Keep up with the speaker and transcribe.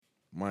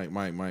Mike.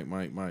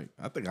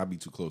 I think I'd be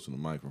too close to the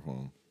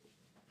microphone.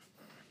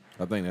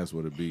 I think that's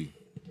what it be.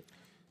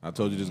 I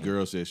told you this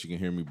girl said she can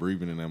hear me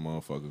breathing in that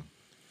motherfucker.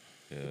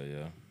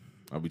 Yeah.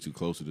 I'll be too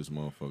close to this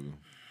motherfucker.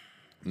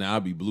 Now I'll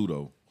be blue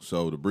though.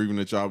 So the breathing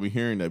that y'all be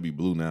hearing, that be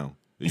blue now.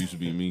 It used to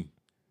be me.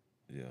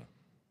 Yeah.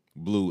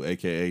 Blue,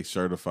 aka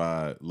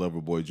Certified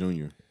Lover Boy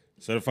Jr.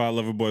 Certified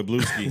Lover Boy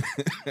Blueski.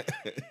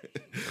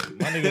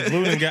 My nigga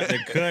Blue done got the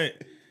cut.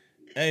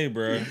 Hey,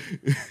 bro.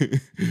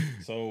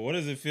 So what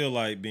does it feel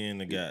like being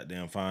the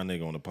goddamn fine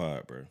nigga on the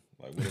pod, bro?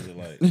 Like, what is it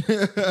like?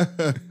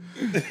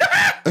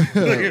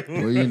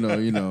 Well, you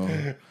know,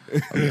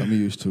 I'm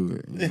used to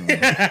it. You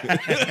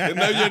know.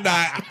 No, you're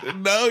not.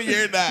 No,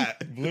 you're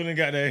not. Blue done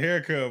got that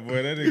haircut,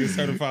 boy. That nigga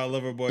Certified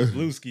Lover Boy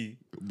Blueski.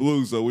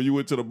 Blue, so when you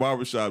went to the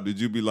barbershop, did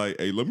you be like,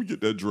 hey, let me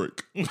get that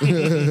Drake?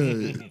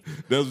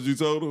 That's what you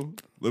told him?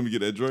 Let me get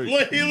that Drake.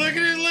 Look, he look at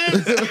his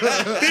lips. He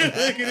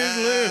look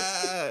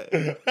at his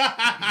lips.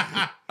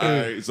 All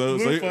right, so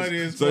Blue funny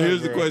as fuck,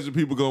 here's the bro. question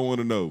people gonna want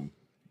to know.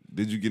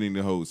 Did you get any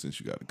hoes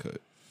since you got a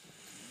cut?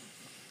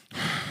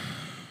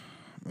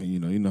 You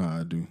know how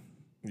I do.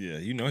 Yeah,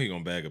 you know he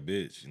gonna bag a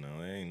bitch. You know,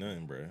 there ain't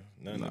nothing, bro.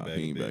 Nothing to Nah, bag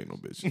he ain't a bitch. bag no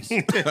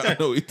bitches. I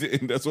know he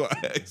didn't. That's why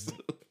I asked him.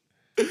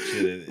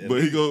 Shit, at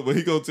But he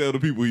gonna tell the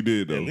people he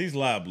did though. At least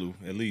lie, Blue.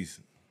 At least.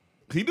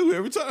 He do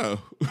every time.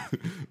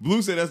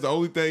 Blue said that's the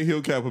only thing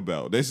he'll cap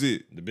about. That's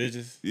it. The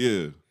bitches?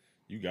 Yeah.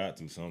 You got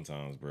to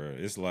sometimes, bro.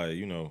 It's like,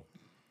 you know,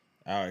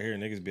 out here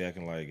niggas be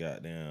acting like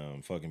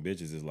goddamn fucking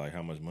bitches is like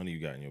how much money you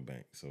got in your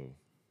bank. So,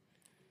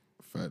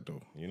 Fat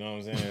though. you know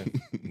what I'm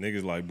saying?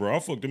 Niggas like, bro, I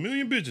fucked a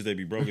million bitches. They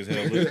be broke as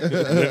hell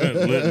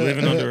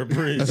living under a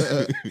bridge.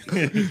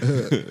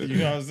 You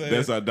know what I'm saying?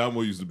 That's how Damo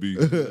used to be.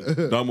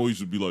 Damo used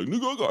to be like,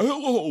 nigga, I got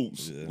hella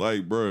hoes. Yeah.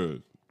 Like,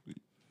 bruh,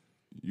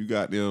 you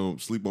got them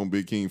sleep on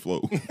Big King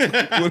float.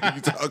 What are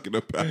you talking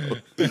about?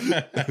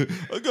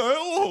 I got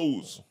hella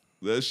hoes.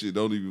 That shit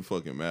don't even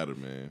fucking matter,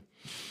 man.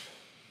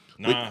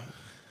 Nah,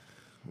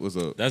 What's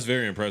up? that's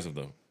very impressive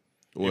though.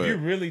 What? If you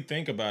really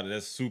think about it,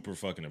 that's super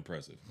fucking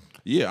impressive.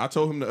 Yeah, I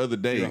told him the other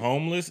day. You're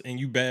homeless and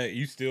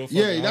you still fucking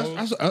Yeah,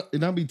 hoes?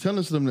 and I be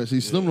telling Slim that.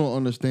 See, Slim don't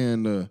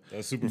understand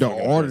That's super the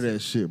fucking art of impressive. that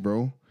shit,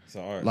 bro. It's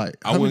an art. Like,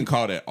 I wouldn't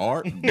call that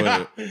art,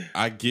 but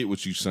I get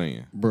what you're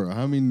saying. bro,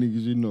 how many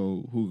niggas you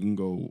know who can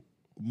go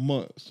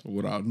months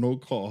without no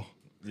car,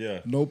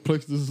 yeah. no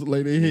place to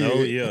lay their head?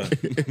 No, yeah.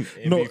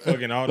 And be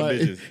fucking all the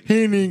bitches.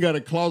 He ain't even got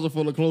a closet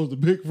full of clothes to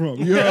pick from.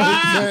 You know what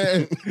I'm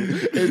saying?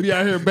 He be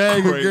out here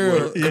bagging Great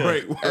girls. work.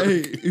 Great work.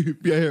 Hey, he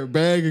be out here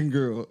bagging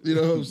girls. You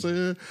know what I'm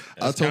saying?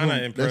 That's I told kinda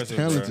him impressive,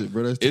 that's talented,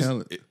 bro. That's It's,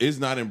 talent. it's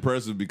not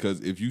impressive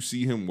because if you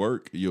see him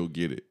work, you'll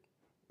get it.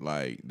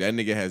 Like, that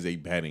nigga has a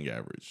batting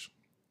average.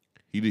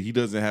 He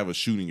doesn't have a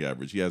shooting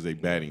average. He has a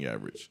batting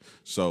average.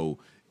 So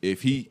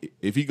if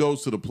he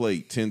goes to the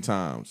plate 10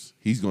 times,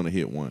 he's gonna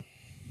hit one.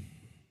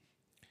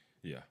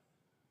 Yeah.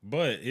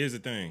 But here's the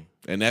thing.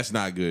 And that's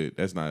not good.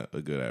 That's not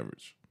a good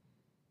average.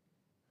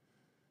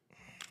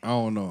 I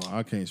don't know.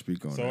 I can't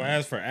speak on So that.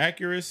 as for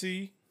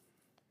accuracy,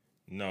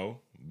 no,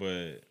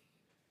 but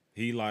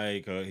he's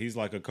like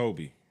a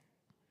Kobe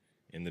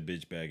in the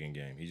bitch bagging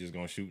game. He's just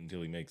gonna shoot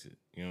until he makes it.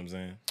 You know what I'm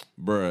saying?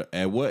 Bruh,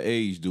 at what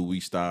age do we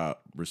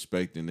stop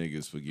respecting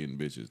niggas for getting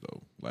bitches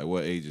though? Like,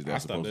 what age is that I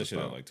stopped supposed that to shit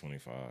stop? at like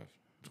 25.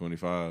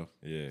 25?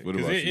 Yeah, What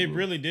because about it you, Blue?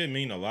 really did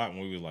mean a lot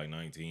when we was like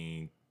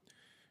 19,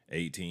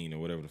 18 or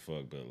whatever the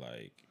fuck. But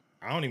like,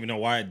 I don't even know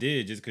why it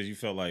did. Just because you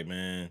felt like,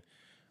 man,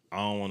 I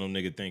don't want no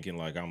nigga thinking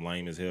like I'm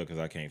lame as hell because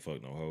I can't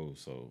fuck no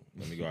hoes. So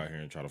let me go out here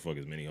and try to fuck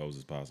as many hoes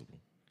as possible.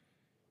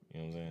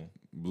 You know what I'm saying?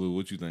 Blue,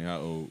 what you think? How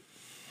old?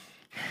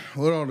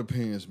 Well, it all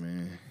depends,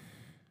 man.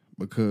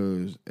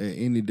 Because at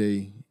any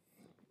day,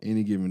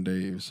 any given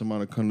day, if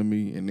somebody come to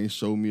me and they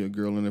show me a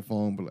girl in their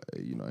phone, but like,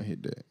 hey, you know, I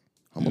hit that.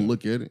 I'm gonna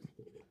look at it.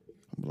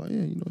 I'm like,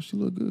 yeah, you know, she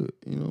look good.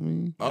 You know what I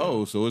mean?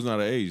 Oh, so it's not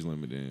an age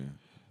limit then.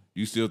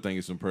 You still think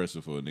it's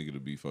impressive for a nigga to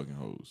be fucking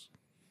hoes?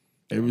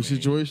 Every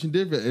situation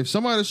different. If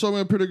somebody show me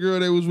a pretty girl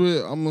they was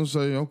with, I'm gonna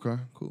say, okay,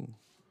 cool.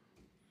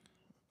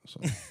 So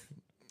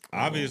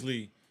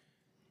Obviously,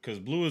 because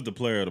Blue is the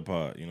player of the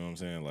pod. You know what I'm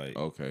saying? Like,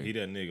 Okay. he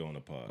that nigga on the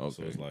pod. So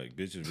Okay. it's like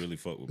bitches really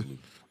fuck with Blue.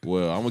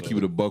 Well, I'm gonna keep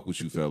it a buck with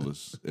you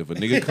fellas. If a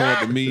nigga come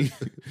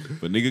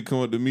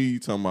up to me,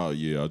 talking about,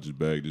 yeah, I just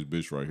bagged this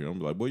bitch right here. I'm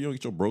like, boy, you don't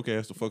get your broke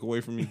ass the fuck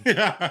away from me.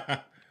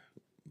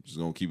 Just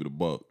gonna keep it a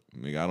buck.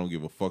 Nigga, I don't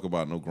give a fuck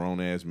about no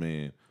grown ass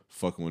man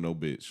fucking with no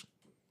bitch.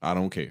 I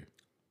don't care.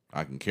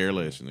 I can care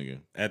less, nigga.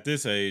 At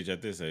this age,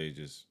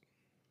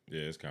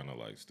 it's kind of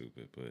like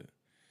stupid, but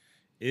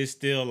it's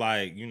still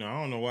like, you know, I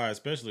don't know why,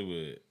 especially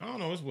with, I don't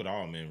know, it's with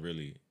all men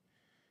really,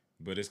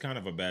 but it's kind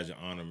of a badge of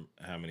honor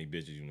how many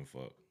bitches you done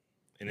fuck.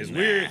 And it's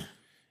weird.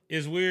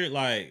 It's weird,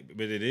 like,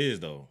 but it is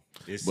though.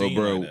 It's But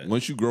bro, like that.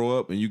 once you grow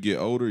up and you get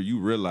older, you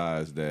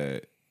realize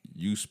that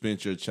you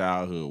spent your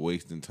childhood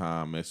wasting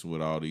time messing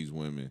with all these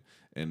women,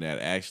 and that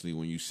actually,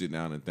 when you sit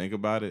down and think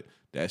about it,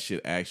 that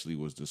shit actually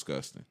was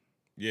disgusting.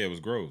 Yeah, it was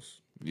gross.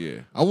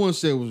 Yeah. I wouldn't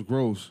say it was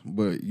gross,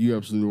 but you're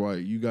absolutely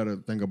right. You got to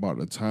think about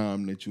the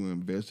time that you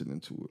invested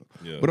into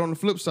it. Yeah. But on the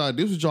flip side,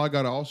 this is what y'all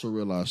got to also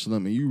realize,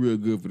 Slim, and you real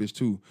good for this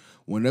too.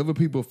 Whenever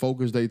people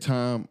focus their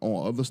time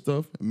on other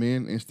stuff,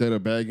 men, instead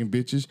of bagging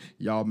bitches,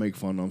 y'all make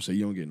fun of them. Say,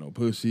 you don't get no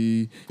pussy,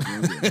 you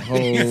don't get no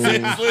hoes. You real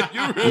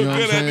know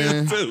good what I'm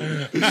at this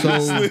too. So,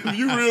 Slim,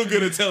 you real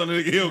good at telling a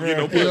nigga he don't get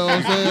no pussy. you know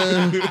what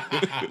I'm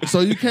saying? So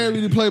you can't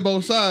really play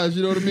both sides,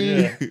 you know what I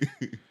mean?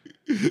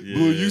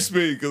 Blue, you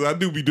speak, because I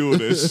do be doing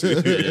that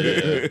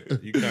shit. Yeah.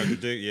 You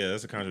contradict. Yeah,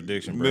 that's a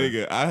contradiction, bro.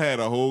 Nigga, I had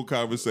a whole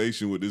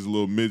conversation with this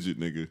little midget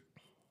nigga.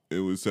 It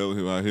was telling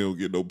him how he don't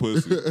get no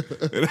pussy. And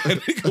that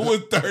nigga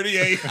was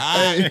 38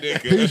 high,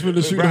 nigga. He's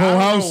finna shoot Bro, the whole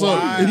I don't house know up.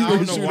 why. He's I don't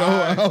finna know shoot the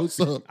why. whole house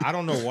up. I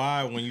don't know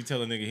why when you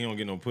tell a nigga he don't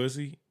get no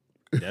pussy,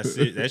 that's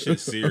it. That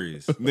shit's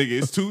serious.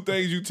 Nigga, it's two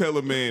things you tell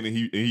a man and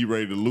he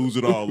ready to lose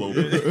it all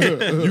over.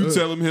 You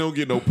tell him he don't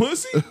get no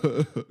pussy,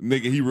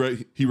 nigga,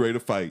 he ready to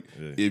fight.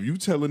 Yeah. If you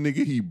tell a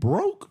nigga he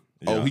broke,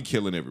 Yeah. he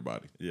killing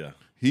everybody. Yeah.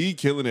 He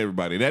killing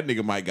everybody. That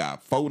nigga might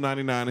got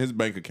 $4.99 in his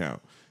bank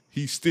account.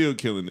 He's still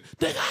killing it.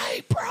 Nigga, I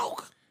ain't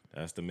broke.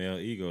 That's the male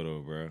ego, though,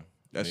 bro.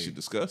 That shit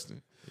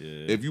disgusting.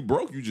 Yeah. If you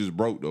broke, you just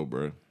broke though,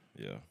 bro.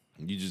 Yeah.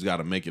 You just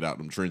gotta make it out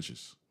them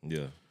trenches.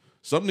 Yeah.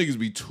 Some niggas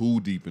be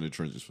too deep in the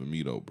trenches for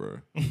me though, bro.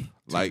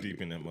 Like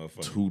Deep in that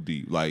motherfucker. too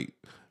deep. Like,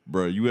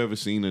 bro, you ever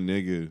seen a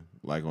nigga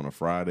like on a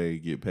Friday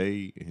get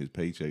paid and his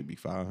paycheck be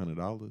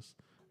 $500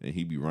 and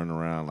he be running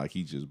around like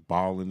he just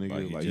balling,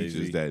 nigga, like he Jay-Z.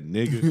 just that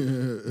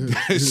nigga?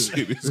 That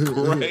shit is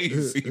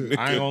crazy, nigga.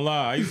 I ain't gonna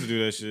lie. I used to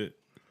do that shit.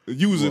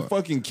 You was a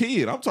fucking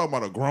kid. I'm talking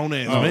about a grown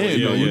ass Oh, man.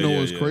 yeah, though. You know yeah,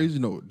 what's yeah. crazy?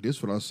 No,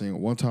 this what I seen.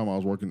 One time I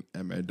was working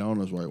at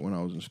McDonald's, right, when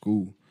I was in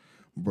school.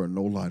 Bro,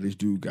 no lie, this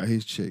dude got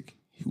his check.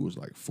 He was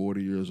like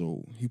 40 years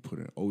old. He put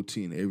in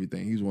OT and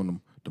everything. He's one of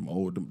them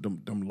old,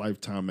 them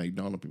lifetime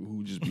McDonald's people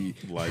who just be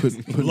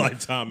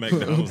Lifetime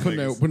McDonald's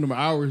niggas. putting them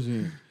hours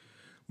in.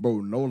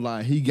 Bro, no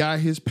lie. He got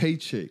his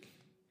paycheck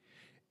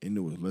and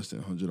it was less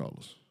than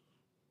 $100.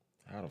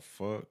 How the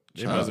fuck?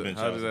 It How must did have been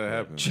how child did that support.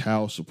 happen?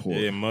 Child support.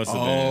 Yeah, it must have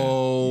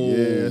Oh,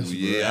 Yes,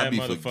 yeah, bro. I be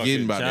That motherfucking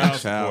forgetting about that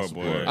child child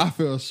support. support, I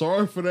feel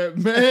sorry for that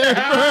man,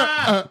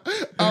 bro.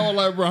 I was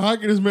like, bro, how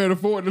can this man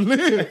afford to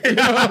live? You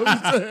know what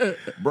I'm saying?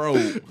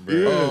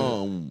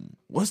 Bro,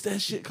 what's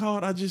that shit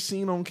called? I just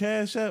seen on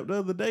Cash App the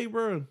other day,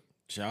 bro. been.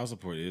 Child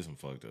support is some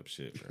fucked up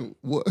shit, bro.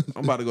 What?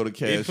 I'm about to go to It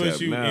Cash puts App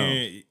you now.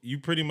 in. You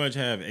pretty much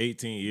have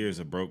 18 years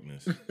of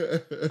brokenness.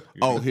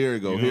 Oh, here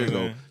it go. You know Here it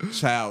what go. I'm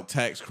Child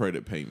tax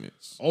credit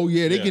payments. Oh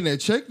yeah, they Yeah. getting that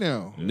check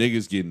now.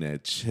 Niggas getting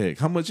that check.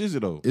 How much is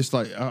it though? It's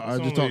like I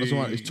It's just talked to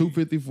somebody. only- It's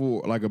 $250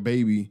 for like a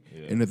baby,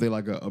 Yeah. and if they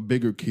like a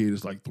bigger kid,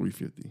 it's like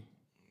 $350.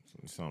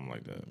 Something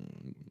like that.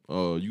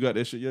 You got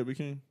that shit yet, Big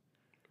King?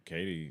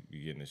 Katie be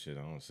getting this shit.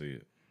 I don't see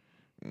it.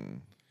 I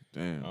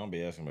Damn. don't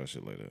be asking about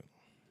shit like that.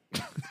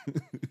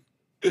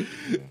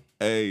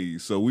 Hey,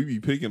 so we be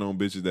picking on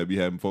bitches that be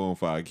having 4 and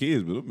 5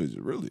 kids, but them bitches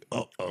really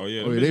up. Oh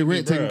yeah, Oh, yeah, they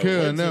rent taken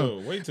care of now.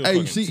 Wait till Hey,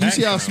 fucking see- you tax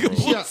see how- time you roll.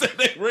 see how-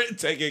 They rent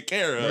taken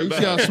care Bro, of. you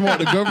see how smart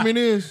the government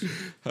is?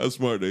 How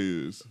smart they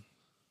is.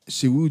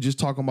 See, we were just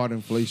talking about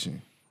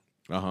inflation.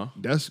 Uh-huh.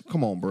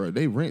 Come on, bro.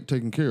 They rent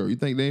taken care of. You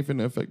think they ain't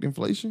finna affect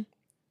inflation?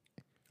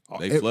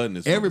 They flooding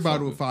this.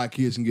 Everybody motherfucker. with 5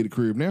 kids can get a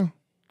crib now.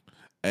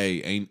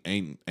 Hey,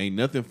 ain't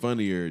nothing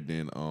funnier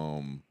than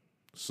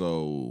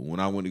so when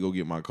I went to go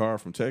get my car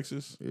from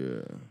Texas, Yeah.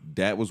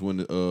 that was when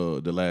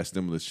the last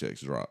stimulus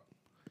checks dropped.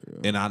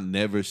 And I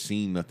never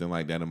seen nothing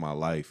like that in my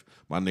life.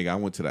 My nigga, I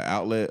went to the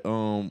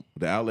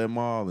outlet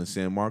mall in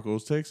San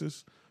Marcos,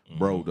 Texas.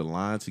 Bro, the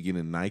line to get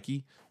in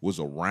Nike was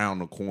around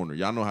the corner.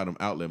 Y'all know how them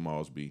outlet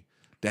malls be.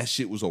 That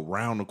shit was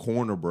around the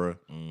corner, bro.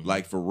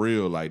 Like for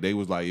real. Like they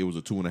was like it was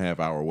a 2.5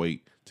 hour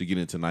wait to get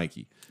into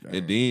Nike.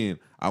 And then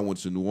I went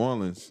to New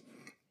Orleans,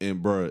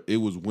 and bro, it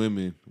was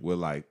women with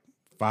like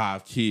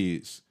 5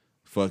 kids,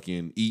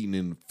 fucking eating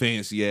in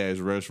fancy ass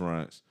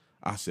restaurants.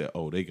 I said,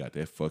 oh, they got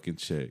that fucking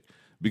check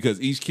because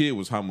each kid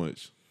was how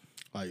much?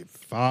 Like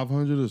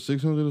 500 or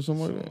 600 or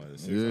something like Something like that.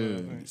 600, I Yeah.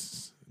 think.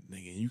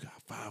 Nigga, you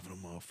got 5 of them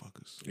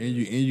motherfuckers. And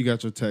you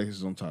got your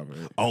taxes on top of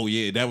that. Oh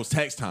yeah, that was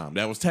tax time.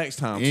 That was tax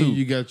time And too.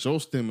 you got your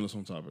stimulus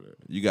on top of that.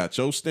 You got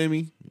your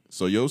stimmy.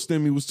 So your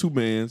stimmy was 2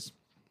 bands.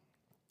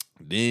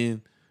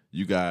 Then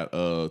you got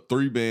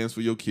 3 bands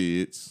for your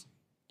kids.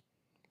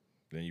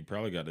 Then you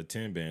probably got the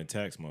 10-band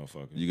tax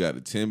motherfucker. You got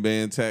the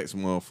 10-band tax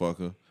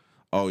motherfucker.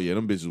 Oh yeah,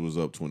 them bitches was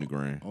up 20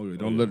 grand. Oh yeah,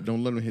 don't let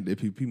them hit that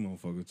PP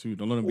motherfucker too.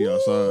 Don't let them be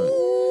outside.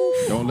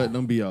 Don't let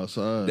them be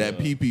outside. That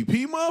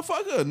PPP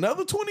motherfucker,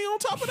 another 20 on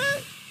top of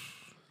that?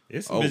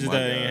 It's some Oh bitches my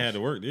that ain't gosh. had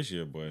to work this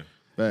year, boy.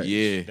 Facts.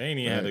 Yeah. They ain't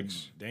even had to.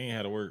 Facts. They ain't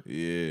had to work.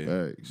 Yeah.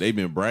 Facts. They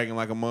been bragging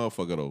like a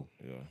motherfucker though.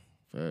 Yeah.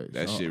 Facts.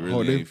 That shit I really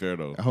hope they- ain't fair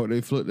though. I hope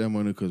they flip that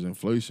money because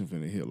inflation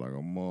finna hit like a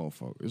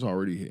motherfucker. It's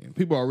already hitting.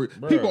 People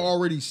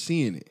already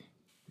seeing it.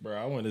 Bro,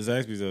 I went to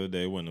Zaxby's the other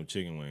day. It wasn't no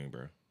chicken wing,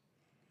 bro.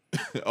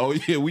 Oh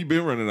yeah, we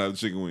been running out of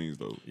chicken wings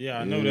though. Yeah,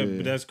 I know that,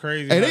 but that's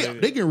crazy. Hey, how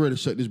they getting ready to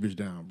shut this bitch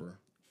down, bro.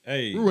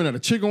 Hey, We run out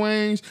of chicken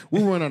wings.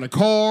 We run out of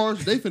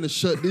cars. They finna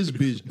shut this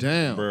bitch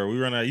down. bro, we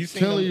run out. You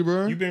seen Telling you,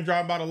 bro. You been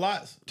driving by the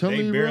lots. Telling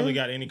They you, barely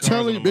bro. got any cars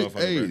Telling on you, the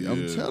motherfucker. hey, bro.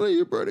 I'm telling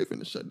you, bro. They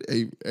finna shut.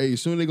 Hey,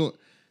 soon they go.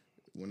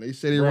 When they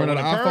say they Bro, run out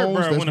when of the purge, iPhones,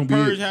 bro, that's when the gonna be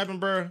purge it. happened,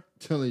 bro,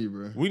 Telling you,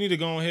 bro. we need to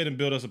go ahead and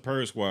build us a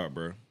purge squad,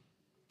 bro.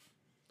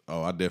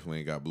 Oh, I definitely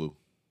ain't got blue.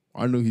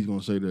 I knew he's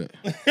gonna say that,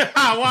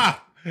 Why?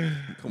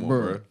 Come on,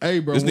 bro. bro. Hey,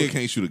 bro. This when- nigga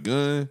can't shoot a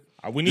gun.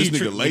 We This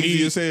need nigga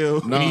lazy as hell.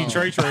 We need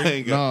Trey I Trey.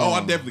 ain't got. No. Oh, I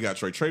definitely got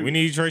Trey. Trey. We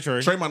need Trey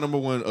Trey. Trey, my number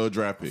one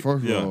draft pick.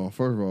 First of Yeah. all,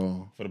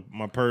 For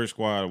my purge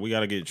squad, we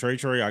gotta get Trey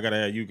Trey. I gotta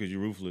have you because you're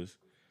ruthless.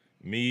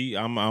 Me,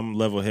 I'm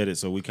level headed,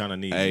 so we kind of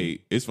need. Hey,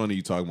 it's funny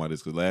you talking about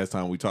this because last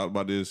time we talked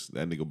about this,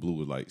 that nigga Blue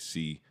was like,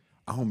 "See,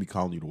 I don't be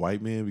calling you the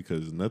white man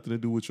because it's nothing to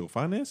do with your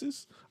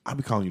finances. I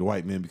be calling you the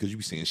white man because you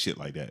be saying shit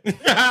like that."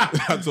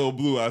 I told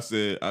Blue, I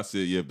said,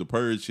 yeah, if the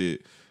purge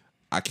shit,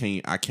 I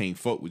can't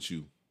fuck with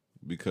you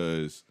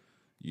because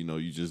you know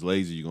you just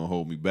lazy. You gonna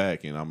hold me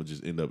back, and I'm gonna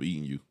just end up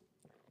eating you.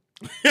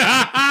 Boy,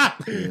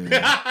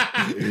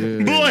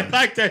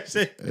 like that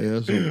shit. Yeah,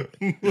 that's some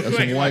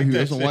Like white people. that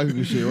That's some shit. white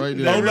people shit right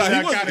there. No, That's no,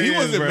 how he kinda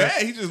wasn't is, bro.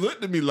 mad. He just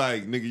looked at me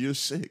like, "Nigga, you're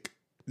sick.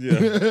 Yeah,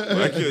 Like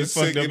you're a He's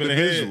fucked sick up in the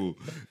head. individual."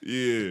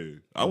 Yeah,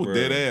 I was Bruh.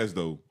 dead ass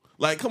though.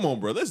 Like, come on,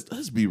 bro.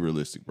 Let's be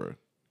realistic, bro.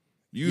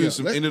 You Yeah, in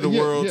some let's- end of the yeah,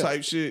 world yeah.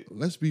 type shit.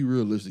 Let's be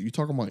realistic. You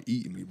talking about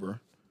eating me, bro?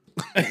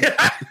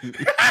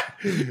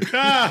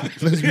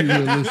 Let's be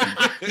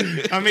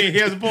realistic. I mean, he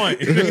has a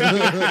point.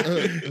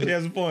 He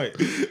has a point.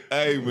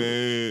 Hey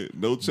man,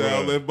 no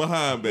child Bruh. left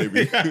behind,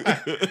 baby.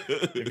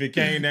 If it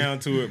came down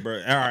to it,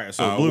 bro. All right,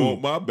 so I Blue.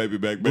 want my baby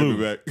back, baby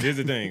Blue, back. here's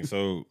the thing.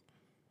 So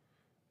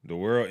the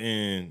world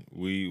end,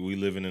 we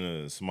living in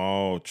a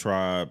small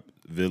tribe,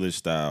 village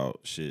style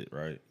shit,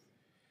 right?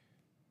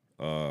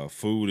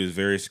 Food is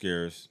very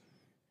scarce.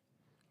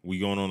 We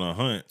going on a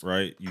hunt,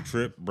 right? You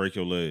trip, break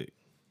your leg.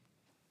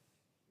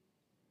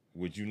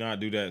 Would you not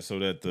do that so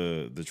that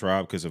the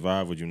tribe could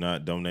survive? Would you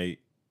not donate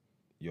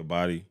your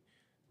body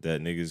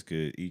that niggas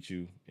could eat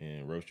you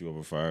and roast you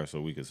over fire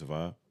so we could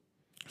survive?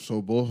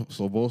 So both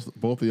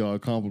of y'all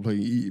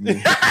contemplating eating me.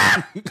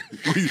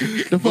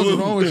 The fuck is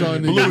wrong with y'all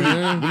niggas,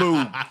 man?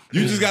 Blue,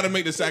 you just got to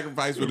make the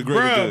sacrifice for the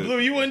greater Bruh, good. Blue,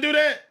 you wouldn't do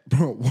that?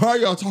 Bro, why are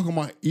y'all talking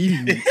about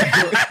eating me?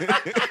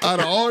 Out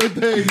of all the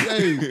things,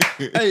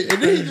 hey,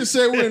 and then he just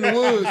said we're in the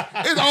woods.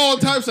 It's all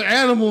types of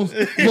animals,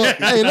 but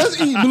hey,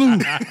 let's eat Blue.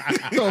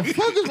 The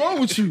fuck is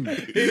wrong with you? He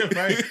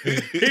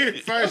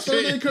the first So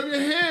they shit. come your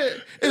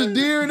head. It's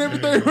deer and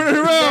everything running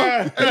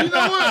around. And you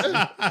know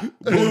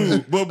what?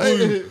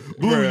 Blue,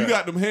 Bruh. you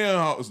got them hand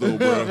hawks though,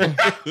 bro.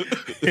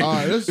 All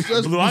right, let's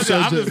Blue, I'm just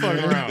subject,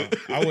 fucking man. around.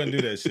 I wouldn't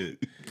do that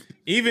shit.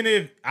 Even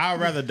if I'd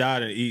rather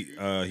die than eat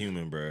a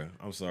human, bro.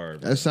 I'm sorry,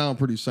 bro. That sound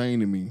pretty sane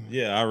to me.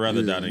 Yeah, I'd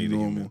rather die than eat a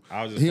normal. human.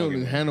 I was just He on fucking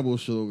this around. Hannibal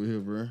shit over here,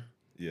 bro.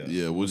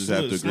 Yeah, we'll just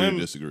have to agree to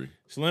disagree.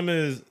 Slim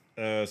is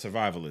a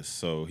survivalist,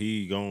 so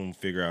he gonna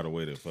figure out a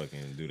way to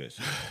fucking do that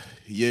shit.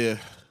 Yeah,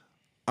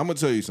 I'm gonna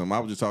tell you something. I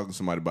was just talking to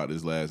somebody about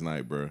this last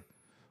night, bro.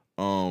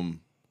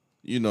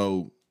 You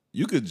know,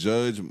 you could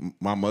judge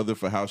my mother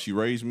for how she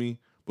raised me,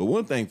 but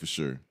one thing for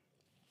sure,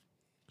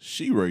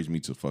 she raised me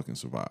to fucking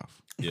survive.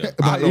 Yeah.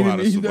 I know how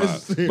to any means survive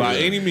necessary. by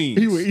any means.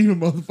 He would eat a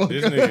motherfucker.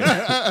 This nigga.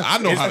 I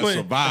know how to plenty-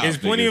 survive. There's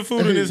plenty nigga. of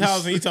food in this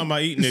house, and he talking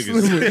about eating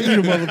Slim would niggas. eat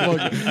a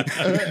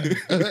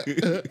motherfucker.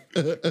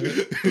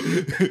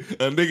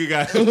 A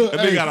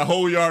nigga got a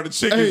whole yard of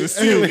chickens and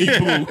still eat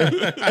Blue.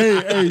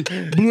 hey,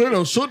 Blue, ain't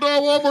no shut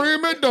down Walmart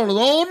and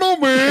McDonald's. I don't know,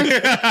 man.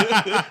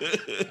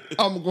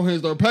 I'm gonna go ahead and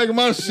start packing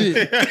my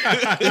shit.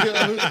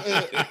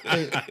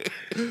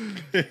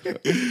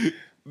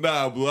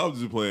 Nah, Blue, I was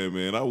just playing,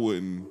 man. I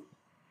wouldn't.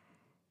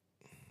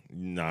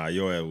 Nah,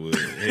 your ass would.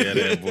 Yeah,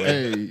 that boy.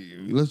 Hey,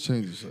 let's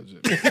change the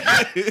subject.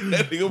 That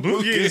nigga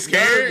Blue getting getting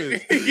scared?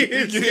 nervous. He He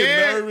getting getting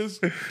scared? nervous.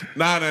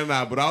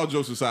 Nah. But all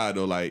jokes aside,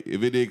 though, like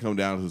if it did come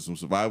down to some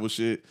survival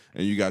shit,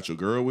 and you got your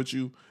girl with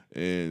you,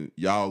 and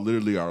y'all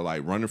literally are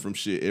like running from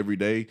shit every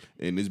day,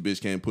 and this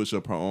bitch can't push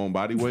up her own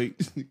body weight.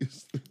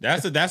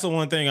 That's the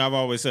one thing I've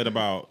always said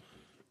about.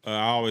 I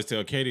always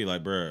tell Katie,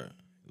 like, bruh,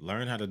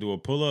 learn how to do a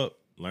pull up,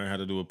 learn how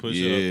to do a push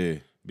up, Yeah.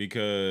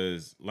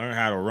 because learn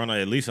how to run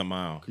at least a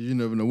mile. Cause you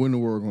never know when the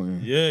world going to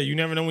end. Yeah, you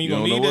never know when You you're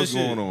don't gonna know need that what's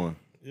shit. going on.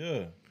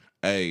 Yeah.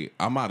 Hey,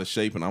 I'm out of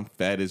shape and I'm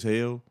fat as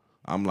hell.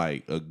 I'm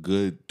like a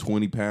good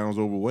 20 pounds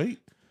overweight,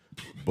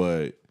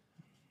 but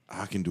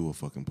I can do a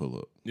fucking pull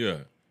up. Yeah.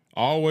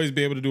 Always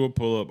be able to do a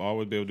pull up,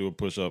 always be able to do a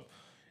push up.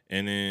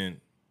 And then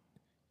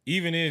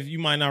even if you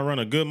might not run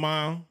a good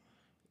mile,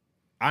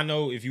 I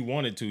know if you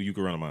wanted to, you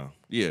could run a mile.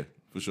 Yeah,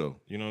 for sure.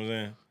 You know what I'm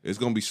saying? It's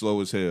gonna be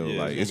slow as hell.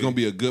 Yeah, like it's it's gonna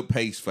be a good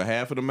pace for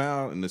half of the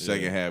mile, and the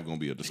second half gonna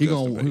be a He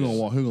disgusting gonna pace.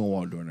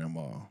 walk during that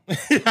mall.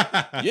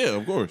 Yeah,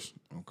 of course.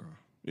 Okay.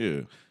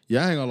 Yeah.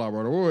 Yeah, I ain't gonna lie,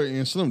 bro. The world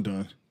and Slim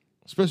done,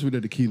 especially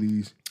with the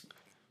Achilles.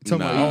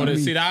 Talking Nah. about Oh,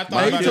 eating see, me. I thought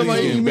Like, about you talking about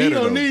Achilles eating me, you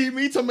getting don't better, need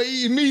me. You talking about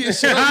eating me and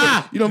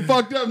shit. You done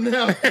fucked up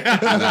now.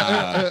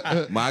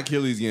 Nah, my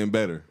Achilles getting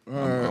better.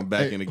 I'm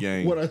back Hey, in the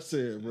game. What I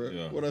said, bro.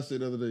 Yeah. What I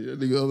said the other day. That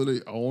nigga the other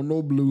day, I don't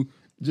know, Blue.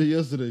 Just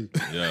yesterday.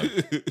 Yeah.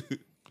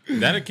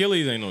 That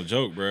Achilles ain't no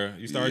joke, bro.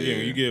 You start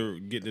Yeah.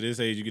 get to this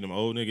age, you get them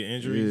old nigga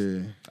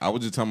injuries. Yeah. I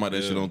was just talking about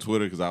that Yeah. shit on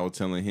Twitter because I was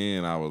telling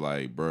him, I was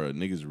like, bro,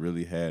 niggas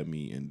really had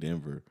me in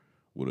Denver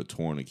with a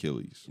torn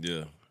Achilles.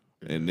 Yeah.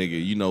 And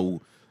nigga, you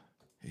know,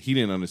 he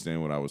didn't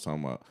understand what I was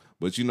talking about.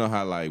 But you know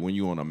how like when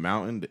you on a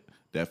mountain,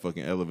 that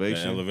fucking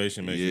elevation. That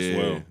elevation makes you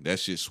swell. That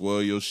shit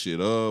swell your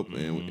shit up.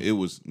 And it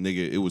was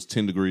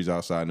 10 degrees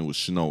outside and it was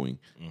snowing.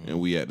 And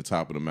we at the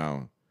top of the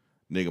mountain.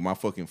 Nigga, my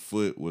fucking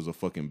foot was a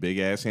fucking big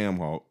ass ham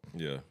hock.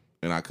 Yeah.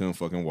 And I couldn't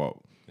fucking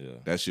walk. Yeah.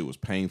 That shit was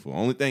painful.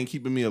 Only thing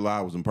keeping me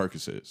alive was them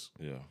Percocets.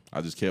 Yeah.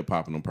 I just kept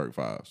popping them Perc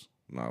 5s.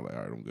 And I was like,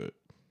 all right, I'm good.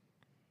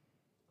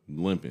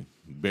 Limping.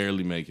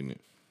 Barely making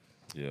it.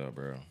 Yeah,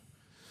 bro.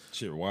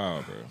 Shit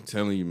wild, bro. I'm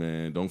telling you,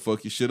 man, don't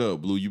fuck your shit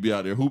up, Blue. You be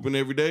out there hooping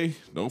every day.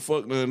 Don't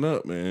fuck nothing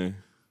up, man.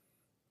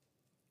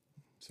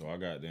 So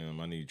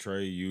I need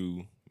Trey,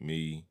 you,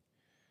 me.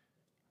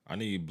 I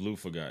need Blue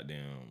for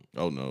goddamn.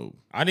 Oh, no.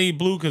 I need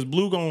Blue because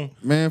Blue gon'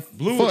 Man,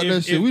 Blue, fuck if-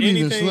 that shit. if We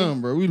leaving anything-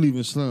 slum, bro. We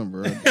leaving slum,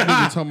 bro.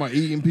 Nigga talking about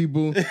eating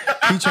people.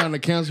 He trying to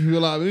cancel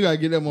people out. We gotta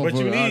get that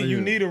motherfucker But out of you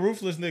here. need a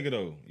ruthless nigga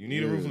though. You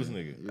need a ruthless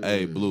nigga.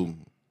 Hey, Blue,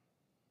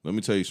 let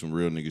me tell you some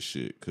real nigga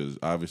shit, because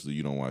obviously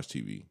you don't watch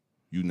TV.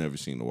 You never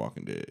seen The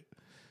Walking Dead.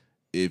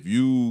 If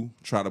you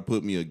try to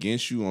put me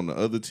against you on the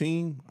other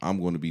team, I'm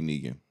going to be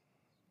Negan.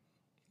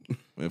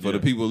 And for the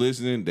people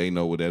listening, they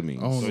know what that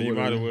means. Oh, So know you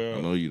what might that as is. well.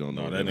 I know you don't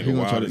know No, that. that He nigga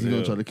gonna try wild to, as he gonna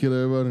hell. try to kill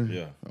everybody?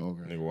 Yeah.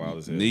 Okay. Nigga wild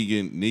as hell.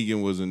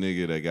 Negan was a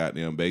nigga that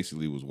goddamn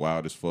basically was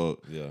wild as fuck.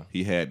 Yeah.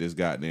 He had this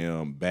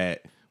goddamn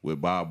bat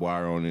with barbed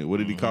wire on it. What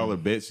did he call her?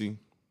 Betsy?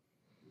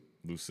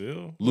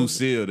 Lucille?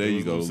 Lucille. There It you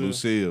was go. Lucille?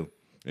 Lucille.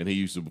 And he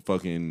used to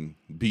fucking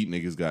beat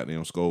niggas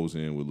goddamn skulls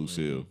in with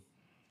Lucille.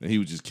 And he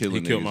was just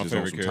killing He killed niggas my just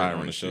on favorite some character on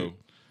tyrant the shit. show.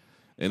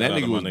 And Shout that out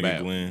to nigga my was nigga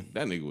bad. Glenn.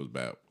 That nigga was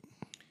bad.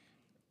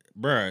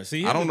 Bruh,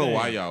 see, I don't know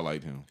why y'all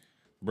liked him.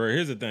 Bruh,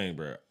 here's the thing,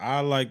 bruh. I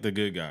like the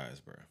good guys,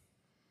 bruh.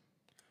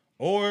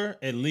 Or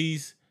at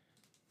least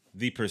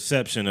the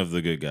perception of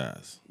the good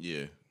guys.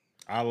 Yeah.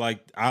 I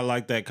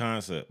like that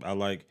concept. I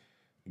like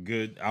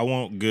good. I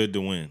want good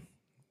to win.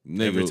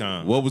 Nigga, Every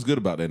time. What was good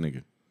about that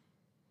nigga?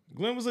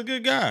 Glenn was a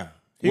good guy.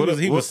 He What-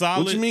 was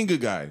solid. What you mean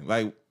good guy?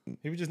 Like,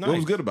 He was just nice. what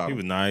was good about He him?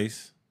 was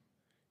nice.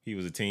 He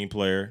was a team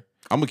player.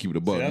 I'm going to keep it a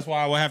See, buck. that's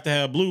why I would have to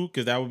have Blue,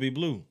 because that would be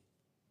Blue.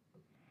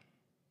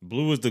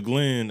 Blue is the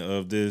Glenn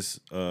of this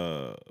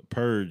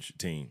Purge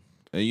team.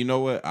 And you know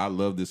what? I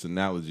love this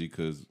analogy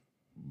because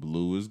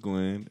Blue is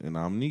Glenn and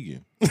I'm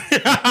Negan.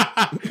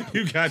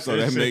 You got So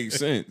that shit. makes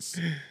sense.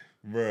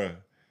 Bruh.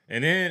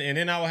 And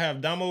then I will have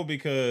Damo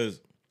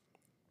because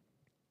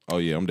Oh,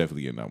 yeah, I'm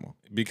definitely getting that one.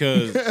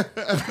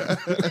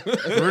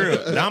 for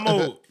real,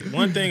 Damo.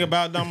 One thing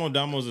about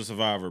Damo's a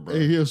survivor, bro.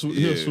 Hey, he'll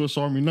Yeah. Swiss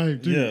Army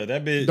knife, too. Yeah,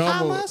 that bitch.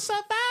 Damo,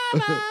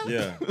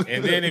 Yeah,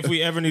 and then if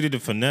we ever needed to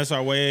finesse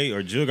our way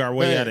or jug our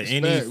way out of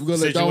any we're gonna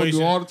let Damo situation,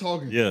 do all the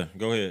talking. yeah,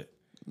 go ahead.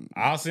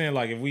 I was saying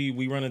like if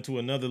we run into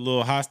another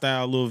little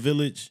hostile little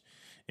village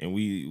and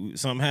we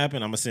something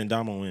happen, I'm gonna send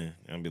Damo in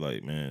and be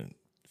like, man,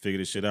 figure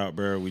this shit out,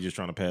 bro. We just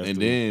trying to pass. And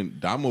through. then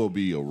Damo will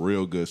be a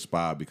real good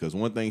spy because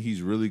one thing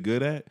he's really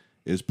good at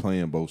is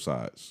playing both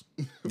sides.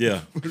 yeah,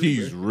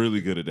 He's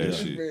really good at that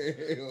shit.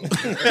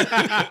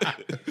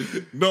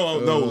 No,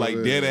 like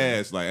dead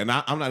ass. Like, and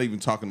I'm not even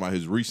talking about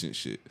his recent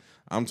shit.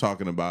 I'm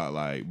talking about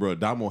like, bro,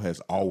 Damo has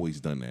always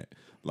done that.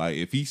 Like,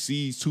 if he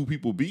sees two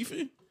people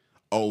beefing,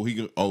 he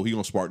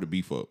gonna spark the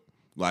beef up.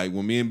 Like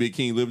when me and Big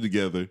King lived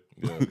together,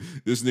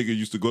 this nigga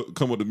used to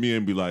come up to me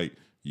and be like,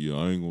 "Yeah,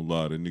 I ain't gonna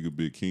lie, that nigga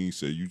Big King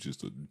said you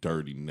just a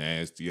dirty,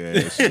 nasty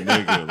ass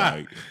nigga.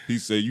 Like he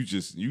said you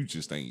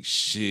just ain't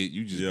shit.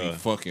 You just be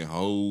fucking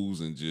hoes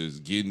and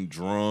just getting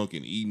drunk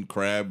and eating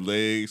crab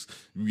legs.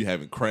 You be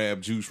having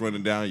crab juice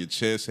running down your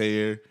chest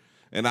hair."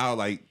 And I was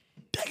like,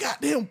 "That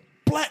goddamn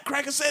black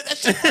cracker said that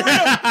shit for real."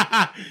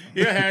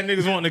 yeah, had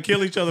niggas wanting to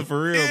kill each other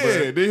for real, Yeah,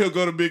 bro. then he'll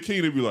go to Big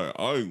King and be like,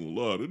 "I ain't gonna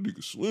lie, that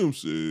nigga Slim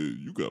said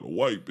you got a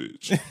white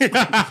bitch."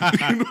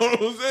 You know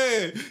what I'm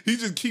saying? He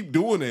just keep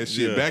doing that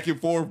shit back and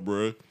forth,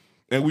 bro.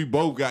 And we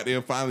both got there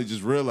and finally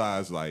just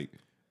realized, like,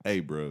 hey,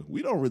 bro,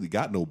 we don't really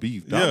got no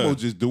beef. Damo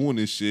just doing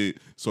this shit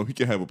so he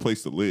can have a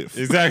place to live.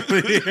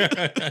 Exactly.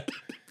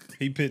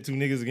 He pit two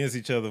niggas against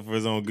each other for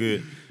his own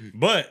good.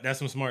 But that's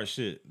some smart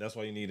shit. That's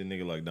why you need a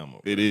nigga like Damo.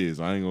 It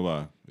is. I ain't gonna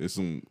lie. It's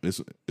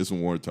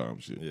some wartime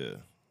shit. Yeah.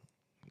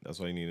 That's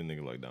why you need a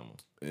nigga like Damo.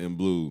 And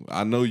Blue,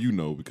 I know you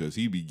know because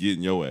he be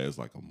getting your ass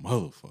like a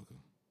motherfucker.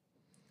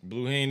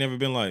 Blue, he ain't never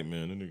been like,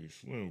 man, that nigga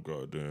Slim,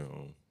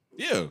 goddamn.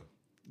 Yeah.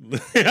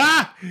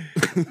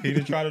 He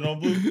done tried it on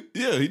Blue.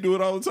 Yeah, he do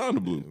it all the time to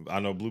Blue. I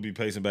know Blue be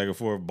pacing back and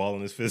forth,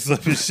 balling his fists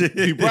up and shit.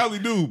 He probably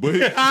do,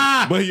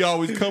 but he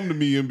always come to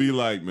me and be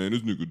like, "Man,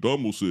 this nigga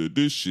Damo said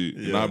this shit,"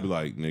 and Yeah. I'd be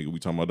like, "Nigga, we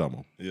talking about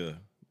Damo." Yeah.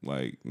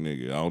 Like,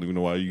 nigga, I don't even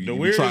know why you The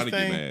you trying weirdest to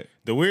thing, get mad.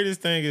 the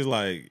weirdest thing is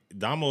like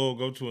Damo will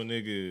go to a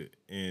nigga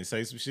and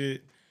say some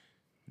shit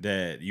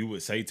that you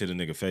would say to the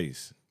nigga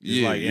face. It's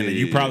Yeah, like, and yeah,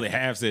 you yeah, probably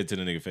have said to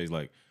the nigga face,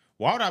 like,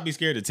 why would I be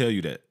scared to tell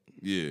you that?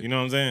 Yeah, You know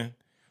what I'm saying?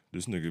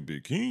 This nigga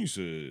Big King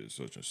said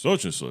such and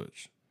such and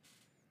such.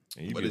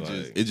 And you But be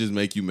it like, just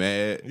make you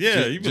mad.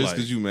 Yeah, you be just like-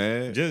 because you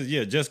mad.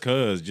 just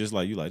cause, just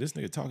like you like this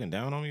nigga talking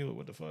down on me.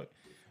 What the fuck?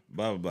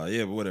 Blah blah blah.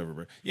 Yeah, but whatever,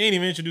 bro. You ain't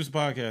even introduced the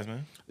podcast,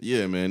 man.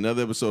 Yeah, man.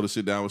 Another episode of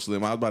Sit Down with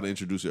Slim. I was about to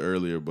introduce it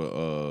earlier,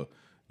 but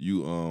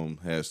you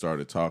had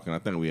started talking. I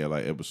think we had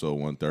like episode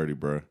 130,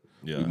 bro.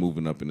 Yeah. We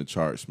moving up in the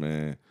charts,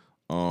 man.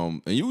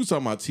 And you was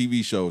talking about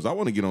TV shows. I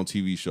want to get on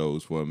TV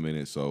shows for a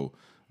minute, so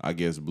I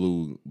guess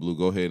Blue,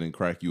 go ahead and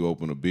crack you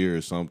open a beer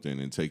or something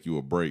and take you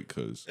a break,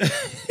 cause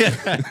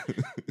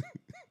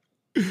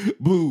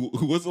Blue,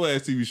 what's the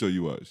last TV show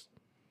you watched?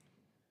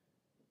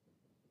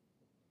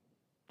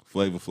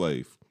 Flavor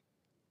Flav.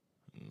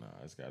 Nah,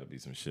 it's got to be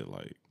some shit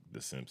like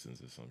The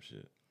Simpsons or some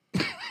shit.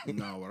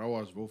 Nah, but I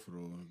watched both of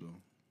those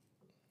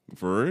though.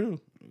 For real?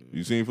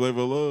 You seen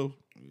Flavor of Love?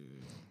 Yeah.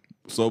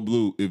 So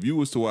Blue, if you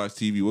was to watch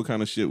TV, what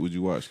kind of shit would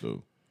you watch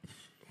though?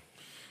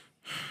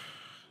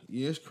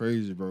 Yeah, it's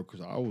crazy, bro.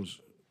 Because I was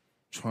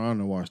trying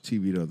to watch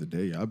TV the other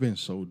day. I've been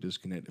so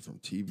disconnected from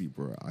TV,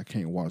 bro. I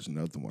can't watch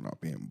nothing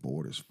without being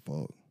bored as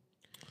fuck.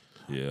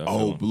 Yeah.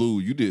 Oh, Blue,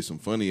 you did some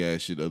funny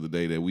ass shit the other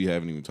day that we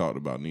haven't even talked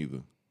about neither.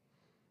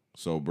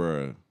 So,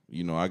 bruh,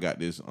 you know, I got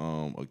this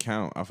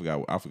account. I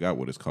forgot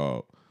what it's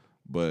called.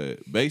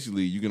 But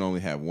basically, you can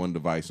only have one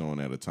device on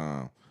at a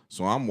time.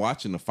 So I'm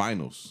watching the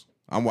finals.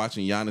 I'm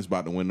watching Giannis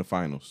about to win the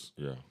finals.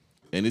 Yeah.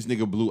 And this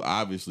nigga Blue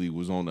obviously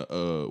was on the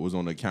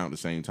account at the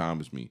same time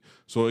as me.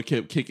 So it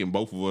kept kicking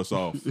both of us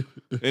off.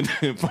 And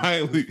then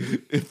finally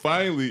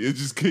it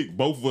just kicked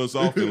both of us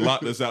off and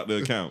locked us out the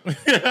account.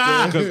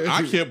 Because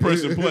I kept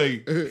pressing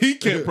play. He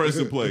kept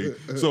pressing play.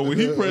 So when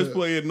he pressed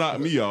play, it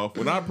knocked me off.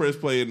 When I pressed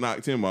play, it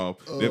knocked him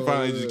off. Then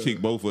finally it just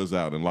kicked both of us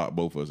out and locked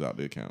both of us out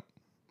the account.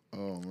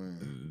 Oh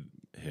man.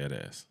 Head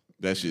ass.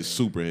 That shit's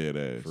super head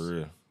ass. For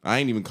real. I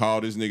ain't even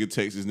called this nigga,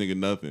 text this nigga,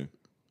 nothing.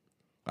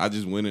 I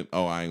just went in.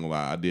 Oh, I ain't gonna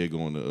lie. I did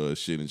go on the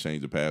shit and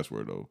change the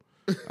password though.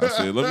 I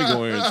said, let me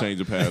go in here and change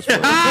the password.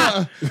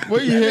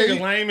 What you Nigga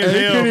hate? lame as He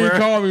hell, couldn't even bro.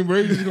 call me,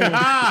 bro. He just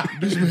gonna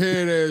do some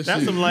head ass That's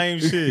shit. some lame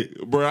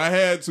shit. Bro, I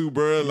had to,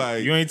 bro.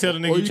 Like, You ain't tell the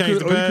nigga Or you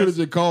changed the could have pass?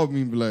 just called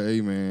me and be like,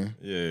 "Hey, man,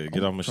 Yeah,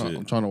 get off my I'm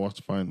shit. trying to watch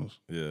the finals."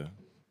 Yeah.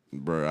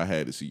 bro, I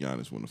had to see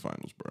Giannis win the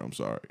finals, bro. I'm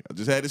sorry. I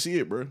just had to see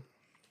it, bro.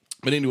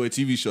 But anyway,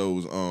 TV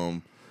shows.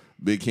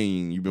 Big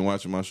King, you been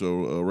watching my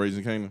show,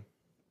 Raising Kanan?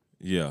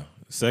 Yeah.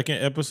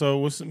 Second episode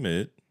was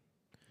submit.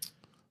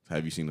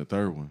 Have you seen the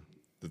third one?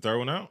 The third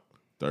one out?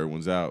 Third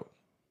one's out.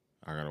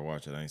 I gotta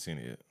watch it. I ain't seen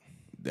it yet.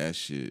 That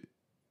shit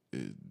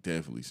is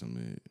definitely some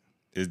mid.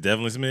 It's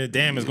definitely submitted.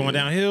 Damn, it's going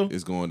downhill.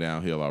 It's going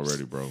downhill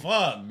already, bro.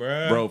 Fuck,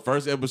 bro. Bro,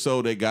 first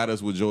episode they got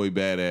us with Joey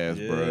Badass,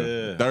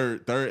 Yeah. bro.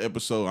 Third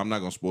episode, I'm not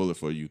gonna spoil it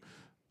for you,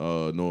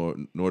 nor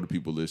the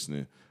people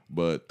listening.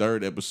 But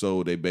third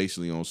episode, they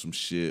basically on some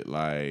shit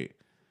like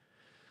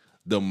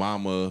the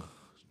mama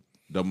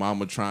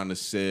trying to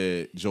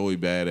set Joey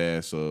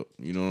Badass up.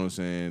 You know what I'm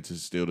saying? To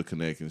steal the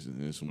connections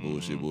and some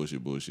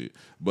bullshit.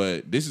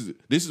 But this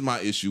is my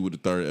issue with the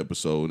third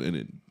episode, and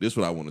this is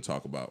what I want to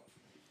talk about,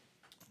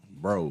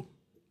 bro.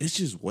 It's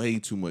just way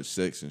too much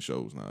sex in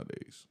shows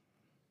nowadays.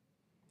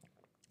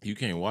 You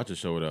can't watch a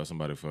show without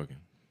somebody fucking.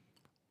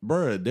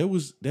 Bruh, there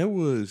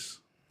was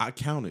I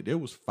counted, there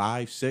was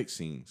 5 sex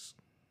scenes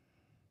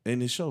in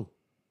this show.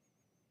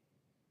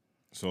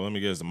 So let me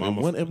guess, the In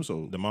mama one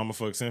episode. the mama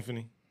fuck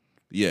symphony?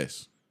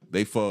 Yes.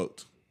 They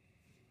fucked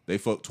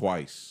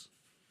twice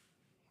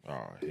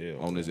Oh hell.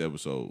 on this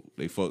episode.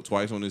 They fucked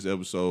twice on this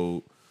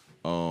episode.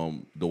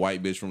 The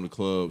white bitch from the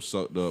club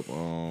sucked up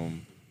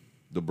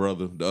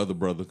the other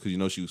brother, because you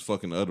know she was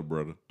fucking the other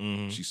brother.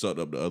 She sucked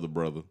up the other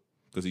brother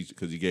because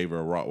he gave her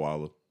a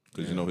Rottweiler.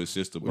 Because you know his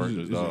sister burnt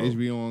his dog.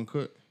 HBO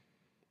Uncut.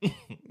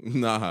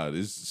 Nah,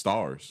 this is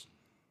Stars.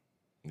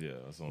 Yeah,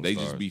 that's on They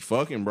Stars. just be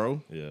fucking,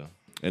 bro. Yeah.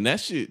 And that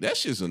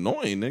shit's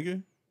annoying,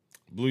 nigga.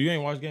 Blue, you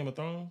ain't watched Game of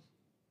Thrones?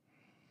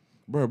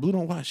 Bro, Blue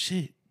don't watch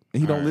shit.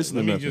 And he All don't right, listen to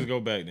let me nothing. just go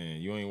back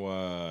then. You ain't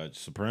watch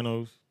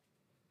Sopranos?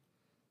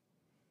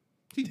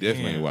 He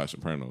definitely Damn. ain't watch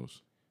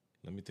Sopranos.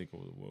 Let me think of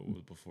what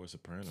was before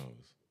Sopranos.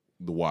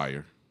 The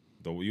Wire.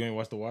 You ain't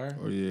watched The Wire?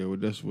 Oh yeah, well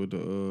that's what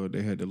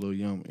they had the little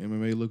young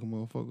MMA looking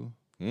motherfucker.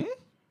 Hmm?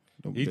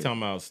 He talking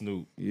about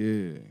Snoop.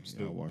 Yeah,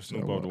 Snoop- I watched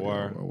Snoop that. off The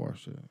Wire. I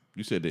watched that.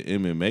 You said the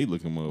MMA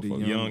looking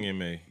motherfucker. Young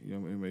M.A.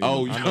 Young MMA.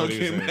 Oh, I know Young what he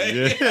was and saying.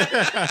 May.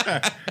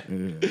 Yeah.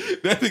 yeah.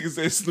 That nigga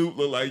said Snoop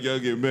look like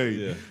Young and May.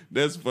 Yeah.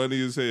 That's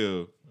funny as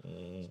hell.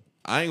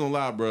 I ain't gonna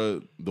lie,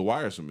 bro. The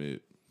Wire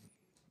submit.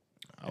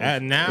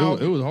 Now,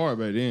 It was hard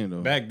back then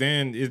though. back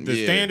then, the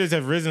Yeah. standards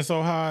have risen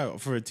so high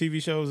for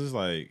TV shows. It's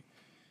like,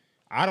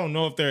 I don't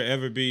know if there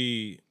ever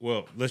be.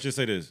 Well, let's just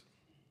say this: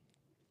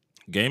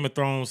 Game of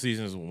Thrones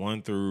seasons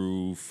 1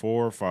 through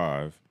 4 or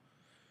 5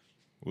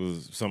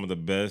 was some of the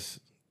best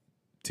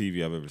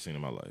TV I've ever seen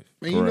in my life.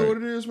 Man, you know Correct. what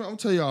it is, man? I'm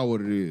tell y'all what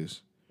it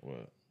is.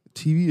 What?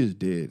 TV is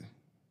dead.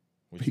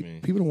 What you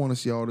mean? People don't want to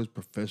see all this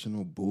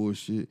professional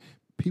bullshit.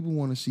 People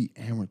want to see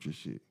amateur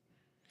shit.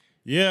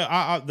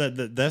 Yeah,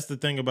 that's the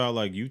thing about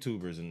like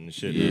YouTubers and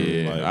shit.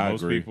 Yeah, like I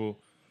most agree. people,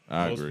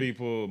 I most agree.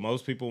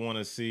 people want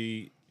to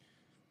see.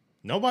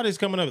 Nobody's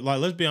coming up. Like,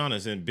 let's be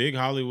honest. In big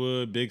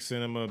Hollywood, big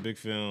cinema, big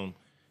film,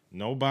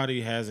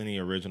 Nobody has any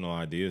original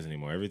ideas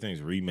anymore.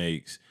 Everything's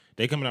remakes.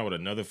 They coming out with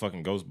another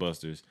fucking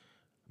Ghostbusters.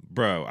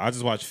 Bro, I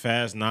just watched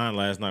Fast 9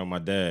 last night with my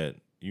dad.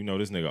 You know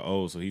this nigga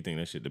old, so he think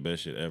that shit the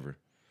best shit ever.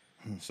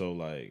 So,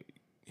 like,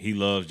 he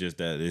loves just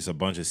that it's a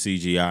bunch of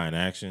CGI in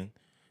action.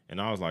 And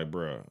I was like,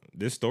 bro,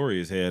 this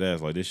story is head ass.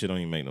 Like, this shit don't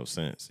even make no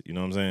sense. You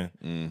know what I'm saying?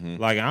 Mm-hmm.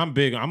 Like,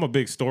 I'm a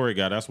big story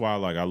guy. That's why,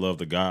 like, I love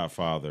The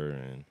Godfather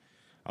and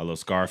I love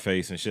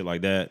Scarface and shit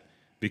like that.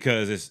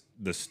 Because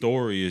the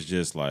story is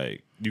just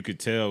like, you could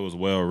tell it was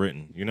well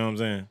written. You know what I'm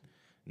saying?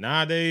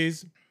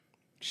 Nowadays,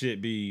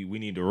 shit be, we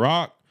need The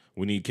Rock,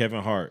 we need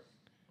Kevin Hart.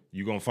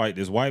 You gonna fight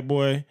this white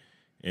boy,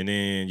 and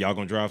then y'all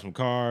gonna drive some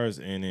cars,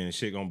 and then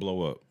shit gonna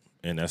blow up.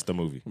 And that's the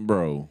movie.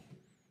 Bro,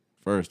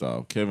 first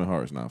off, Kevin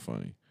Hart's not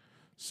funny.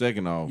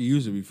 Second off, He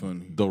used to be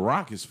funny. The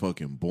Rock is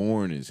fucking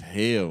boring as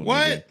hell.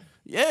 What? Nigga.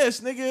 Yes,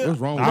 nigga. What's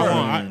wrong with Bro,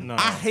 that? no.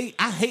 I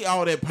hate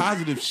all that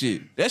positive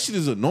shit. That shit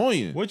is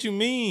annoying. What you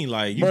mean?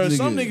 Like, you Bro, This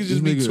some nigga- niggas this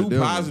just be nigga the too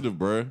devil. positive,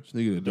 bro. This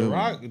nigga the The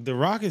devil. The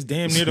Rock is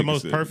damn near the Nigga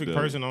most said perfect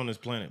devil. person on this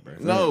planet, bro.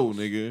 No,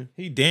 nigga.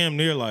 He damn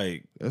near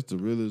like That's the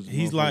realest.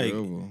 He's motherfucker like-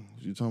 ever. What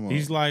you talking about?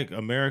 he's like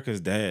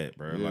America's dad,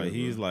 bro. Yeah, Like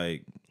he's bro.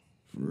 like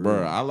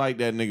Bro, I like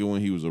that nigga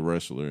when he was a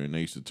wrestler and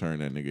they used to turn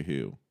that nigga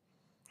heel.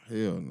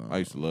 Hell no. I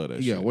used to love that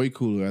He shit. got way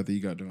cooler after he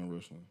got done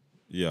wrestling.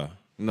 yeah.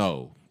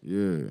 No.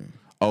 Yeah.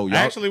 Oh, y'all,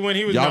 Actually, when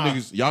he was y'all nah,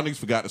 niggas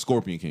forgot the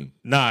Scorpion King.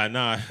 nah. Oh,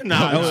 after,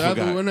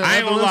 forgot. when I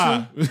ain't gonna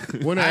lie.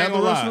 When I ain't after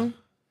gonna lie. wrestling?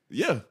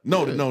 Yeah.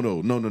 No.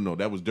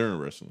 That was during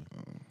wrestling.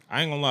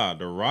 I ain't gonna lie.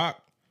 The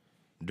Rock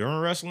during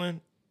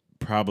wrestling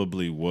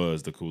probably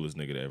was the coolest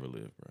nigga to ever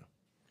live, bro.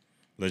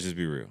 Let's just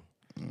be real.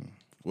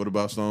 What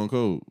about Stone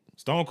Cold?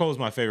 Stone Cold's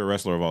my favorite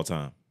wrestler of all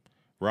time.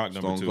 Rock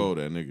number Stone 2. Cold,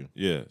 that nigga.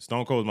 Yeah,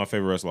 Stone Cold is my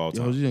favorite wrestler of all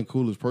Yo, time. is he the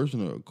coolest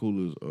person or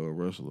coolest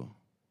wrestler?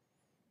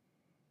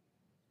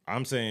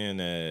 I'm saying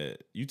that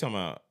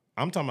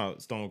I'm talking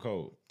about Stone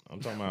Cold. I'm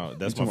talking about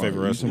that's You my talking favorite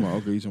about- wrestler. You talking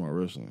about, okay, you talking about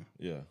wrestling.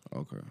 Yeah.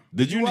 Okay.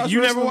 Did you watch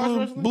you never wrestling, watched Blue?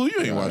 wrestling? Blue, you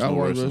ain't watched I no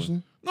watch wrestling.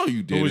 wrestling. No, you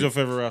Who didn't. was your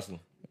favorite wrestler?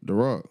 The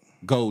Rock.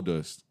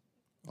 Goldust.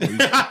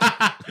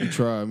 You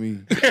tried me.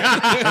 hey,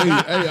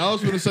 I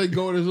was gonna say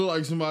Goldust look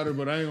like somebody,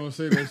 but I ain't gonna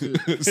say that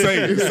shit. Say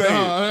it. No, Say it.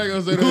 I ain't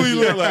gonna say that. Who he shit.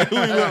 look like? Who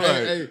he look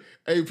Hey, like?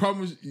 hey,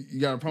 promise you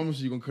gotta promise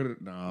you gonna cut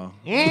it. Nah,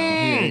 he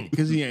ain't,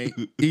 cause he ain't.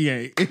 He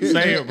ain't.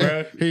 Say it,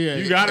 bro. He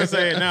ain't. You gotta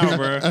say it now,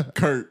 bro.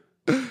 Kurt.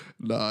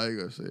 Nah, I ain't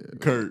gonna say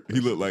it. Kurt. He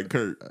looked like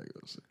Kurt. I ain't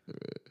gonna say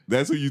it.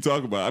 That's who you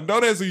talk about. I know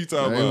that's who you I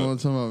talk ain't about. what I'm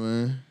talking about,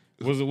 man.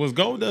 Was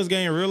Goldust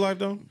Gang in real life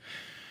though?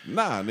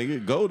 Nah,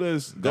 nigga.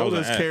 Goldust That was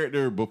an act.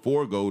 character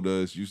before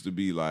Goldust used to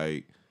be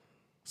like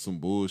some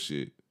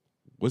bullshit.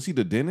 Was he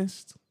the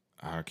dentist?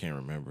 I can't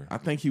remember. I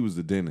think he was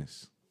the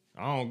dentist.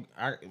 I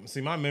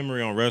see my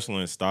memory on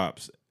wrestling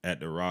stops at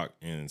the Rock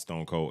and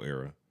Stone Cold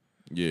era.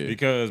 Yeah.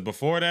 Because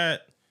before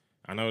that,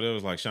 I know there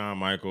was like Shawn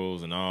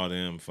Michaels and all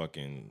them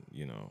fucking,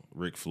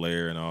 Ric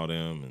Flair and all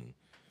them,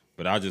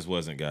 but I just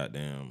wasn't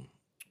goddamn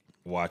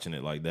watching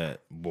it like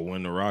that. But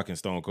when The Rock and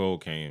Stone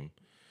Cold came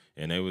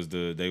and they was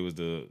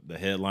the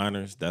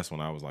headliners, that's when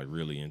I was like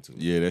really into it.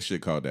 Yeah, that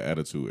shit called the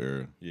Attitude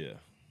Era. Yeah.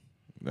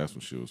 That's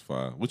when shit was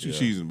fire. What you Yeah.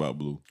 cheesing about,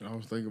 Blue? I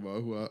was thinking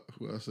about who I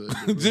said.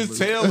 Just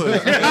tell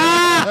us.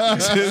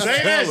 Just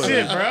Say tell that us.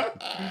 shit, bro.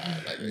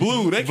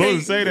 Blue, they Blue,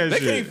 can't say that They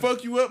shit. can't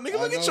fuck you up, nigga.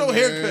 Look I at know, your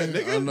haircut, man. I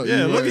nigga. know. Yeah,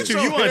 You look right. at you.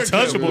 Your You haircut,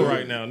 untouchable bro.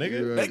 right now, nigga.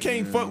 You right. They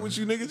can't man. fuck with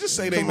you, nigga. Just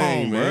say their Come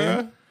name, on,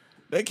 man. bruh.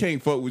 They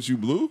can't fuck with you,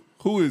 Blue.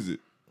 Who is it?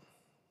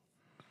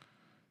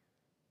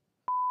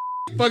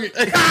 Fuck it.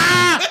 This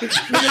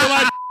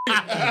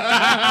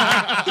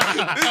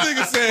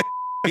nigga said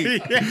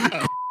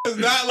it's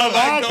not Of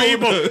all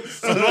people.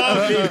 Of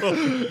all people.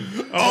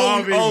 Of all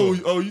people.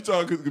 Oh, you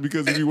talking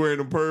because he be wearing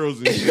them pearls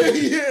and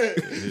shit. Yeah. I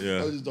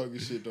Yeah. was just talking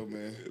shit though,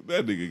 man.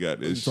 That nigga got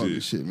that Just talking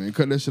shit. shit, man.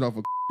 Cut that shit off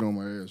on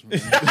my ass, man.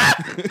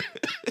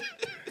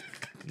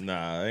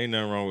 Nah, ain't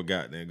nothing wrong with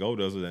goddamn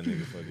Goldust with that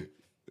nigga. Fuck it.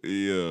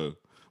 Yeah.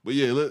 But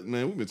yeah, look,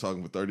 man, we've been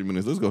talking for 30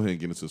 minutes. Let's go ahead and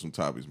get into some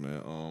topics,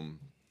 man.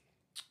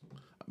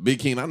 Big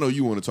King, I know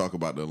you want to talk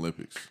about the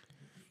Olympics.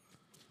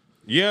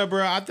 Yeah,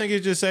 bro. I think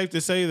it's just safe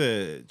to say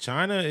that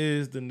China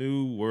is the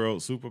new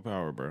world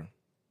superpower, bro.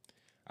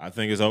 I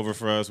think it's over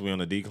for us. We're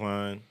on a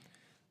decline.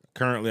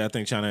 Currently, I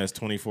think China has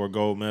 24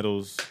 gold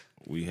medals.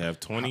 We have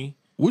 20.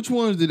 Which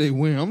ones did they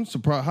win? I'm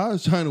surprised. How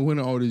is China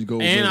winning all these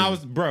gold And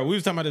medals? we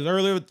was talking about this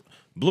earlier.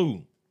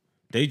 Blue,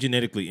 they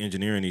genetically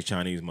engineering these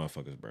Chinese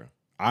motherfuckers, bro.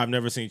 I've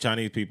never seen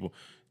Chinese people.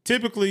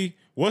 Typically,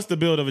 what's the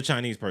build of a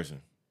Chinese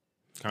person?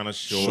 Kind of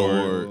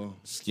short.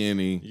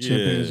 Skinny. Yeah.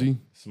 Chimpanzee.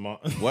 Small.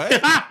 What?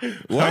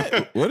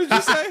 What? What did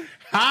you say?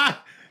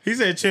 He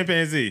said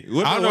chimpanzee.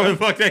 What- I don't know what- where the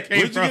fuck that came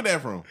Where'd you from. get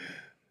that from?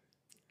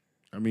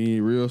 I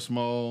mean, real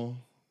small,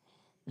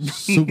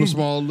 super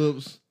small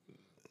lips,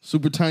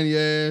 super tiny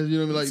ass. You know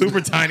what I mean? Like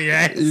Super tiny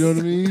ass. You know what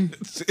I mean?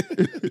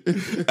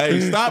 Hey,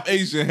 stop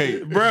Asian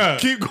hate. Bruh.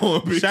 Keep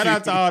going, Big Shout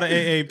out to all the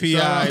AAPI,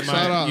 Shout out, Asians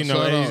shout out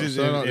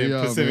to and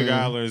y'all, Pacific man.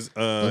 Islanders.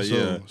 For sure.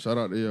 Yeah. Shout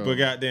out to y'all. But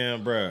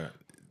goddamn, bruh,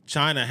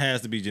 China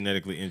has to be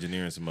genetically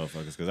engineering some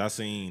motherfuckers because I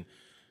seen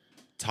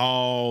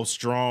tall,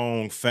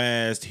 strong,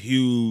 fast,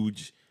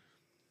 huge,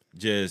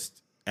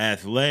 just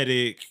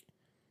athletic.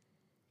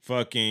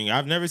 Fucking,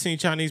 I've never seen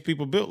Chinese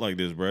people built like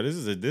this, bro. This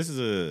is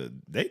a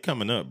they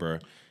coming up, bro.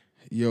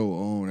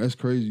 Yo, that's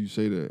crazy you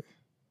say that.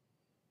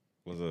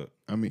 What's up?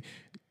 I mean,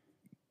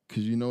 cause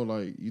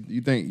like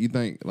you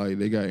think like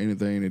they got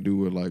anything to do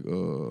with like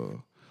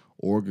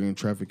organ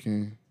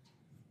trafficking?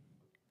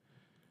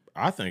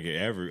 I think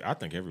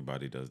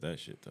everybody does that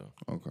shit though.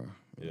 Okay.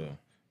 Yeah,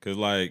 cause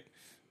like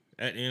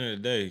at the end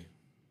of the day,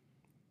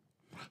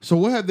 So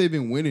what have they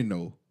been winning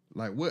though?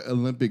 Like what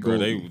Olympic bro,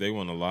 gold? they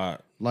won a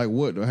lot. Like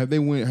what? Have they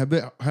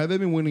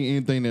been winning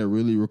anything that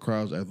really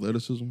requires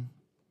athleticism?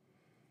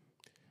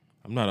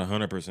 I'm not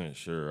 100%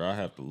 sure. I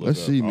have to look.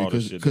 Let's up see, man. all the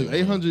shit Because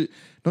they won. 800.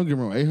 Don't get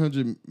me wrong.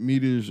 800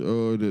 meters.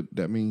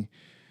 That mean.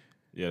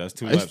 Yeah, that's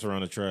 2 It's- laps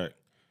around the track.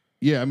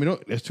 Yeah, I mean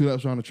that's 2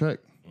 laps around the track.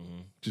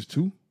 Just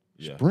 2.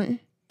 Yeah. Sprinting.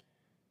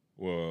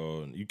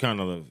 Well, you kind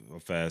of a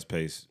fast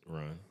paced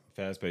run,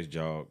 fast paced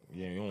jog.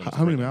 Yeah, you don't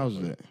How many miles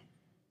is that?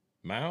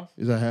 Miles?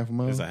 Is that half a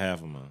mile? It's a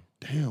half a mile.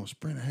 Damn,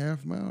 sprint a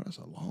half mile. That's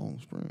a long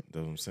sprint.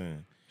 That's what I'm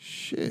saying.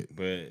 Shit.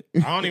 But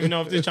I don't even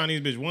know if this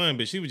Chinese bitch won,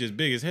 but she was just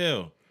big as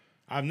hell.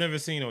 I've never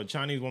seen a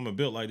Chinese woman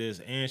built like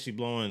this, and she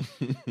blowing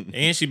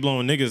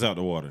niggas out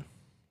the water.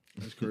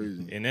 That's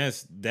crazy. And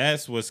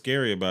that's what's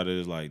scary about it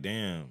is like,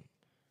 damn,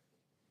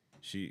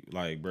 she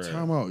like, bro.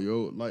 Time out,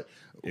 yo. Like,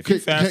 If can, you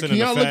faster can than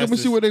the y'all look up and see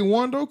fastest- what they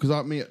won though? Because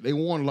I mean, they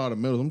won a lot of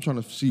medals. I'm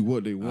trying to see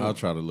what they won. I'll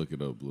try to look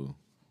it up, Blue.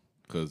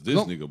 Because this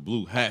No. nigga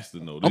Blue has to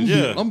know I'm this.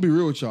 Yeah. gonna be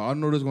real with y'all. I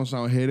know this is gonna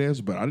sound head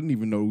ass, but I didn't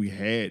even know we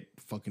had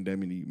fucking that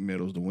many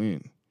medals to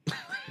win.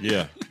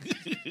 Yeah,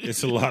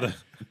 it's a lot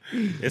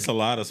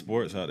of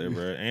sports out there,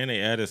 bro. And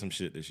they added some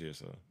shit this year,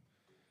 so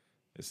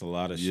it's a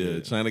lot of Yeah,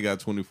 shit. China got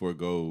 24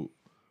 gold.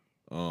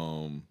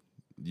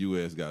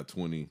 US got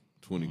 20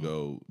 Mm-hmm.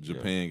 gold.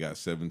 Japan got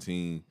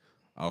 17.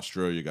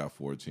 Australia got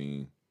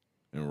 14.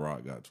 And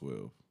Rock got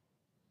 12.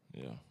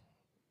 Yeah,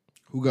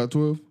 Who got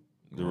 12?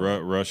 the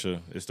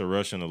Russia. It's the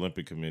Russian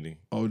Olympic Committee,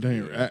 Oh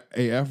damn!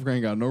 Hey, Africa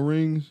ain't got no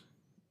rings.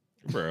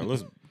 bro.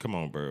 Let's come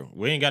on, bro.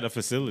 We ain't got the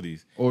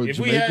facilities. Or If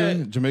we Jamaica?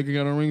 had- Jamaica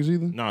got no rings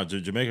either. Nah,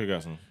 Jamaica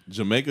got some.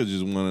 Jamaica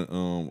just won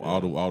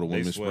all the They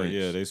women's swept, sprints.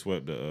 yeah, they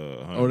swept the.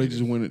 100 Oh, they meters.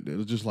 just win it.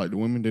 It's just like the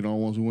women. They don't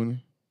want to win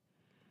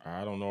it.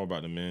 I don't know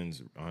about the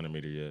men's 100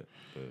 meter yet,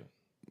 but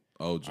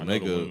Oh, I know the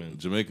Jamaica women.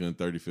 Jamaica in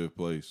 35th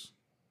place.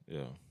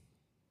 yeah.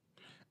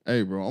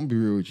 Hey, bro, I'm gonna be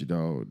real with you,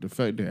 dog. The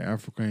fact that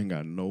Africa ain't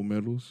got no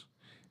medals,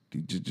 they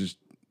just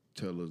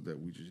tell us that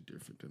we just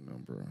different than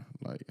them, bro.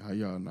 Like, how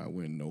y'all not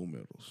win no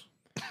medals?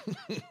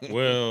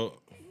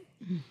 Well,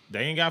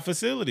 they ain't got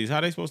facilities.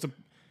 How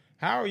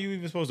are you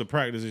even supposed to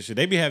practice this shit?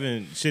 They be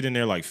having shit in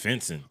there like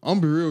fencing. I'm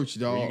gonna be real with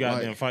you, dog. Where you got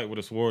like, them fight with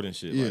a sword and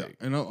shit. yeah, Like,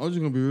 and I'm just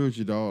gonna be real with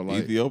you, dog.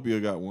 Like, Ethiopia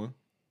got one.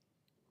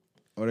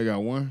 oh, they got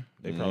one.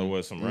 they probably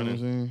was some You know what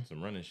I'm running, saying?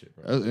 some running shit,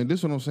 bro. And this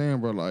is what I'm saying,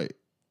 bro. Like,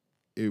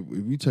 if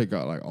we take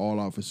out like all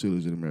our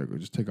facilities in America,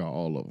 just take out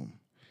all of them,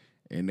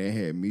 and they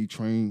had me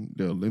train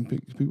the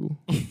Olympics people,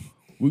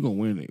 we're gonna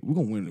win it. We're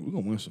gonna win it. We're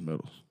gonna win some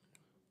medals.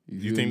 You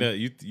feel think me? that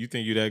you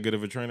think you that good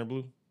of a trainer,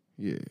 Blue?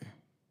 Yeah.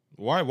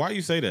 Why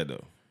you say that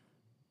though?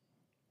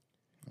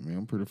 I mean,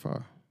 I'm pretty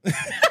fire.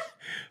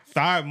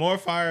 More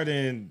fire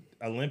than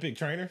Olympic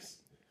trainers?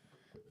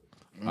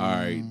 All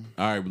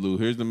right, Blue.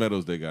 Here's the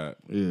medals they got.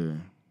 Yeah.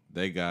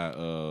 They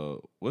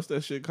got what's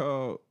that shit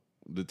called?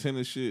 The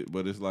tennis shit,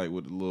 but it's like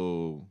with the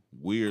little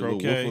weird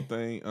Croquet? little wiffle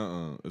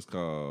thing. It's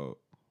called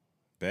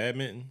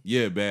Badminton?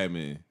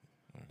 badminton.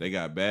 They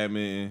got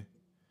badminton.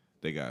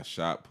 They got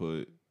shot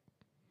put.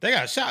 They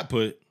got shot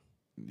put.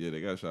 Yeah, they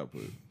got shot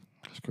put.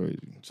 That's crazy.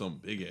 Some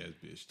big ass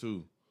bitch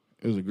too.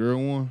 It was a girl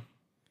one.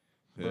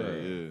 Hell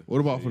yeah. What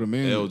about for the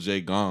men?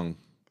 LJ Gong.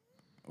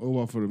 What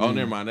about for the men? Oh,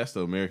 never mind. That's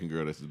the American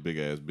girl. That's this big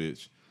ass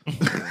bitch.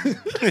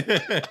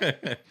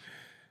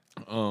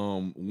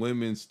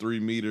 Women's 3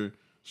 meter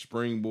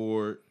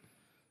springboard.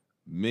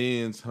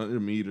 Men's 100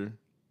 meter.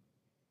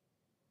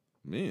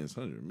 Men's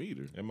 100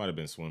 meter. It might have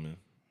been swimming.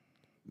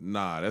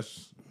 Nah,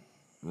 that's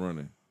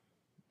running.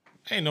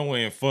 Ain't no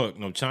way in fuck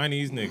no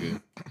Chinese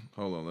nigga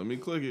Hold on, let me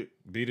click it.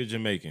 beat a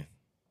Jamaican.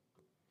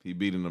 He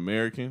beat an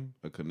American,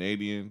 a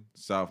Canadian,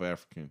 South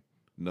African,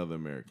 another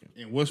American.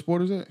 And what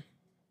sport is that?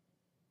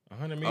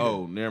 100 meters.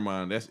 Oh, never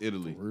mind. That's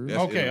Italy. For real? That's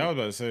okay, Italy. I was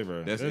about to say,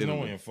 bro. That's There's no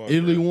Italy. way in fuck.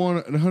 Italy bro. won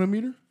the 100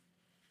 meter?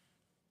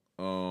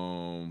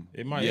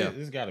 It might. Yeah.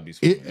 It's got to be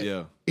swimming.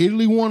 Yeah,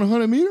 Italy won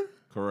 100 meter?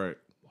 correct.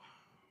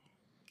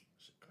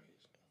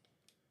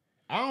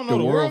 I don't know.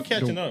 The world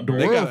catching up. The bro.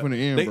 They world got- finna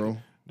end, they- bro.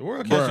 The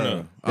world catching Bruh,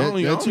 up. I don't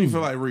even That too. feel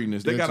like reading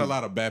this. They That got a too.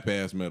 lot of bap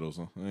ass medals.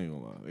 Huh? I ain't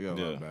gonna lie. They got a lot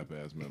Yeah. of bap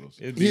ass medals.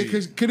 It'd Yeah, be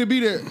because could it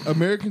be that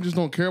Americans just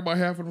don't care about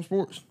half of them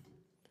sports?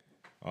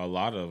 a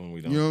lot of them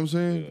we don't. You know what I'm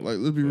saying? Yeah. Like,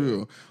 let's be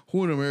real.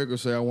 Who in America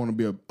say I want to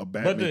be a But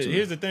badminton?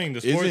 here's the thing: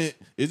 the sports.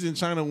 Isn't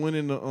China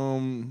winning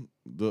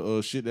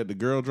the shit that the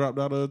girl dropped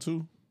out of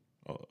too?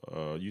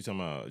 You talking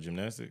about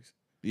gymnastics?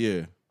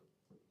 Yeah.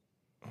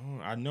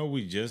 I know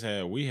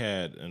we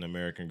had an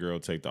American girl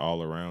take the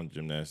all around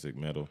gymnastic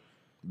medal.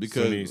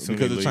 Because Suni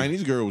the Lee.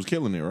 Chinese girl was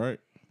killing it, right?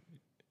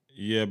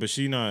 Yeah, but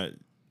she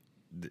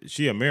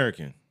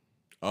American.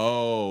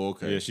 Oh,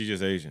 okay. Yeah, she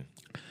just Asian.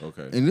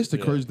 Okay. And this the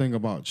crazy thing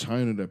about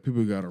China that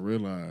people gotta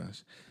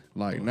realize.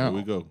 Like Here now,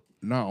 we go.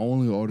 not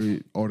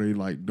only are they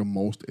like the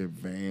most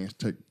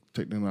advanced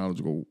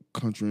technological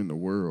country in the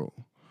world,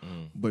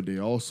 but they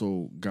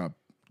also got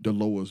the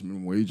lowest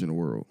minimum wage in the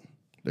world.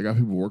 They got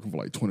people working for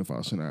like 25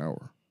 cents an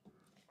hour.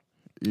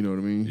 You know what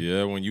I mean?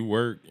 Yeah, when you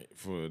work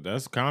for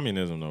that's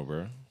communism though,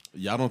 bro.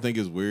 Y'all don't think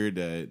it's weird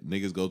that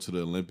niggas go to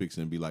the Olympics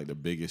and be like the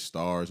biggest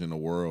stars in the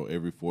world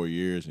every 4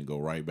 years and go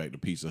right back to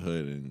Pizza Hut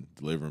and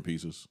delivering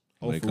pizzas?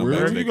 When they for come real?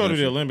 back Bro, to if you their go to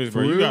the country? Olympics,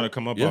 bro, For you real? gotta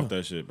come up Yeah. off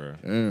that shit, bro.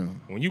 Yeah.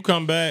 When you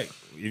come back,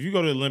 if you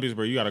go to the Olympics,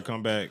 bro, you gotta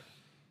come back.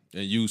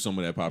 And use some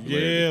of that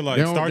popularity. Yeah, like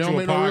They don't- start they you don't a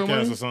make no real podcast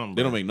money? or something.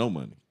 They Bro. don't make no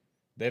money.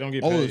 They don't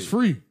get Oh, paid. it's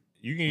free.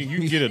 You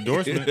can get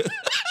endorsement.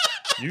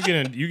 you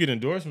get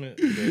endorsement.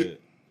 But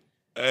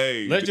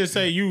Hey, let's just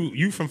say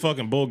you from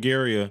fucking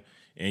Bulgaria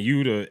and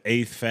you the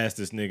 8th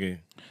fastest nigga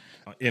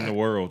in the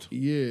world.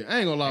 Yeah, I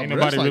ain't gonna lie. Ain't bro. nobody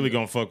That's really like,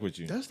 gonna fuck with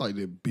you. That's like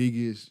the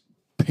biggest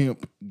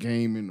pimp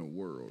game in the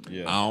world.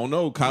 Yeah. I don't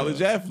know.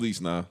 College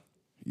athletes now.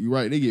 You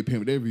right? They get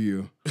pimped every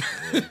year.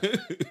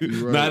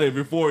 You right. Not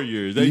every 4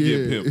 years. They get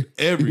Yeah. pimped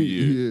every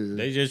year. Yeah.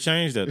 They just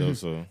changed that though.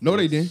 So No,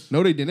 they didn't.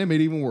 No, they didn't. They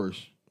made it even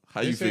worse.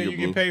 How they you saying figure, you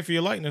Blue? get paid for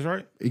your likeness,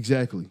 right?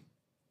 Exactly.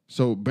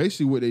 So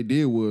basically, what they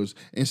did was,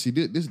 and see,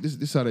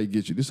 this how they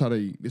get you. This how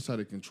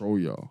they control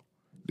y'all.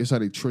 This how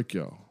they trick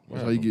y'all.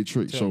 That's how you get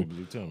tricked. Tell me, So,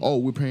 Blue, tell me. oh,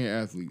 we're paying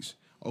athletes.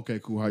 Okay,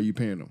 cool. How you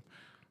paying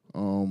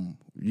them?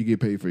 You get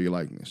paid for your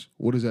likeness.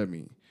 What does that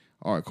mean?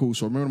 All right, cool.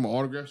 So remember them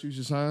autographs you used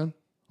to sign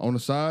on the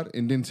side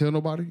and didn't tell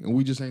nobody, and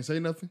we just ain't say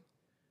nothing.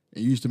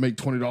 And you used to make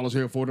 $20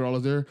 here,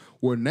 $40 there.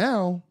 Well,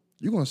 now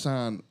you're gonna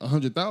sign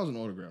 100,000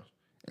 autographs,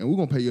 and we're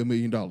gonna pay you $1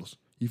 million.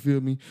 You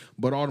feel me?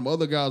 But all them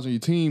other guys on your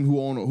team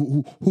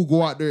who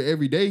go out there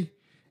every day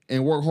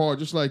and work hard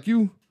just like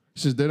you,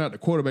 since they're not the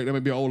quarterback, they may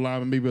be an old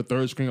lineman, maybe a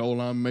third string old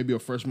lineman, maybe a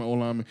freshman old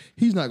lineman.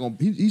 He's not gonna.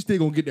 He's still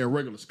gonna get that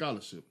regular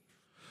scholarship.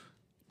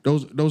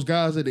 Those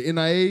guys at the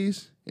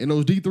NIAs and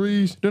those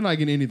D3s, they're not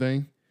getting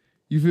anything.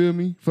 You feel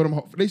me? For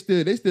them, they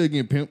still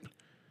getting pimped.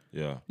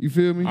 Yeah. You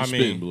feel me? I Spin,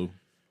 mean, Blue.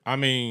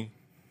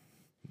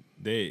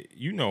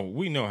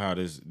 we know how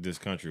this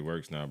country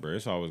works now, bro.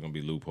 It's always gonna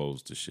be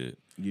loopholes to shit.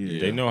 Yeah.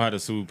 They know how to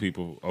sue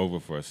people over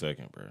for a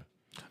second, bro.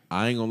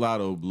 I ain't gonna lie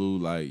though, Blue.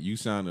 Like you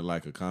sounded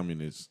like a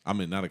communist. I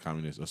mean, not a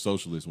communist, a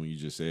socialist when you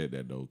just said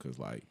that though, because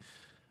like,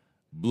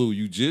 Blue,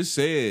 you just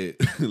said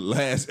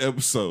last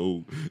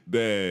episode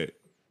that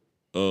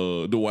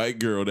the white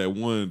girl that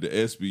won the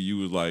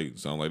SBU was like,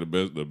 sound like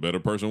the better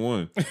person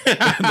won.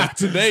 Now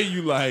today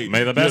you like,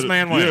 May the best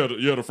man win.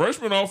 Yeah, the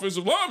freshman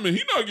offensive lineman,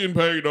 he not getting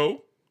paid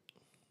though.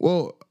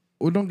 Well,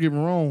 don't get me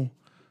wrong.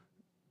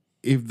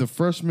 If the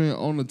freshman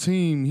on the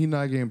team, he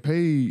not getting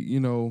paid, you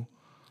know,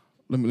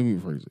 let me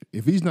rephrase it.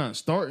 If he's not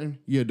starting,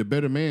 yeah, the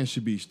better man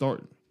should be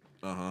starting.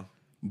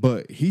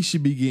 But he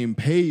should be getting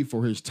paid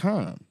for his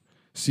time.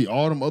 See,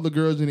 all them other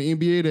girls in the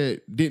NBA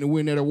that didn't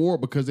win that award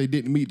because they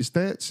didn't meet the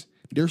stats,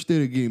 they're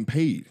still getting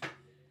paid.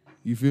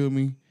 You feel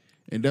me?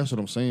 And that's what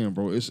I'm saying,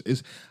 bro. It's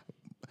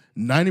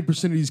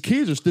 90% of these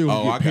kids are still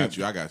Oh, getting I paid. got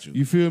you. I got you.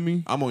 You feel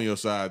me? I'm on your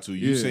side too.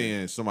 You Yeah.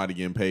 saying somebody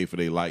getting paid for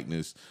their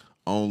likeness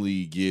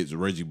only gets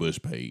Reggie Bush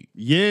paid.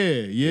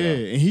 Yeah.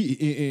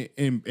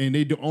 And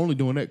they only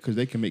doing that because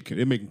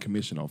they're making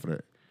commission off of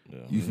that.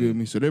 You feel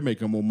me? So they're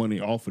making more money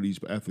off of these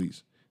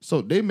athletes.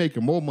 So they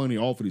making more money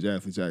off of these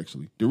athletes.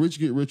 Actually, the rich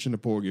get rich and the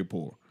poor get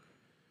poor.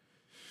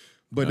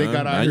 But they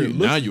got out here.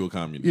 Now you a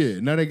communist. Yeah.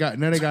 Now they got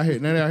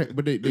here.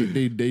 But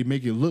they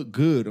make it look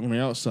good on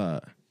the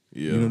outside.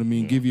 Yeah. You know what I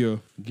mean? Give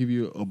you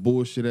a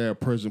bullshit ass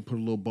present, put a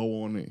little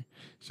bow on it.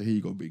 Say, here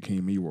you go, Big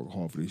King. You work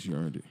hard for this. You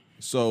earned it.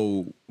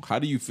 So, how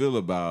do you feel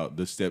about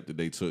the step that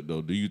they took,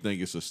 though? Do you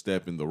think it's a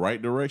step in the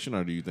right direction,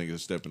 or do you think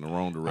it's a step in the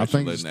wrong direction,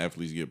 think letting it's-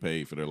 athletes get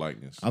paid for their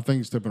likeness? I think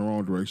it's a step in the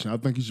wrong direction. I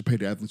think you should pay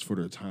the athletes for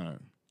their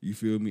time. You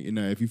feel me? And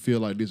now, if you feel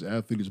like this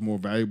athlete is more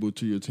valuable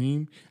to your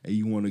team and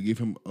you want to give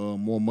him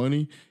more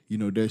money, you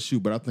know, that's you.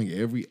 But I think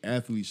every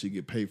athlete should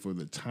get paid for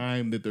the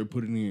time that they're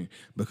putting in,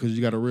 because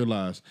you got to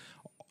realize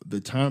the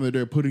time that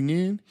they're putting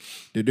in,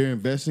 that they're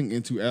investing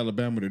into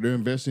Alabama, that they're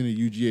investing in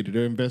UGA, that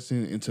they're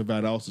investing into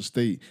Valdosta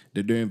State,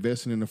 that they're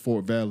investing in the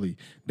Fort Valley.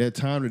 That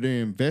time that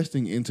they're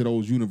investing into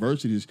those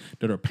universities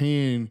that are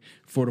paying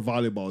for the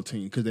volleyball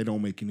team because they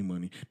don't make any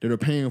money, that are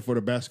paying for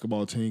the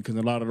basketball team because in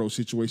a lot of those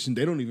situations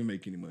they don't even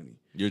make any money.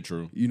 You're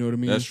true. You know what I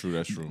mean? That's true.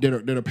 That's true.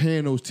 That are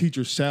paying those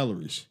teachers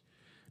salaries.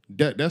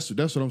 That's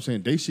what I'm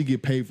saying. They should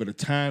get paid for the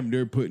time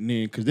they're putting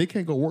in because they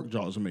can't go work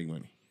jobs and make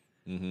money.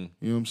 You know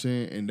what I'm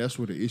saying? And that's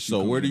where the issue So,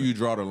 comes where do in. you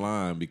draw the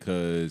line?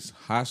 Because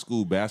high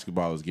school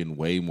basketball is getting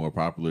way more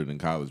popular than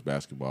college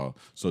basketball.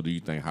 So, do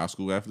you think high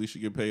school athletes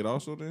should get paid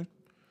also then?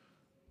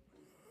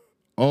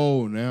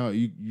 Oh, now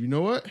you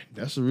know what?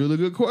 That's a really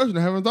good question.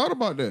 I haven't thought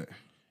about that.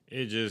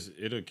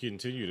 It'll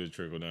continue to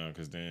trickle down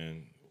because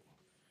then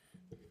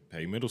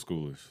pay middle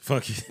schoolers.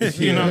 Fuck it.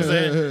 You know what I'm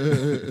saying?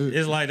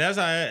 It's like that's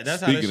how that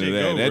Speaking shit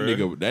of that,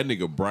 go, that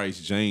nigga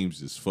Bryce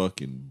James is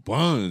fucking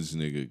buns,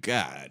 nigga.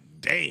 God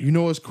damn. You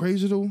know what's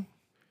crazy though?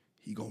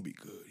 He gonna be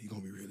good. He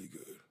gonna be really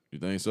good. You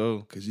think so?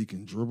 Because he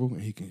can dribble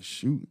and he can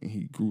shoot, and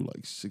he grew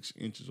like 6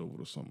 inches over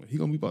the summer. He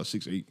gonna be about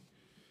 6'8",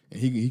 and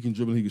he can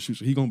dribble and he can shoot,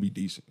 so he gonna be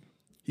decent.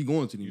 He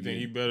going to the You NBA. think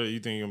he better? You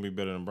think he gonna be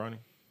better than Bronny?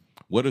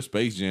 What if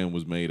Space Jam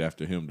was made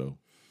after him though?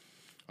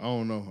 I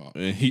don't know.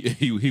 And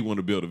he want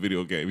to build a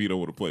video game. He don't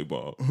want to play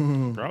ball.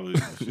 Probably.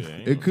 Shit,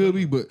 ain't It no could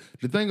be, but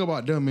the thing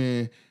about them,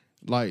 man,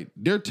 like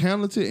they're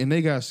talented and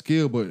they got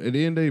skill, but at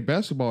the end of the day,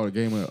 basketball is a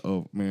game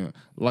of man,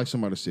 like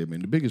somebody said,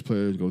 man, the biggest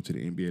players go to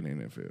the NBA and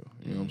the NFL.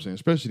 You know what I'm saying?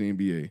 Especially the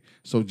NBA.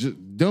 So just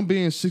them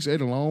being 6'8"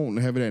 alone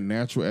and having that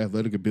natural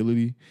athletic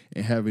ability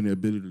and having the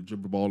ability to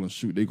dribble the ball and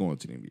shoot, they going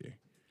to the NBA.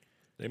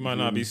 They might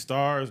not be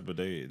stars, but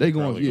they They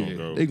probably going, gonna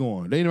go. they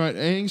going. They right. I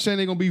ain't saying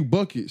they gonna be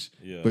buckets,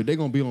 Yeah. but they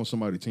gonna be on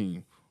somebody's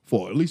team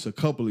for at least a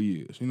couple of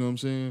years. You know what I'm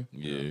saying?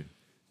 Yeah.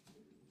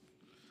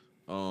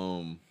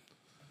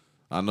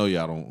 I know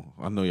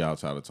y'all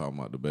tired of talking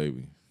about the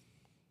baby.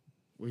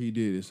 What he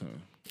did this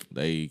time.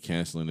 They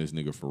canceling this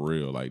nigga for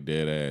real, like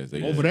dead ass.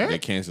 They Over that? They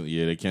canceling.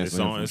 Yeah, they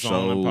canceling him from It's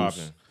on and shows.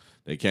 popping.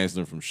 They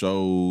canceling from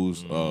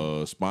shows.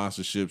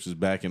 Sponsorships is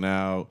backing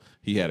out.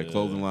 He had a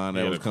clothing line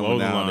that was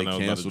coming out. They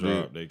canceled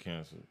it. They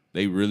canceled.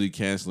 They really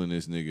canceling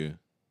this nigga,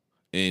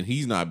 and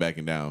he's not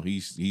backing down.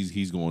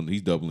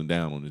 He's doubling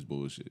down on this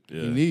bullshit.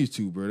 Yeah. He needs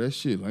to, bro. That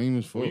shit lame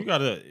as fuck. Well, you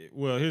gotta.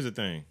 Well, here's the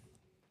thing.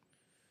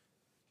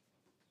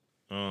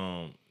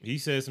 He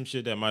said some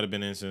shit that might have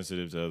been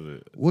insensitive to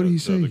other. What did he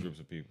to other say? groups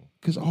of people.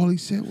 Because all he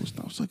said was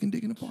stop sucking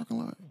dick in the parking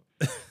lot.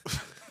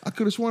 I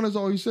could have sworn that's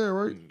all he said,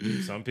 right?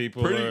 Some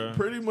people.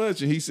 Pretty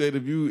much. And he said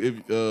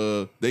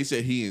they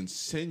said he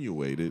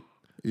insinuated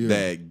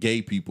that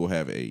gay people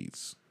have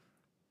AIDS.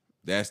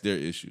 That's their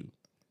issue.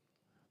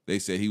 They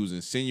said he was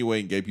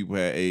insinuating gay people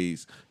had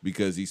AIDS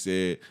because he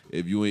said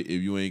if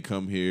you ain't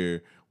come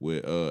here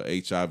with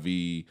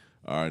HIV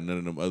or none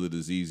of them other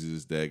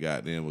diseases that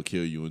goddamn will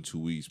kill you in 2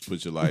 weeks,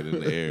 put your light in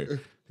the air.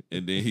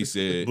 And then he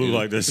said, Blue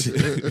like that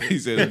shit. He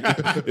said,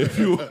 if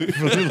you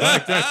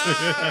like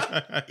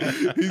that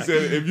shit. He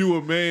said, if you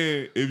a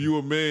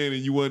man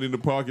and you wasn't in the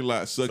parking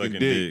lot sucking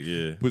dick,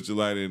 yeah. put your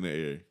light in the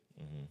air.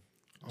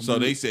 So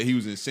they said he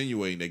was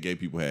insinuating that gay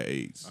people had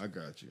AIDS. I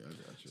got you.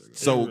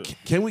 So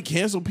can we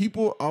cancel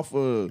people off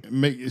of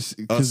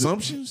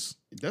assumptions?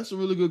 That's a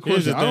really good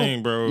Here's question. the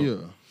thing, bro. Yeah.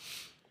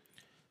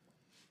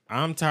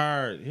 I'm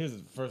tired. Here's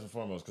first and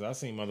foremost because I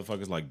seen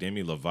motherfuckers like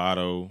Demi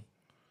Lovato,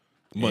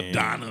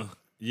 Madonna,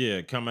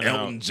 coming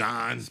Elton out,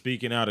 John,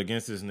 speaking out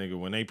against this nigga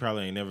when they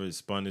probably ain't never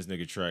spun this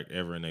nigga track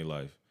ever in their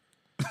life.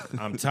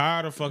 I'm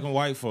tired of fucking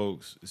white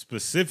folks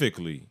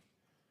specifically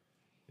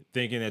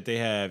thinking that they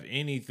have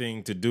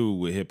anything to do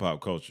with hip hop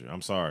culture.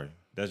 I'm sorry,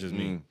 that's just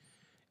me.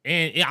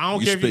 And I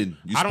don't care.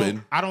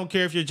 I don't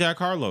care if you're Jack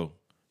Harlow.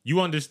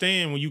 You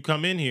understand when you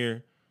come in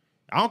here.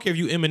 I don't care if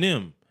you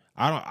Eminem.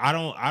 I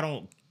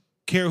don't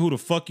care who the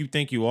fuck you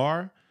think you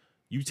are.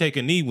 You take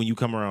a knee when you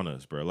come around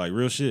us, bro. Like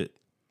real shit.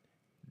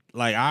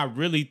 Like I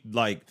really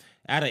like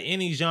out of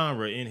any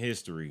genre in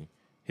history,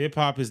 hip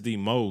hop is the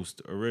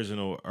most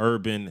original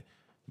urban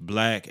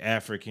Black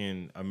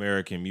African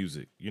American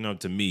music. You know,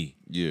 to me.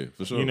 Yeah,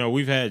 for sure. You know,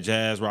 we've had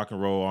jazz, rock and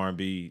roll,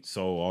 R&B,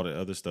 soul, all the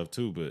other stuff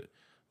too, but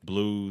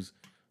blues.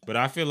 But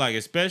I feel like,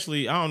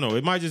 especially, I don't know,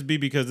 it might just be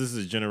because this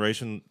is a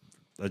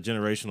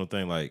generational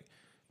thing. Like,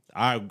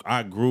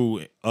 I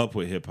grew up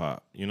with hip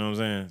hop. You know what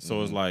I'm saying?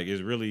 So it's like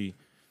it's really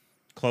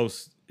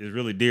close. It's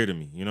really dear to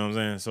me. You know what I'm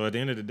saying? So at the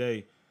end of the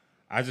day,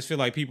 I just feel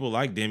like people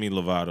like Demi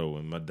Lovato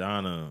and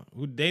Madonna,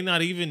 who they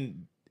not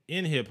even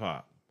in hip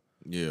hop.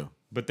 Yeah.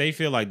 But they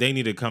feel like they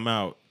need to come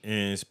out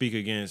and speak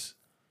against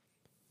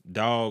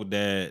dog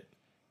that,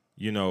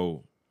 you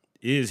know,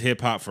 is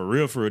hip hop for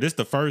real, for real. This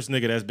the first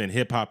nigga that's been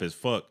hip hop as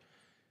fuck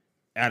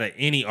out of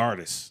any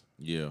artist.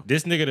 Yeah.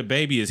 This nigga the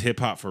baby is hip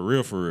hop for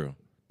real, for real.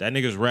 That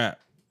nigga's rap.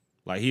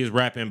 Like he is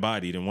rap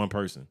embodied in one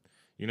person.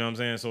 You know what I'm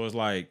saying? So it's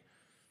like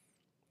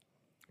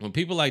when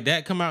people like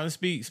that come out and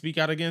speak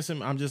out against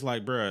him, I'm just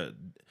like, bruh,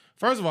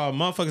 first of all,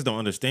 motherfuckers don't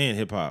understand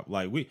hip hop.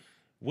 Like we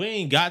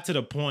ain't got to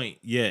the point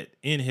yet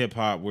in hip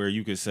hop where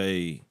you could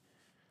say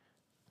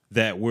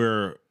that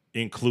we're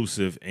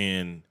inclusive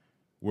and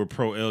we're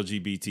pro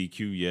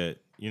LGBTQ yet.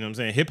 You know what I'm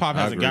saying? Hip hop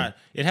hasn't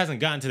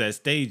gotten to that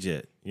stage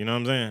yet. You know what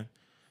I'm saying?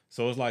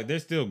 So it's like they're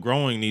still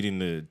growing,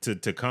 needing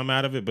to come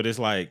out of it, but it's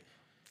like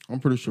I'm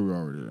pretty sure we're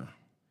already there.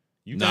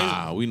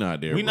 We not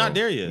there. We not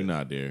there yet. We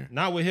not there.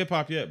 Not with hip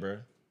hop yet, bro.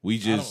 We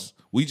just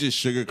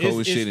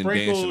sugarcoat shit and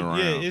dancing around.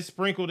 Yeah, it's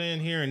sprinkled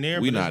in here and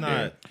there, We but not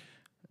there.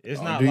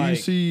 It's not Do like you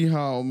see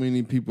how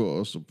many people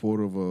are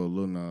supportive of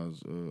Lil Nas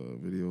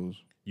videos?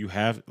 you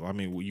have. I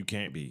mean, you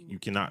can't be. You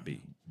cannot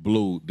be.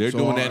 Blue, they're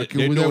doing that. Can-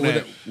 They're would doing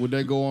that- that. Would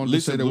that go on to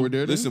Listen, say that Blue, we're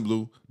there? then? listen,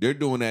 Blue. They're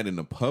doing that in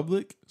the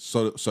public,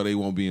 so they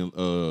won't be in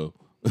the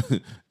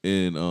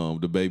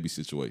baby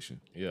situation.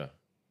 Yeah.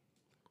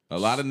 A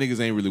lot of niggas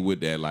ain't really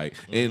with that. Like,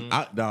 and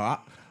I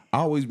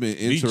always been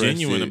Be interested,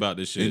 genuine about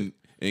this shit.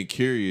 and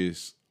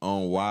curious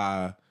on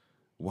why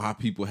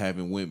people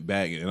haven't went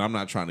back. And I'm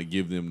not trying to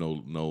give them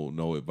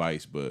no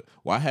advice, but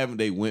why haven't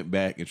they went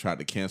back and tried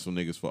to cancel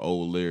niggas for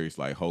old lyrics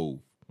like Hov?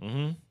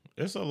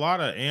 It's a lot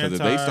of Because anti.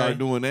 if they start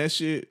doing that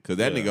shit, because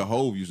that Yeah. nigga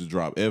Hove used to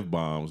drop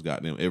F-bombs,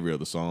 goddamn, every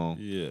other song.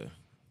 Yeah.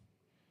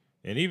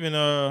 And even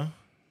I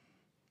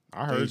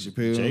heard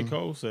Chappelle. J.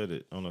 Cole said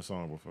it on a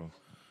song before.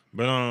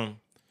 But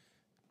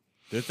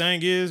the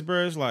thing is,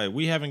 bro, it's like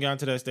we haven't gotten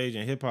to that stage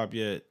in hip hop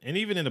yet, and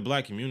even in the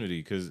black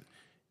community, because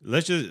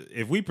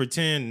if we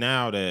pretend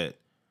now that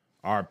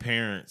our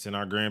parents and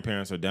our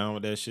grandparents are down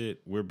with that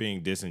shit, we're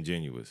being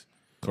disingenuous.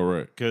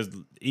 Correct. Because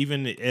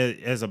even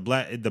as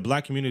the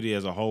black community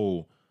as a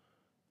whole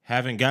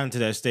haven't gotten to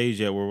that stage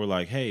yet where we're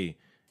like, hey,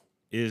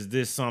 is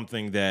this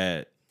something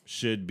that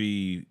should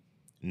be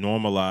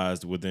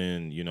normalized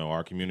within, you know,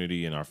 our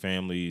community and our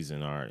families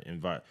and our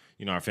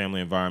our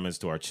family environments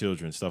to our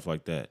children, stuff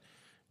like that.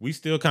 We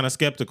still kind of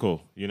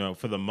skeptical, you know,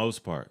 for the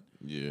most part.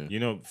 Yeah. You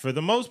know, for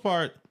the most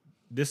part,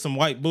 this some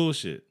white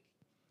bullshit.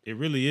 It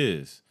really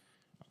is.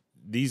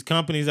 These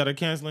companies that are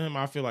canceling him,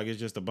 I feel like it's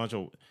just a bunch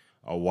of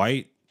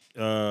white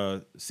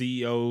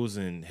CEOs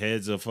and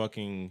heads of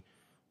fucking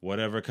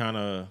whatever kind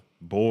of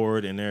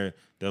board, and they're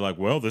like,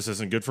 well, this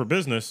isn't good for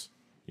business.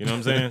 You know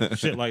what I'm saying?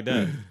 Shit like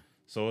that.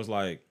 So it's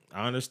like,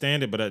 I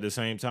understand it, but at the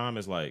same time,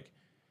 it's like,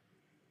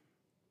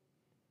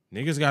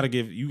 niggas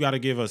gotta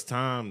give us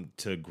time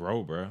to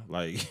grow, bro.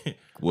 Like,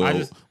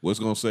 Well, what's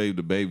gonna save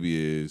the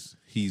baby is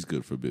he's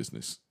good for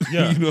business.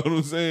 Yeah. You know what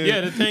I'm saying?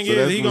 Yeah, the thing so is,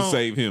 that's he gonna gonna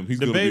save him. He's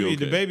the gonna baby. be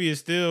okay. The baby is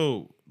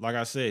still, like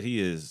I said,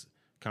 he is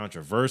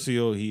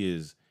controversial.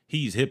 He's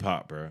hip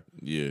hop, bro.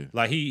 Yeah.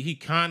 Like he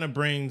kind of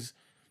brings,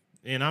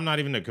 and I'm not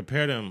even to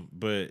compare them,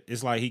 but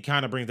it's like he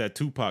kind of brings that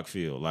Tupac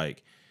feel,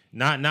 like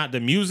not the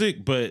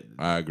music, but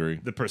I agree.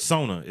 the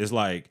persona is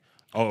like,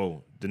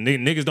 oh, the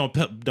niggas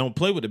don't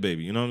play with the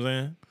baby. You know what I'm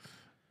saying?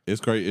 It's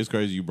crazy. It's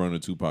crazy you brought the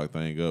Tupac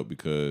thing up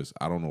because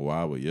I don't know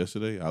why, but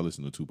yesterday I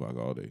listened to Tupac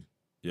all day,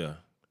 Yeah.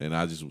 and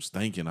I just was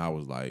thinking. I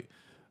was like,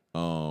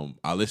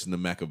 I listened to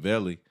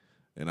Machiavelli,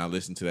 and I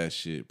listened to that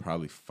shit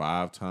probably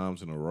 5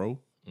 times in a row.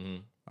 Mm-hmm.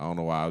 I don't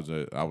know why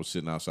I was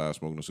sitting outside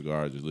smoking a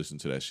cigar, just listening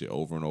to that shit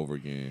over and over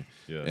again.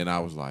 Yeah. And I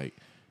was like,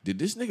 did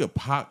this nigga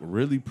Pac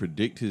really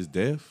predict his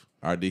death?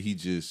 Or did he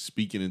just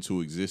speak it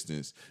into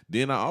existence?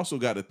 Then I also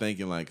got to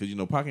thinking, like, because, you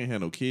know, Pac ain't had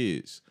no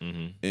kids.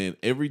 Mm-hmm. And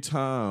every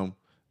time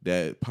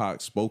that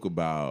Pac spoke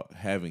about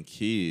having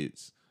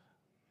kids,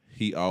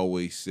 he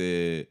always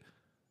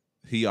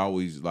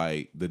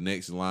like, the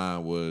next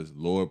line was,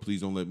 Lord,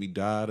 please don't let me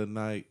die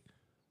tonight.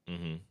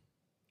 Mm-hmm.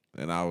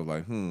 And I was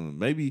like,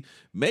 maybe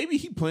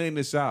he planned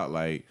this out.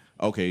 Like,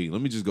 okay,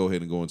 let me just go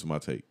ahead and go into my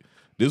take.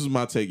 This was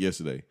my take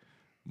yesterday.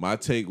 My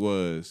take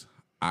was,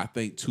 I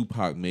think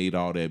Tupac made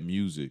all that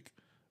music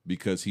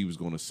because he was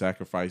going to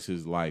sacrifice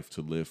his life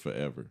to live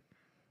forever.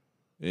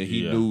 And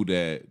he knew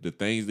that the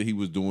things that he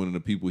was doing and the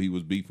people he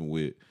was beefing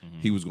with,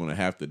 he was going to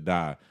have to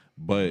die.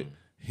 But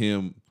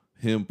him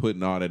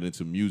putting all that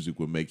into music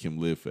would make him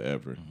live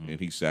forever. And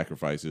he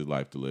sacrificed his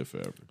life to live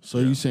forever. So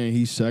you saying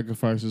he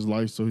sacrificed his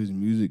life so his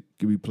music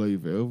could be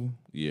played forever?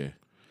 Yeah.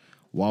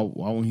 Why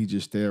won't he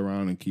just stay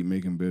around and keep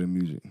making better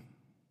music?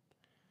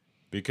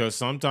 Because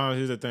sometimes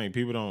here's the thing: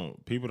 people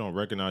don't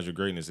recognize your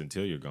greatness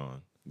until you're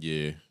gone.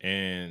 Yeah.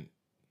 And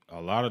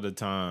a lot of the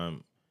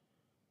time,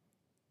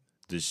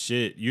 the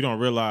shit, you don't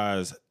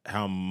realize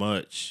how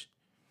much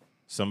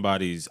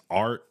somebody's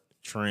art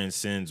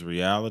transcends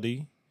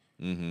reality,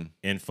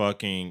 and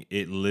fucking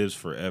it lives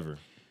forever.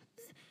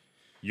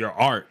 Your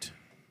art,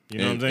 you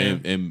know what I'm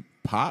saying? And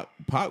Pac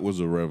was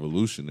a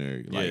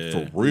revolutionary, like Yeah.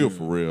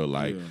 for real.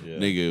 Like,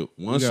 nigga,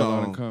 one We got a lot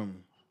in song.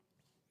 common.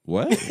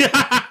 What?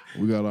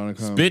 We got a lot in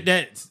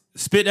common.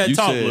 Spit that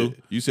talk, Blue.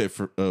 You said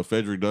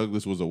Frederick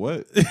Douglass was a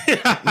what?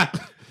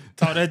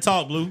 Talk that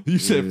talk, Blue. You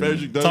said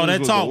Frederick Douglass Talk that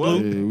was talk, a what?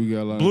 Blue. Yeah, we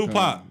got a lot Blue in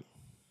Pop.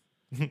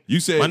 common. You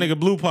said My nigga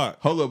Blue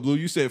Pop. Hold up, Blue.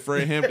 You said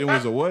Fred Hampton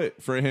was a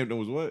what? Fred Hampton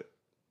was what?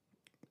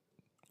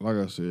 Like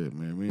I said,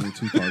 man, me and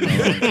Tupac got a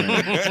lot in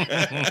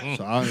common.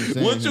 So I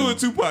understand. What you him. and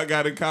Tupac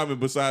got in common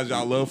besides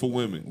y'all love for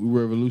women? We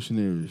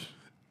revolutionaries.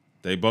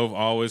 They both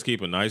always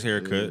keep a nice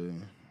haircut.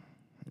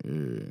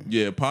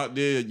 Yeah, Pac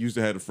used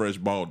to have a fresh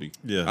baldy.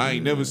 Yeah. I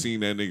ain't never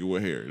seen that nigga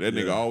with hair. That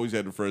nigga always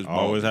had the fresh baldy.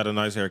 Always had a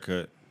nice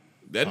haircut.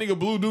 That nigga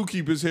Blue do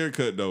keep his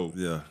haircut though.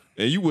 Yeah.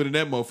 And you went in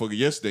that motherfucker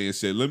yesterday and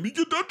said, "Let me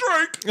get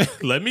that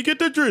drink." Let me get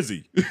the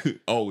drizzy.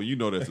 Oh, you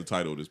know that's the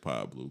title of this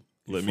pod, Blue.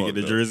 You Let me get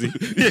the fucked up. drizzy.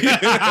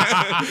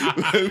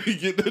 Let me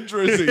get the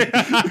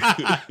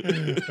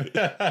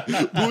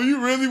drizzy. Blue,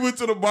 you really went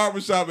to the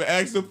barbershop and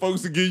asked the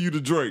folks to give you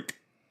the drink.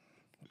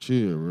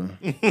 Chill, bro.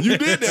 You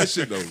did that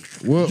shit though.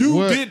 What?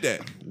 You did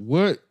that.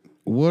 What?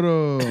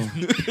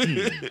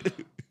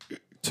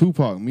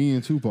 Tupac, me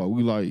and Tupac,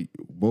 we like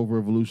both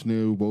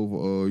revolutionary,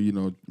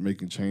 both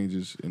making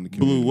changes in the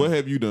community. Blue, what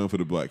have you done for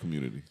the black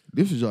community?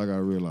 This is y'all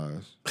gotta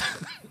realize.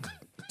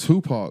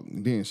 Tupac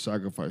didn't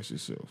sacrifice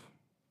himself.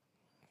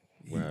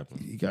 What happened?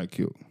 He got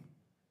killed.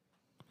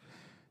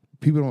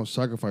 People don't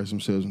sacrifice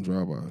themselves in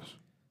drive-bys.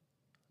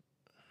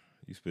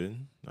 You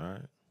spitting? All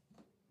right.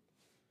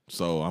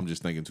 So I'm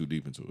just thinking too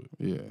deep into it.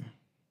 Yeah.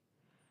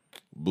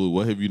 Blue,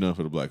 what have you done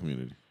for the black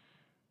community?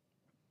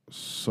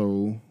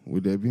 So,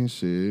 with that being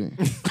said,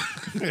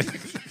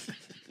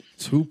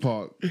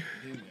 Tupac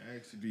didn't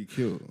Actually be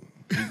killed.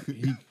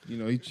 He you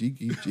know,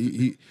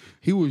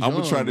 he was young. I'm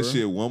gonna try this bro.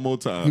 shit one more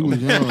time. He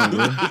was young,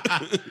 bro.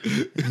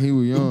 He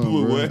was young,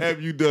 Blue, bro. what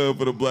have you done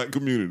for the black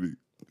community?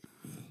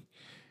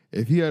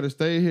 If he had to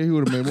stay here, he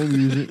would have made more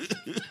music.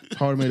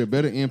 Probably made a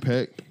better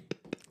impact.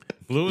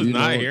 Blue is You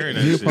not know, hearing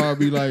that he'll shit.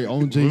 probably be like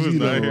on Blue is Jay-Z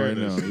not level hearing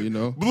right that now, you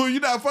know? Blue, you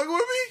not fucking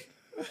with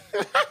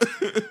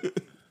me?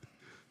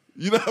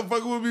 You not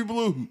fucking with me,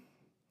 Blue?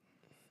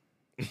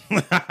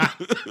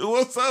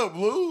 What's up,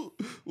 Blue?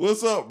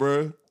 What's up,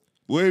 bro?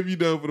 What have you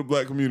done for the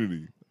black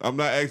community? I'm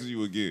not asking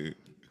you again.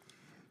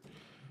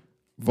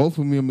 Vote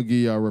for me, I'm going to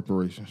give y'all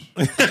reparations.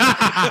 That's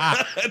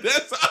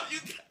all you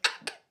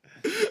got.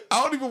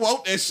 I don't even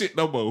want that shit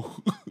no more.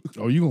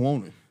 Oh, you gonna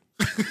want it.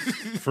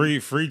 Free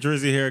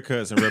Drizzy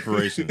haircuts and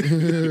reparations.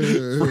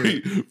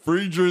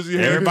 free Drizzy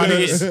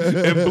Everybody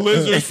haircuts and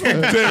blizzards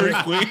from Dairy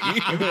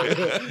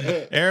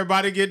Queen.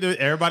 Everybody get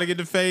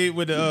the fade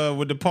with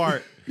the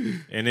part,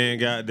 and then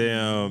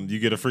goddamn you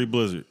get a free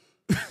blizzard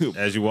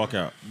as you walk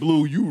out.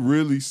 Blue, you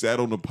really sat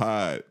on the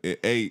pod and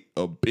ate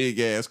a big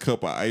ass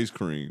cup of ice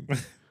cream.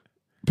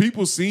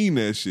 People seen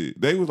that shit.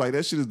 They was like,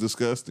 that shit is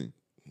disgusting.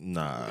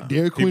 Nah,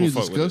 Dairy Queen people is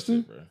fuck with that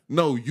disgusting? shit, bro.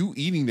 No, you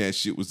eating that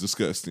shit was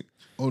disgusting.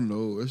 Oh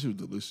no, that shit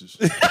was delicious.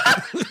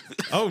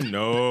 Oh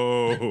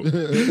no.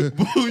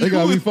 Blue, They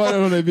got me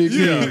fighting on that big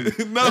Yeah,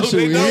 kid. no, That shit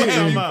they was don't hitting.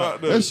 have you That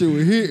fucked That up. shit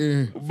was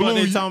hitting. What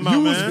they talking about,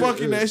 you was man?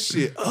 fucking that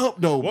shit up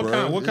though, What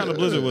bro. kind of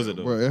blizzard was it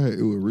though? Bro,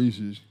 it was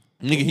Reese's.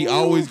 Nigga, he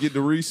always get the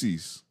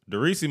Reese's. The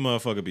Reese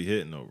motherfucker be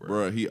hitting though, bro.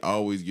 Bro, he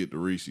always get the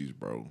Reese's,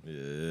 bro.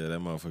 Yeah, that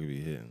motherfucker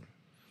be hitting.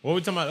 What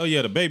we talking about? Oh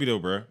yeah, the baby though,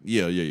 bro.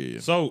 Yeah.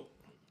 So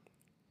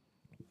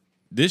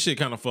this shit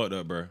kind of fucked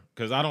up, bro.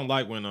 Cause I don't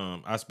like when I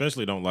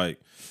especially don't like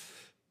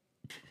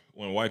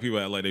when white people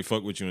act like they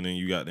fuck with you and then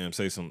you goddamn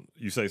say some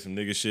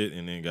nigga shit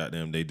and then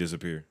goddamn they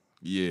disappear.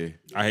 Yeah.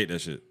 I hate that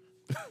shit.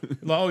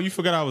 Like, oh, you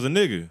forgot I was a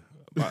nigga.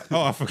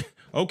 Oh, I forgot.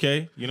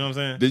 Okay, you know what I'm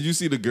saying? Did you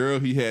see the girl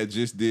he had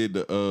just did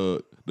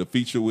the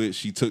feature with?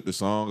 She took the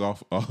song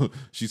off.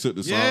 She took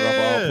the song off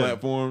all Yeah.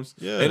 platforms.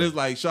 Yeah. And it's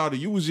like, Shawty,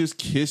 you was just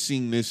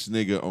kissing this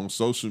nigga on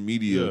social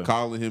media, Yeah.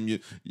 calling him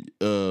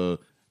your.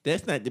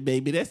 That's not the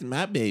baby. That's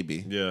my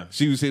baby. Yeah.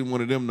 She was hitting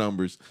one of them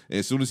numbers. And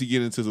as soon as he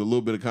get into a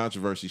little bit of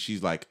controversy,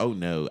 she's like, "Oh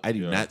no, I do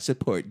Yeah. not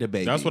support the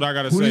baby." That's what I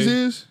gotta Who say. this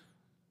is?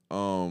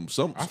 Some I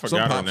some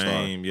forgot her pop star.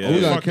 name. Yeah, Oh, we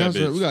fuck gotta that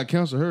cancel her. bitch. We gotta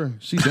cancel her.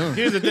 She done.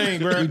 Here's the thing,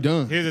 bro. We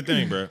done. Here's the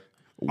thing, bro.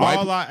 White,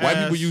 All I white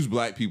people ask- use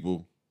black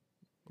people.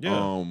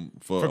 Yeah.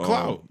 For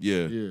clout.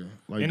 Yeah. Yeah.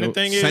 Like And the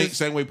thing is,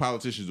 Same way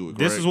politicians do it.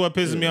 this correct? is what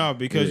pisses me off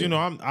because Yeah. you know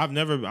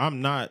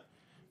I'm not.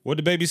 What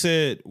the baby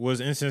said was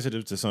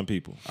insensitive to some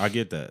people. I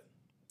get that.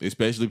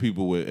 especially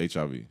people with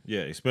HIV.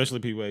 Yeah, especially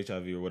people with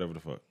HIV or whatever the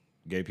fuck,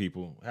 gay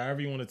people,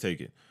 however you want to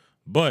take it.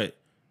 But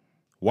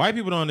white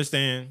people don't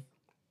understand.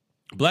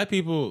 Black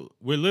people,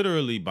 we're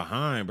literally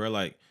behind, bro.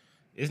 Like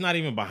it's not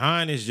even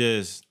behind. It's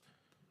just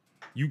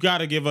you got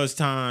to give us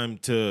time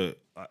to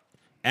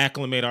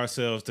acclimate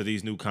ourselves to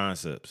these new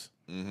concepts.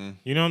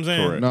 You know what I'm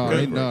saying?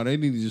 Correct. No, they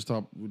need to just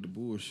stop with the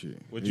bullshit.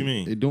 What you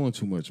mean? They're doing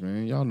too much,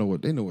 man. Y'all know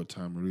what they know what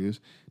time it is.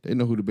 They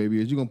know who the baby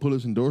is. You gonna pull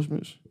us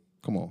endorsements?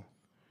 Come on.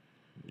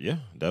 Yeah,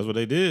 that's what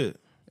they did.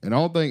 And I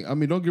don't think. I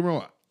mean, don't get me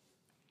wrong.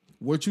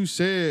 What you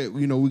said,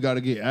 you know, we got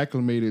to get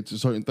acclimated to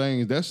certain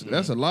things.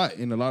 That's a lot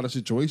in a lot of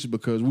situations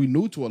because we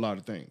new to a lot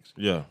of things.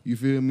 Yeah. You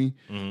feel me?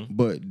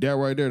 But that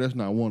right there, that's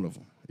not one of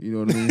them. You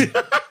know what I mean?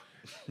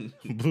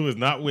 Blue is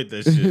not with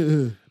that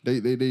shit.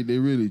 they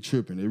really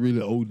tripping. They really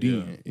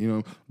ODing. Yeah. You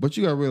know. But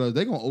you gotta realize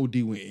they gonna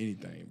OD with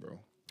anything, bro.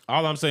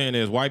 All I'm saying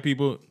is white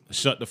people,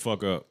 shut the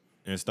fuck up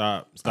and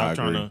stop I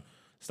trying agree.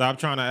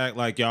 to act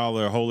like y'all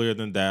are holier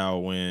than thou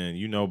when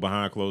you know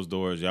behind closed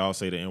doors y'all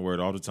say the N-word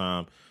all the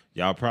time.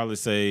 Y'all probably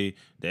say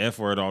the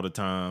F-word all the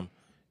time.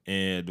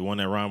 And the one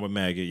that rhymed with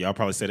maggot, y'all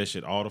probably say that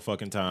shit all the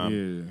fucking time.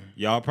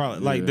 Yeah. Y'all probably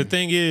like the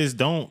thing is,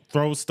 don't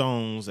throw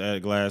stones at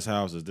glass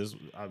houses.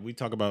 We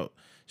talk about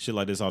shit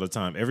like this all the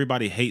time.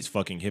 Everybody hates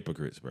fucking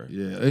hypocrites, bro.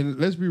 Yeah. And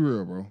let's be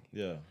real, bro.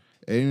 Yeah.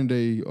 At the end of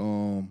the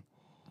day,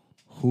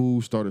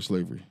 who started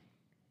slavery?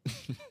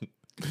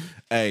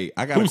 Hey,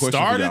 I got Who a question for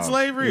started y'all.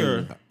 slavery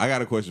or I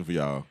got a question for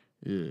y'all.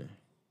 Yeah.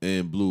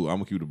 And Blue, I'm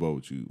gonna keep the boat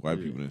with you. White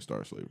people didn't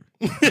start slavery.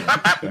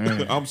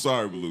 Dang. I'm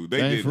sorry, Blue. They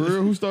Dang, did. for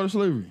real, who started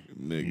slavery?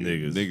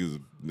 Niggas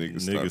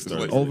Niggas started started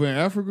slavery. Over in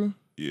Africa?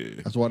 Yeah.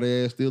 That's why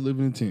they ass still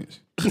living in tents.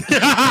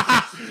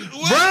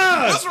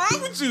 Bruh! What's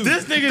wrong with you?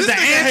 This nigga's the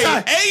nigga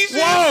anti- hate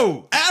Asians,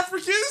 Whoa!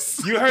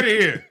 Africans. You heard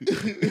it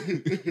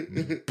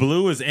here.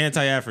 Blue is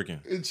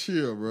anti-African. It's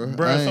chill, bro.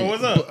 Bruh, I so ain't-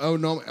 what's up? Oh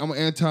no, I'm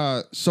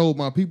anti-sold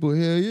my people.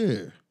 Hell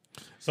yeah.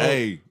 So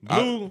Hey,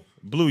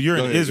 Blue, you're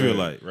Go an ahead, go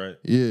Israelite, right?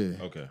 Yeah.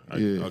 Okay.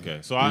 Yeah. Okay.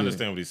 So I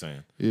understand what he's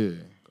saying. Yeah.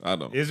 I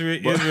know.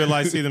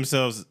 Israelites see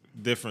themselves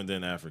different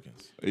than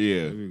Africans.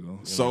 Yeah. we go.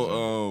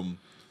 So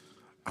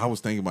I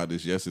was thinking about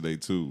this yesterday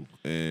too,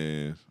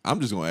 and I'm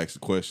just gonna ask the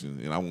question,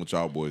 and I want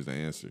y'all boys to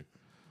answer.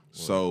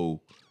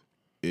 So,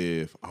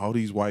 if all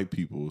these white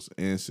people's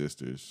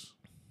ancestors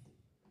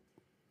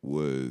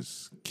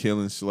was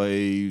killing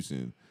slaves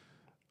and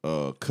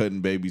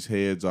cutting babies'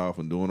 heads off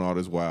and doing all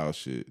this wild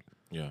shit,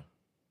 Yeah.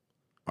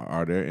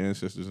 Are there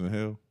ancestors in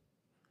hell?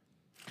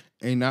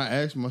 Ain't I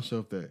asked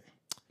myself that.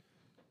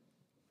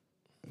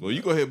 Well,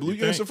 you go ahead, Blue. You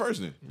think? answer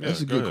first then. That's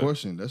a go good ahead.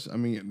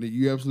 question.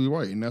 You're absolutely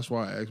right, and that's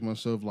why I asked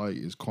myself, like,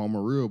 is karma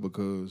real?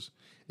 Because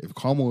if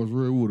karma was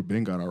real, we would have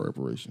been got our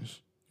reparations.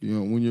 You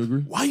know, when you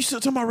agree? Why you still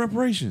talking about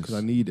reparations? Because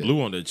I need that.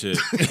 Blue on that check.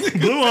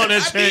 Blue on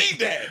that check.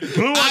 that.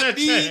 Blue on I that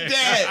need check.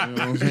 that. You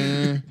know what I'm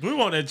saying?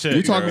 Blue on that check.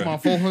 We talking bro.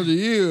 about 400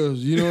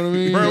 years. You know what I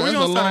mean? Bro, we That's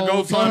gonna start a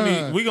long GoFundMe.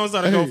 time. We gonna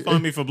start a Hey,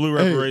 GoFundMe for Blue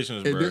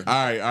reparations, hey, bro.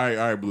 hey, All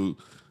right, Blue.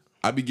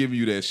 I be giving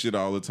you that shit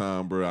all the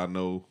time, bro. I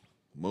know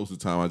most of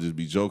the time I just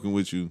be joking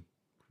with you.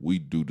 We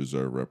do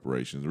deserve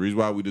reparations. The reason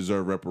why we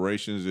deserve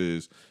reparations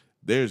is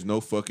there's no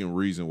fucking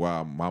reason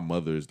why my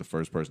mother is the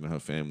first person in her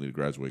family to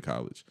graduate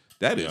college.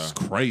 That is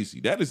crazy.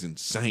 That is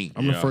insane.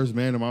 I'm the first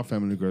man in my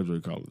family to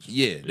graduate college.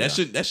 Yeah, that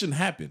shouldn't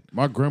happen.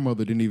 My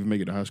grandmother didn't even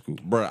make it to high school.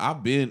 Bro,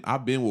 I've been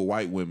with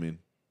white women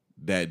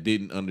that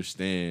didn't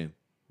understand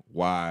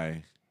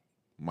why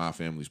my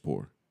family's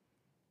poor.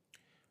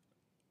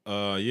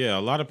 Yeah, a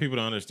lot of people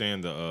don't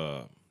understand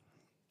the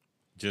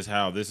just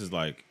how this is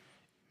like.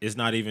 It's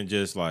not even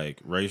just like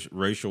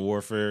racial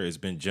warfare. It's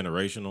been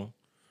generational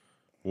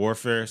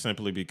warfare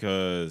simply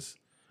because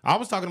I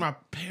was talking to my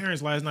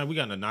parents last night. We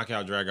got in a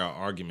knockout, drag out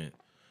argument.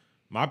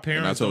 My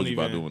parents And I told don't you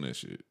about even, doing that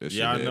shit. That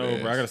yeah, I shit know,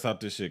 had bro. I ass. gotta stop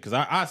this shit because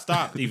I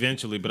stopped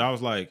eventually, but I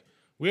was like,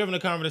 we having a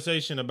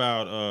conversation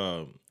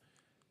about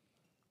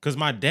because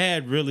my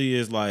dad really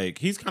is like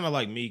he's kind of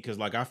like me because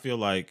like I feel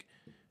like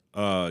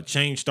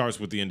change starts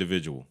with the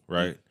individual,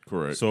 right?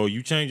 Correct. So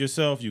you change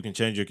yourself, you can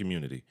change your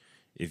community.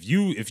 If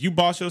you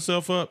boss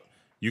yourself up,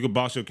 you can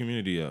boss your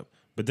community up.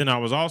 But then I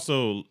was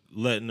also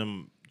letting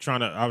them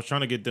I was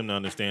trying to get them to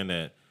understand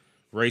that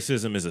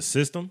racism is a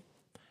system,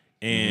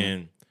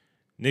 and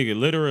nigga,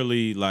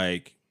 literally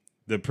like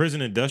the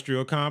prison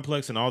industrial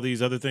complex and all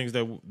these other things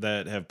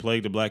that have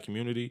plagued the black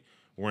community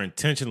were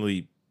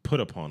intentionally put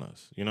upon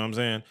us. You know what I'm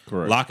saying?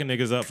 Correct. Locking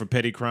niggas up for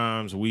petty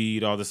crimes,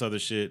 weed, all this other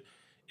shit.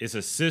 It's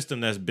a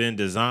system that's been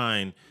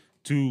designed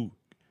to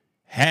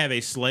have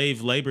a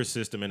slave labor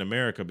system in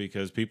America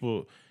because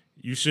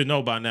you should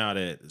know by now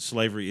that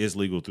slavery is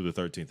legal through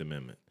the 13th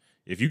Amendment.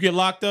 If you get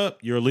locked up,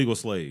 you're a legal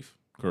slave.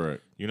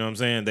 Correct. You know what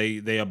I'm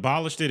saying? They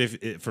abolished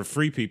it for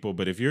free people,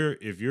 but if you're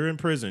in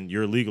prison,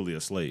 you're legally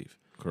a slave.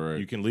 Correct.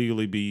 You can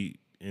legally be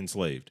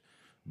enslaved.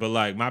 But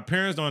like my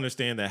parents don't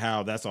understand that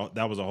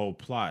that was a whole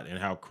plot and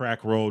how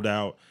crack rolled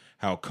out,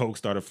 how coke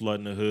started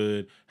flooding the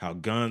hood, how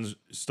guns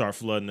start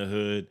flooding the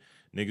hood,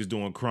 niggas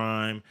doing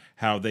crime,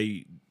 how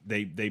they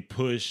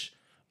push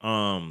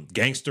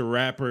gangster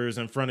rappers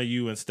in front of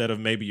you instead of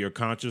maybe your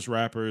conscious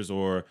rappers,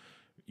 or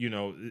you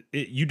know,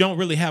 you don't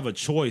really have a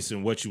choice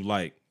in what you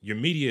like. Your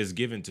media is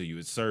given to you,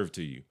 it's served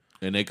to you.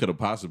 And they could have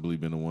possibly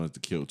been the ones to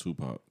kill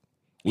Tupac.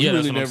 We Yeah,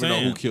 that's really what I'm never know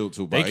saying. who killed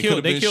Tupac. They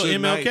killed Suge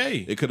Knight.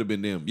 MLK. It could have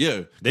been them.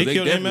 Yeah, They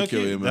killed definitely MLK.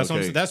 killed That's what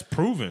I'm saying. That's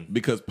proven.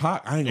 Because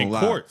Pac, I ain't gonna In lie,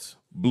 courts.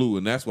 Blue,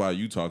 and that's why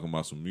you talking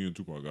about some. Me and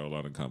Tupac got a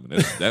lot in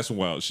common. That's some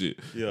wild shit.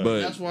 Yeah.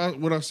 but That's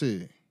what I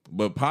said.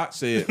 but Pac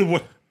said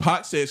What?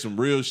 Pac said some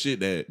real shit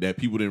that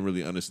people didn't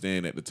really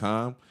understand at the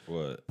time.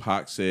 What?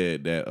 Pac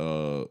said that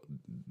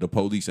the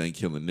police ain't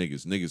killing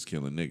niggas. Niggas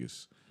killing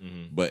niggas.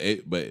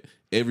 But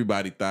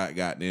everybody thought,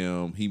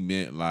 goddamn, he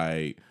meant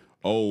like,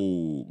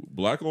 oh,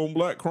 black on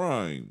black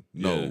crime.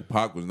 No, Yeah.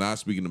 Pac was not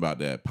speaking about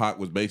that. Pac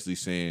was basically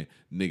saying,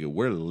 nigga,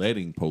 we're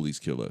letting police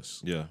kill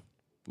us. Yeah.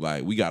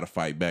 Like, we got to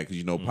fight back because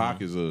you know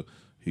Pac is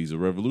he's a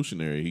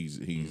revolutionary.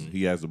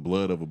 He has the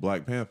blood of a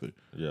Black Panther.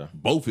 Yeah.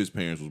 Both his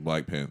parents was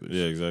Black Panthers.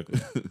 Yeah, exactly.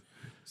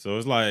 So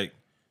it's like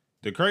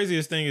the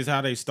craziest thing is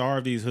how they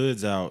starve these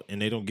hoods out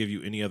and they don't give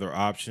you any other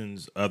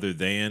options other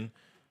than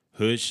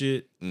hood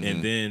shit.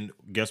 And then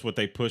guess what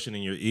they pushing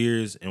in your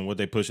ears and what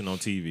they pushing on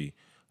TV?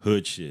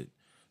 Hood shit.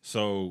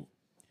 So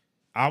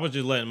I was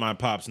just letting my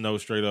pops know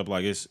straight up,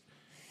 like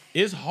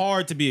it's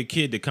hard to be a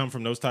kid to come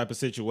from those type of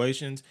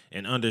situations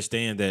and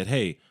understand that,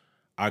 hey,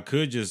 I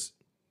could just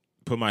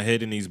put my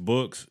head in these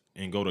books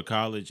and go to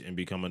college and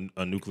become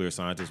a nuclear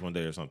scientist one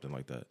day or something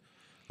like that.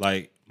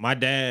 Like my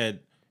dad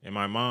and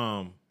my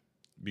mom,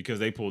 because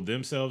they pulled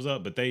themselves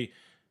up, but they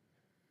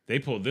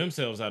pulled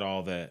themselves out of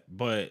all that,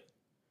 but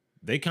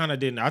they kind of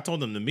didn't. I told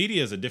them the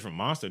media is a different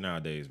monster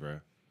nowadays, bro.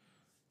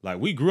 Like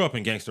we grew up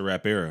in gangster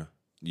rap era.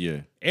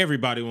 Yeah.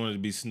 Everybody wanted to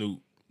be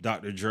Snoop,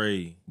 Dr.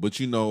 Dre, But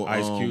you know,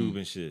 Ice Cube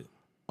and shit.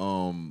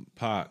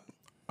 Pac.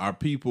 Our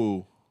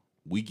people,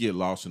 we get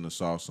lost in the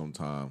sauce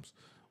sometimes.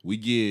 We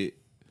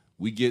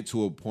get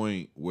to a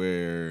point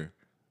where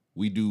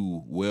we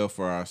do well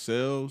for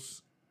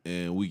ourselves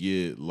and we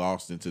get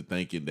lost into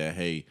thinking that,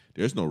 hey,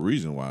 there's no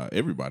reason why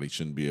everybody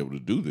shouldn't be able to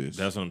do this.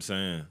 That's what I'm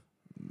saying.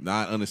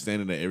 Not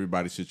understanding that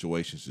everybody's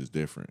situations is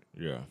different.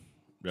 Yeah.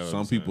 That's what Some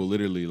I'm saying. people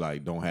literally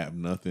like don't have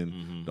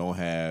nothing, don't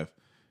have.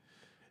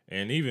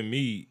 And even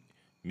me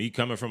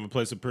coming from a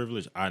place of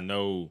privilege, I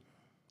know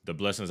the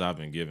blessings I've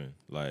been given.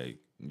 Like,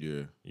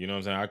 Yeah. you know what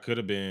I'm saying? I could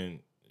have been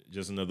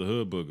just another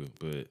hood booger,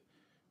 but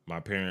my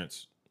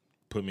parents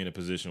put me in a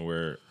position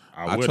where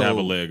I would have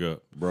a leg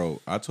up.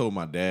 Bro, I told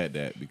my dad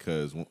that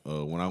because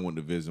when I went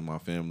to visit my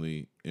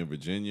family in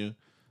Virginia,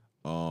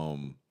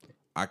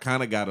 I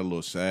kind of got a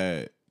little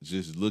sad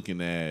just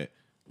looking at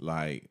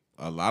like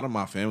a lot of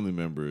my family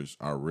members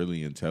are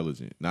really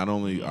intelligent. Not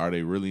only are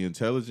they really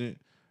intelligent,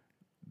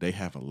 they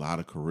have a lot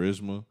of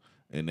charisma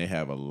and they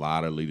have a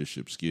lot of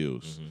leadership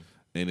skills.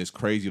 And it's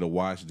crazy to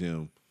watch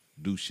them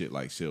do shit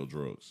like sell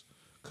drugs.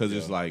 Cause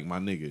it's like, my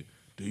nigga,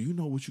 do you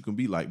know what you can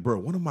be like? Bro,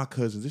 one of my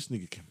cousins, this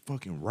nigga can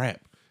fucking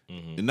rap.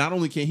 And not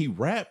only can he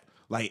rap,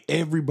 like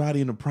everybody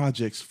in the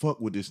projects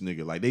fuck with this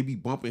nigga. Like they be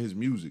bumping his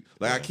music.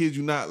 Like I kid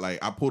you not, like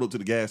I pulled up to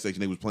the gas station,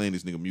 they was playing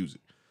this nigga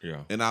music.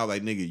 Yeah. And I was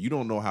like, nigga, you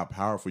don't know how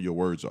powerful your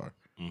words are.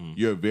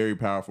 You're a very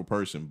powerful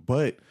person,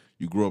 but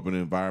you grew up in an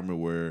environment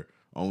where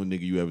only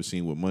nigga you ever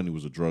seen with money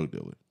was a drug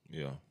dealer.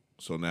 Yeah.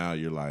 So now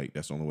you're like,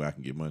 that's the only way I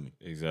can get money.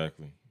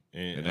 Exactly.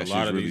 And that a lot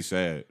shit's of really these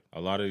sad. A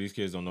lot of these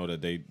kids don't know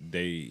that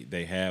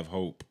they have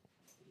hope.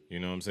 You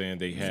know what I'm saying?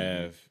 They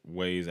have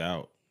ways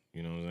out.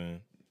 You know what I'm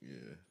saying?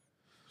 Yeah.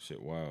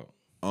 Shit wild.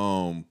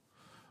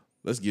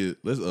 Let's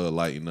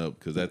lighten up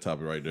because that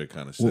topic right there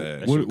kind of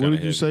sad. What shit did kinda you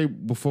heavy. say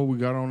before we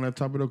got on that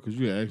topic though? Because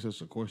you had asked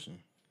us a question.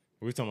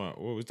 What we talking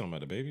about? What we talking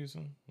about? The baby or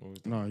something?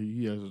 No,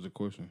 he asked us a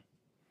question.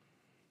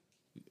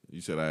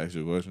 You said I asked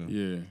you a question?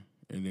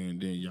 Yeah, and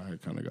then y'all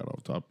had kind of got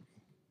off topic.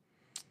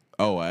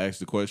 Oh, I asked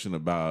the question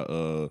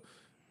about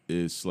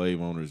is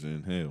slave owners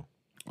in hell?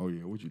 Oh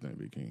yeah, what you think,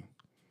 Big King?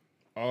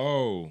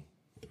 Oh,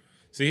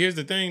 see, here's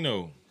the thing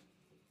though.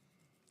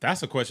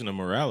 That's a question of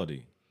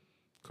morality.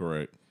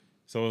 Correct.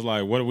 So it's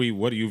like, what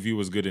do you view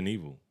as good and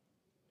evil?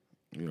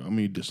 Yeah, I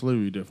mean, the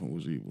slavery definitely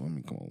was evil. I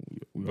mean, come on.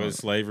 But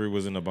slavery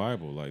was in the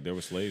Bible. Like there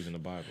were slaves in the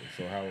Bible.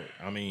 So how?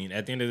 I mean,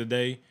 at the end of the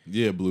day,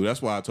 Yeah, Blue.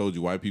 That's why I told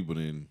you white people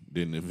didn't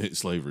invent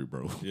slavery,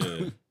 bro.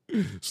 yeah,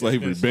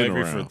 Slavery it's been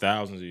slavery around. for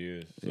thousands of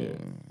years. So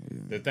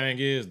the thing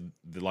is,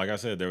 like I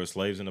said, there were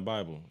slaves in the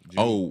Bible.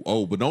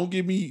 But don't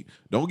get me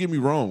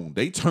wrong.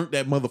 They turned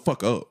that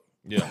motherfucker up.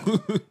 Yeah.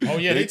 Oh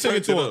yeah, they took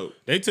it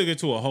turned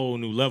to a whole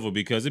new level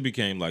because it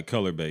became like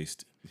color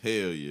based. Hell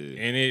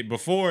yeah. And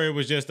before it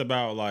was just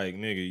about like,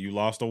 nigga, you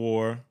lost a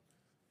war.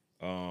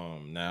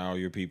 Now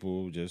your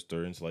people just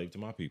are enslaved to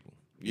my people.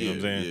 You know what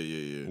I'm saying?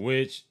 Yeah.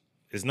 Which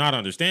is not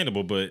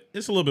understandable, but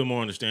it's a little bit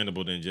more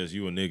understandable than just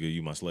you a nigga,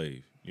 you my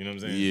slave. You know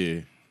what I'm saying?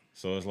 Yeah.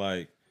 So it's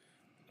like,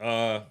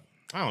 I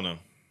don't know.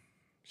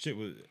 Shit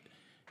was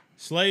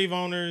slave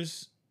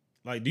owners.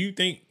 Like, do you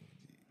think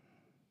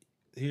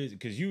here's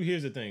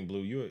the thing,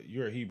 Blue.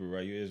 You're a Hebrew,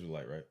 right? You're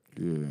Israelite, right?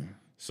 Yeah.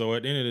 So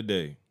at the end of the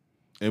day,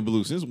 And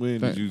Blue, since when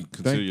did you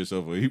consider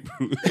yourself a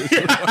Hebrew?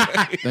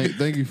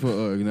 Thank you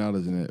for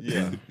acknowledging that.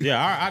 yeah,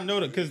 yeah, I know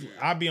that because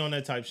I be on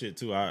that type shit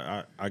too.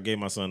 I gave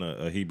my son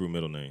a Hebrew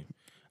middle name.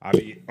 I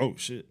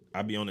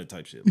be on that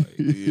type shit. Like,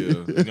 Yeah. you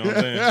know what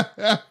I'm saying?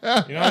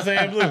 You know what I'm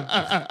saying, Blue? You know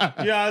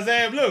what I'm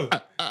saying, Blue?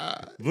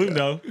 Blue,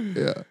 no.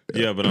 Yeah.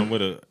 Yeah, but I'm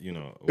with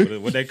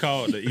what they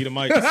call the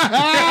Edomites.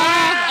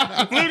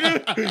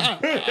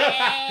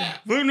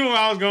 Blue knew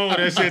I was going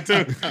with that shit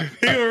too.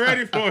 He was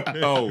ready for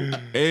it. Oh,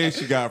 and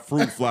she got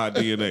fruit fly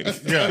DNA.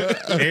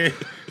 Yeah.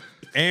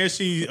 And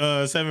she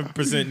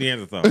 7%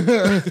 Neanderthal.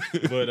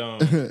 But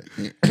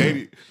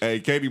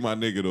Katie, my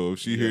nigga though. If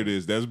she hear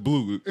this, that's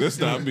Blue. That's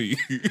not me.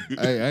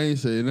 Hey, I ain't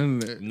saying none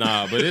of that.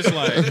 nah, but it's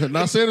like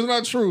Not saying it's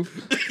not true.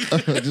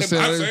 Just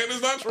saying, I'm saying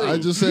it's not true. I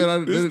just said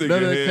none This of nigga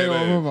that head came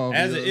out of my ass. mouth.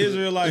 as an Yeah.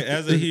 Israelite,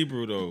 as a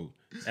Hebrew though,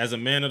 as a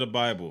man of the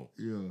Bible,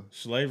 Yeah.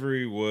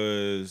 slavery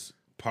was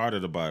part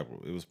of the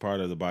Bible. It was part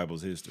of the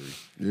Bible's history.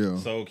 Yeah.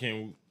 So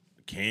can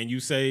you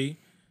say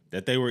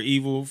that they were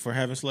evil for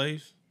having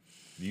slaves?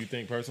 Do you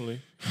think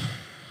personally?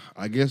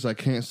 I guess I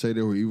can't say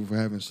they were evil for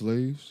having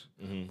slaves,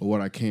 but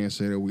what I can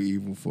say they were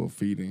evil for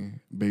feeding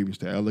babies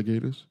to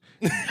alligators.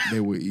 They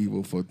were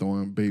evil for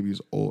throwing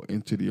babies all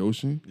into the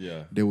ocean.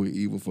 Yeah. They were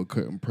evil for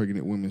cutting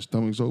pregnant women's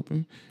stomachs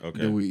open. Okay.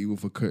 They were evil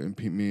for cutting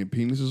men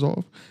penises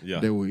off. Yeah.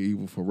 They were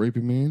evil for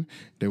raping men.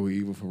 They were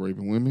evil for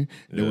raping women.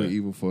 They were Yeah.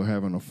 evil for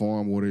having a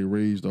farm where they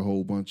raised a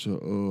whole bunch of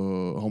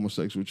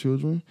homosexual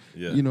children.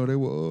 Yeah. You know, they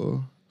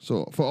were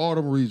so for all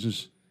them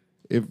reasons,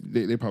 if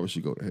they probably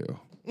should go to hell.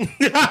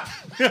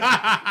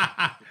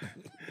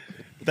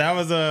 That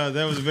was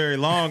a very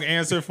long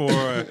answer for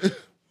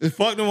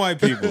fuck the white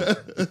people.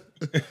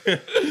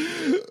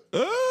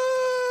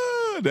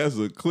 That's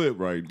a clip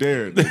right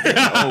there.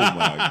 Nigga. Oh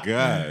my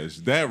gosh.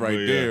 That right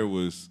yeah. there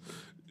was.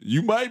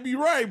 You might be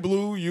right,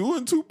 Blue. You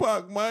and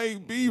Tupac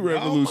might be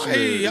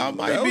revolutionary. Y'all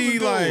might That was a be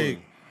good like,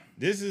 one.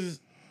 this is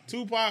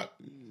Tupac,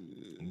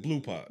 Blue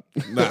Pop.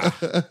 Nah.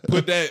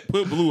 Put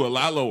Blue a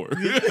lot lower.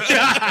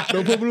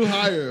 No, put Blue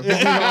higher. Put Blue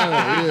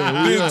higher.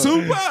 Yeah, we Then up.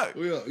 Tupac.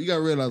 We up. You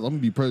gotta realize I'm gonna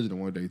be president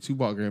one day.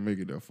 Tupac can't make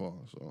it that far,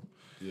 so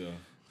Yeah.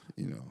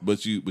 you know.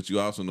 But you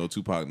also know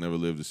Tupac never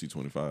lived to see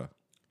 25.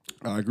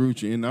 I agree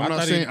with you, and I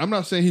thought he- I'm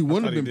not saying he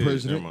wouldn't Thought have he been did.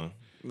 president. Never mind.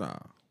 Nah.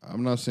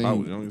 I'm not saying. I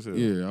was young as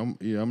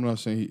hell. I'm not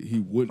saying he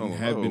wouldn't Hold on,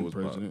 have how been old was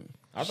Pac? president.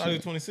 I thought he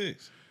was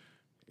 26.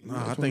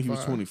 Nah, I think he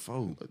was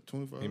 24.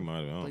 25. He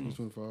might have. I I think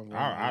don't he's know. 25.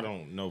 I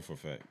don't know for a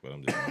fact, but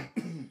I'm just.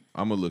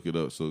 I'm gonna look it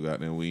up so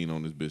goddamn we ain't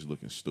on this bitch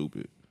looking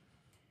stupid.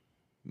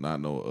 Not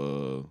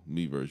no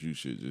me versus you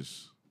shit,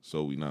 just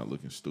so we not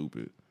looking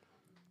stupid.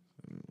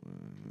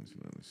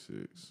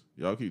 1996.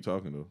 Y'all keep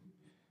talking though.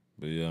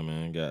 But yeah,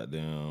 man,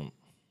 goddamn.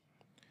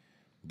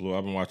 Blue,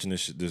 I've been watching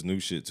this new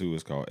shit too.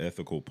 It's called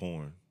Ethical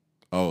Porn.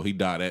 Oh, he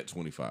died at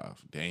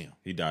 25. Damn.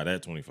 He died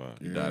at 25.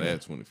 He died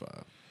at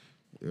 25.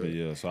 But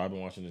yeah, so I've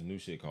been watching this new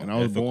shit called And I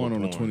was Ethical born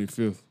on the Porn.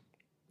 25th.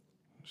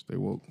 Stay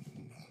woke.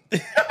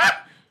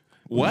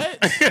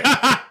 What?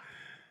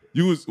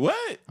 You was what?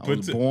 I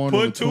was Put born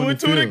on the two and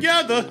two 25th.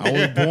 together. I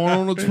was born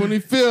on the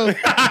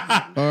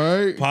 25th.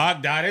 All right.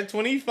 Pac died at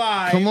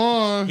 25. Come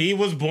on. He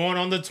was born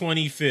on the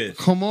 25th.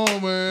 Come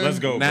on, man. Let's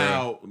go, bro.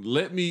 Now,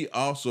 let me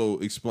also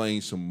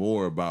explain some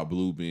more about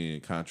Blue being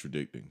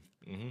contradicting.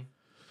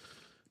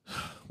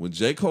 When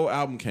J. Cole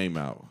album came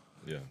out,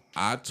 Yeah.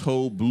 I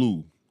told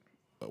Blue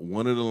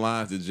one of the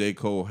lines that J.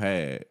 Cole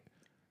had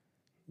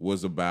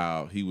was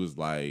about, he was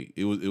like,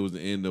 it was the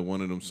end of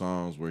one of them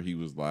songs where he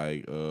was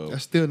like,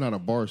 That's still not a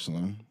bar,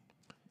 Slim.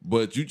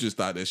 but you just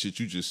thought that shit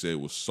you just said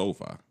was so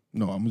fire.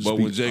 No, I'm just But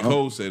when speaking- J.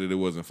 Cole said it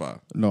wasn't fire.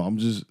 No, I'm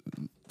just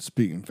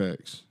speaking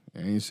facts.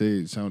 I ain't say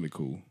it sounded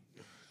cool.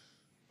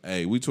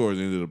 Hey, we towards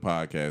the end of the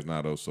podcast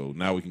now though, so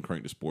now we can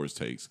crank the sports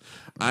takes.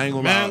 I ain't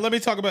gonna Man, lie. let me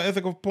talk about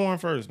ethical porn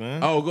first,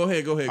 man. Oh, go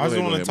ahead. I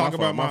just wanna talk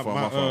about my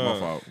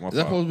fault. Is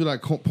that supposed to be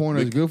like porn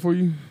that's good for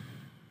you?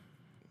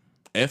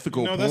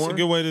 Ethical porn. That's a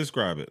good way to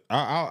describe it.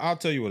 I'll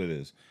tell you what it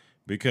is.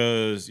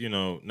 Because,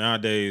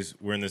 nowadays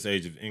we're in this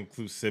age of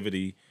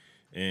inclusivity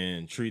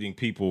and treating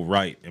people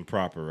right and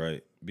proper,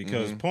 right?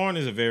 Because porn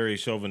is a very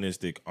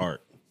chauvinistic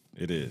art.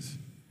 It is.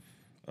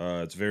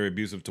 It's very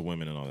abusive to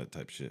women and all that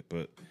type of shit.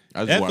 But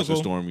I just watched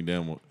ethical-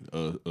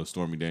 a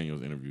Stormy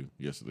Daniels interview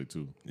yesterday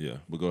too. Yeah.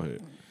 But go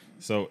ahead.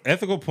 So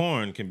ethical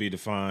porn can be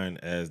defined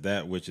as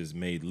that which is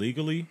made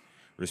legally,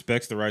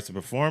 respects the rights of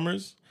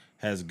performers,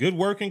 has good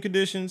working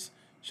conditions,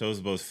 shows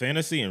both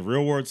fantasy and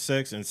real-world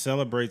sex, and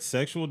celebrates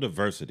sexual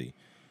diversity.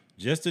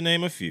 Just to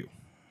name a few.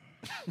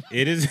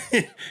 It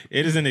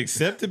is an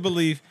accepted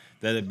belief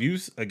that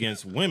abuse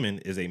against women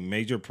is a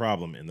major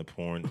problem in the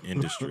porn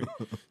industry.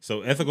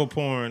 So ethical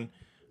porn,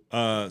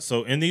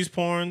 so in these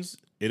porns,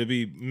 it'll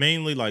be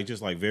mainly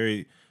just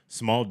very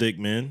small dick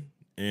men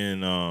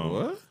and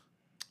What?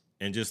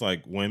 and just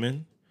like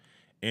women,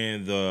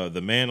 and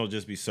the man will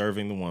just be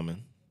serving the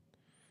woman.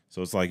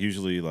 So it's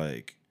usually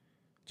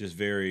just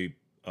very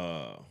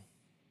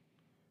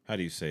how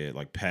do you say it?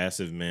 Like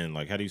passive men,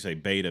 how do you say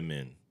beta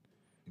men?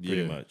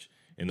 Pretty much.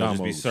 And they'll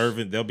just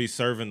be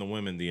serving the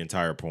women the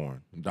entire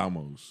porn.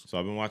 Damos. So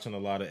I've been watching a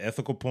lot of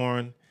ethical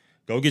porn.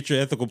 Go get your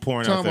ethical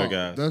porn out there,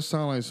 guys. That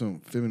sounds like some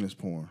feminist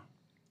porn.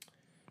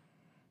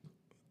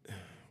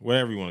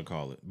 Whatever you want to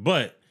call it.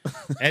 But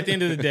at the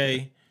end of the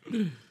day,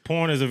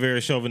 porn is a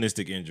very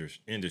chauvinistic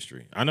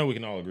industry. I know we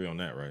can all agree on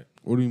that, right?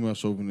 What do you mean by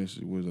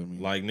chauvinistic? What does that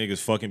mean? Like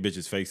niggas fucking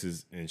bitches'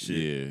 faces and shit.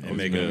 Yeah. And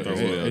making them throw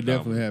it up.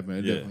 definitely happened.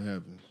 It Yeah. definitely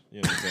happens.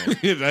 You know what I'm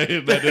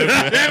saying?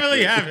 That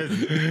definitely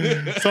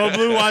happens. So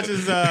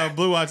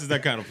Blue watches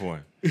that kind of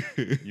porn.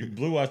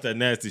 Blue watch that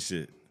nasty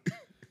shit.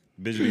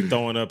 Bitch be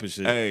throwing up and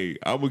shit. Hey,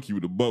 I'm gonna keep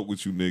it a buck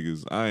with you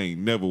niggas. I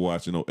ain't never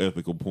watching no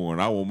ethical porn.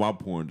 I want my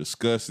porn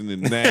disgusting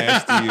and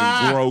nasty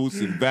and gross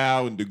and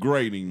vile and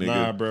degrading, nigga.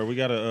 Nah, bro, we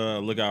gotta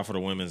look out for the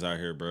women's out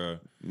here, bro.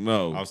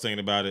 No. I was thinking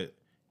about it,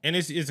 and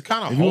it's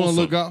kind of If you want wholesome.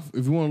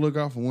 to look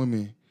out for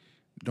women,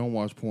 don't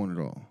watch porn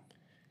at all.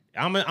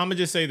 I'm gonna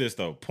just say this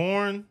though,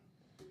 porn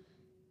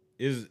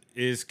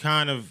is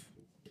kind of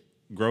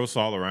gross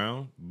all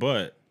around,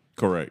 but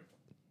Correct.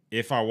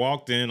 if I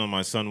walked in on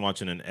my son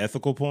watching an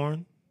ethical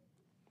porn,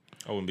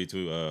 I wouldn't be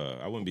too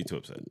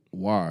upset.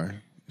 Why?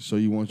 So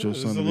you want your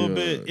Just son a to little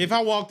be, bit. If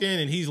I walked in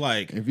and he's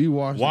if you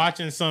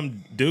watching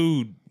some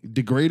dude,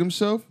 degrade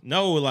himself,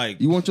 no,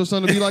 you want your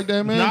son to be like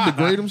that, man? Nah.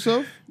 Degrade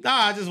himself? nah,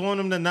 I just want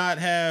him to not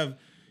have.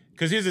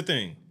 Because here's the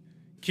thing,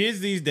 kids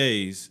these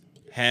days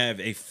have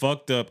a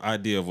fucked up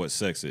idea of what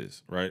sex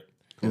is, right?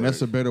 And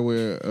that's a better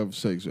way of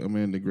sex. A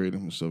man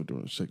degrading himself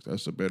during sex.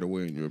 That's a better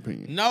way, in your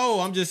opinion. No,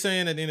 I'm just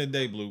saying at the end of the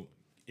day, Blue,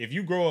 if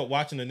you grow up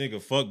watching a nigga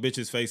fuck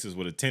bitches' faces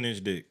with a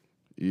 10-inch dick,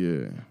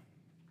 Yeah.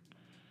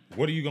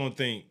 what are you gonna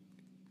think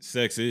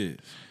sex is?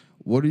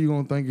 What are you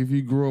gonna think if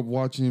you grew up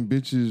watching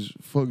bitches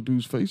fuck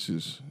dudes'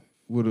 faces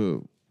with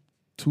a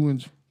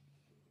 2-inch,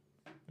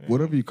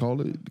 whatever you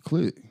call it,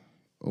 clit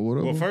or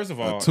whatever? Well, first of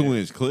all,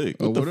 2-inch click.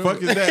 What the whatever.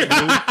 fuck is that,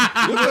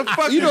 dude? What the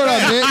fuck you is know what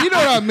that? I meant. You know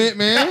what I meant,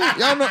 man.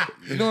 Y'all know.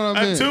 You know what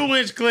I a meant.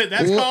 2-inch clit,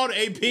 that's What? called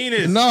a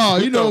penis. No,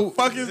 you What know. the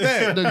fuck is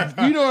that?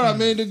 You know what I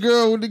mean? The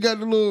girl with got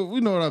the little.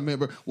 You know what I meant,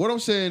 bro. What I'm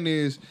saying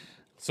is,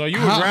 So you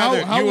would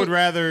how you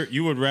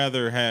would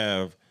rather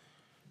have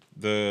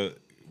the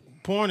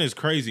porn is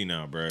crazy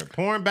now, bro.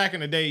 Porn back in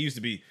the day used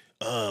to be,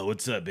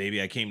 what's up,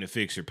 baby? I came to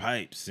fix your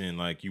pipes, and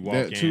you walk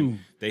That in, too.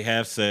 they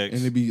have sex.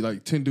 and it'd be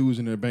like 10 dudes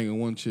in there banging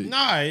one chick.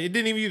 Nah, it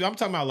didn't even. I'm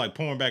talking about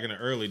porn back in the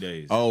early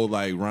days. Oh,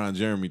 like Ron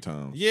Jeremy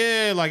times.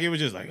 Yeah, it was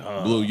just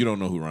Blue, you don't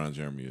know who Ron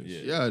Jeremy is.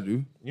 Yeah, I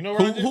do. You know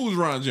Who's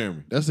Ron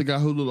Jeremy? That's the guy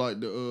who look like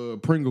the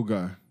Pringle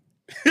guy.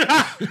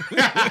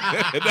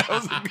 That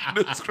was a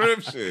good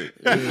description.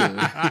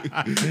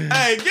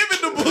 Hey, give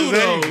it to Blue. Blue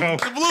There you though.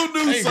 go. Blue knew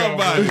There you go,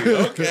 somebody. Blue.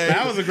 Okay.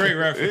 That was a great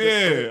reference. Yeah,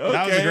 okay.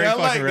 That was a great I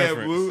like fucking that,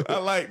 reference. Blue. I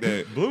like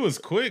that. Blue is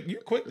quick. You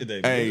quick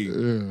today. Blue. Hey,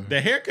 Yeah.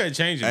 The haircut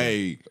changing.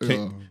 hey,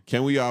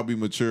 can we all be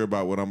mature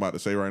about what I'm about to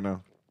say right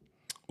now?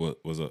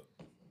 What's up?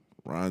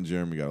 Ron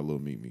Jeremy got a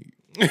little meat.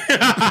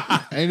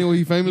 Ain't what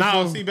he famous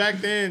No, for? see,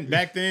 back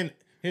then,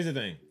 here's the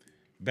thing.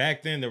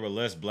 Back then, there were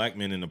less black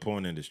men in the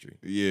porn industry.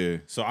 Yeah,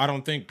 So I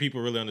don't think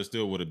people really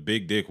understood what a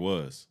big dick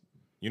was.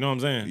 You know what I'm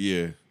saying?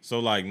 yeah. So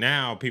like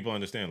now people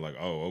understand, like,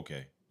 oh,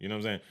 okay. You know what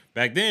I'm saying?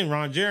 Back then,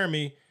 Ron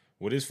Jeremy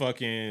with his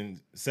fucking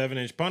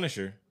 7-inch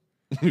Punisher.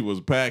 He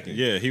was packing.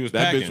 Yeah, he was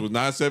That packing. bitch was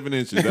not 7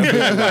 inches. That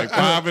bitch was like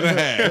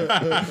 5.5.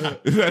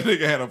 That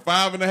nigga had a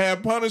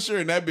 5.5 Punisher,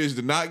 and that bitch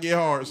did not get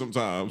hard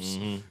sometimes.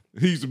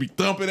 He used to be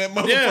thumping that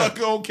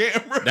motherfucker on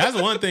camera. That's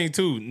one thing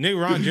too.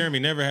 Nigga Ron Jeremy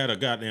never had a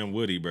goddamn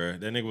Woody, bruh.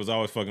 That nigga was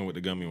always fucking with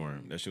the gummy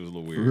worm. That shit was a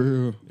little weird.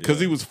 Real. Because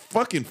he was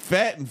fucking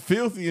fat and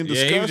filthy and Yeah,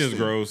 disgusting. he was just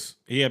gross.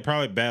 He had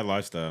probably bad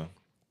lifestyle.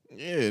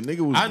 Yeah,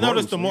 nigga was I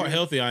noticed gross, the more nigga.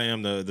 healthy I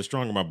am, the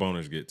stronger my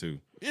boners get too.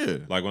 Yeah.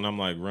 Like when I'm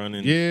like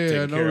running, Yeah,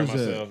 taking I care of noticed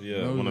that. myself. Yeah,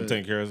 Noticed when I'm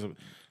that.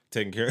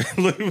 taking care.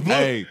 Look,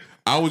 Hey,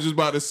 I was just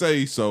about to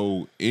say,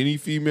 so any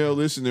female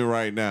listening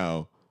right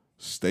now,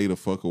 stay the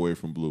fuck away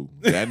from Blue.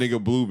 That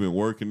nigga Blue been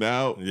working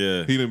out.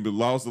 Yeah. He done been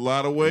lost a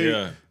lot of weight.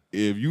 Yeah.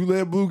 If you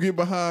let Blue get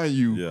behind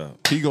you, Yeah.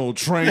 he gonna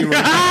train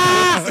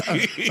right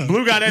pussy.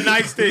 Blue got that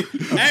nightstick.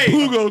 Hey,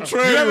 Blue gonna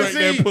train you ever right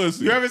that seen?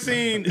 pussy. You ever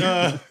seen?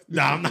 Nah,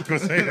 I'm not gonna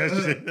say that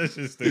shit. That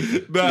shit's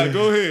stupid. Nah,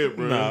 go ahead,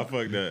 bro. Nah,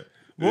 fuck that.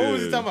 What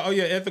was he Yeah. talking about? Oh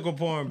yeah, ethical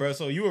porn, bro.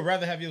 So you would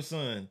rather have your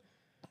son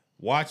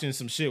watching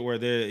some shit where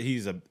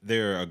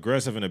they're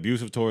aggressive and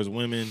abusive towards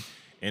women,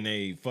 and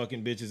they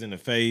fucking bitches in the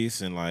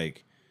face and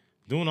like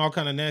doing all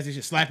kind of nasty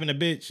shit, slapping a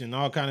bitch and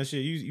all kind of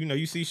shit. You know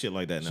you see shit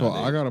like that So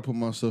nowadays. I gotta put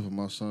myself in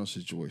my son's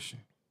situation.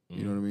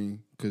 You know what I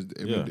mean? Because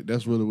Yeah.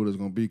 that's really what it's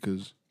gonna be.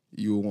 Because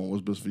you will want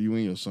what's best for you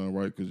and your son,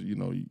 right? Because you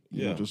know you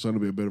Yeah. want your son to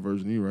be a better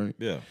version of you, right?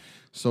 yeah.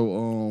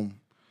 So,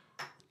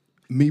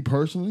 me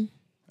personally,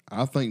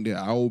 I think that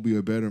I will be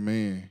a better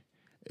man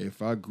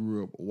if I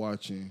grew up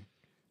watching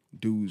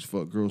dudes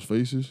fuck girls'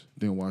 faces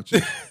than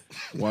watching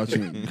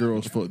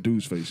girls fuck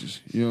dudes'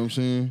 faces. You know what I'm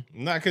saying?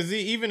 Nah, cause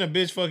even a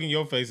bitch fucking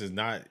your face is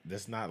not.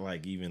 That's not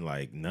like even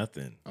like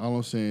nothing. All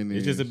I'm saying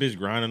It's is just a bitch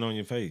grinding on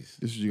your face.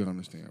 this is what you gotta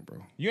understand, bro.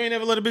 You ain't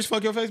ever let a bitch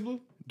fuck your face, Blue?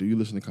 Do you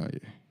listen to Kanye?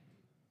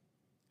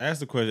 Ask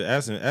the question.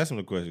 Ask him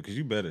the question, cause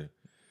you better.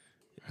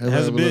 Have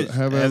As a I bitch,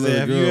 ever have let a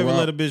you girl ever rock-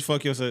 let a bitch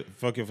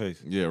fuck your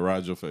face? Yeah,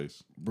 ride your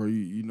face. Bro,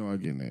 you know I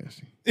get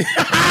nasty.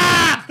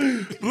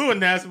 Blue and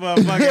nasty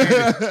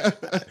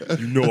motherfucker.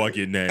 You know I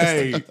get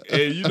nasty.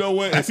 Hey, and you know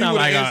what? If he sound would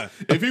like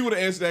have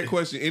answered that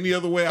question any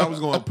other way, I was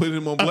going to put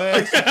him on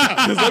blast.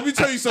 Because let me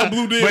tell you something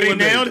Blue did But he one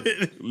day. nailed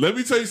it. Let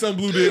me tell you something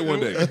Blue did one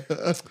day.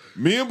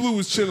 Me and Blue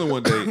was chilling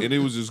one day, and it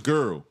was this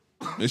girl,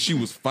 and she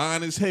was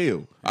fine as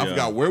hell. I Yeah.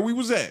 forgot where we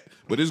was at,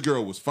 but this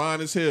girl was fine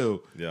as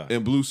hell. Yeah.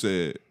 And Blue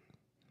said,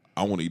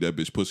 I want to eat that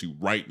bitch pussy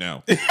right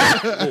now.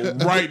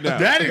 Right now.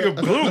 That nigga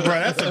Blue, bro.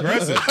 That's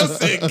aggressive. I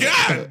said,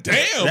 God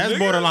damn. That's nigga.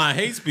 borderline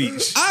hate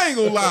speech. I ain't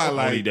gonna lie, I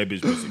like need that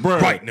bitch pussy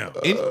Bruh, right now.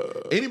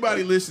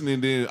 Anybody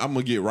listening, then I'm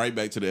gonna get right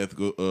back to the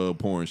ethical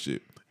porn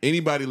shit.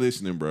 Anybody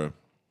listening, bro?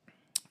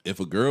 If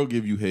a girl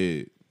give you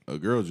head, a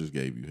girl just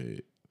gave you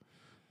head.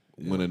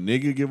 When a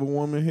nigga give a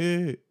woman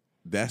head,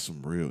 that's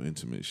some real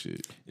intimate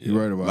shit. You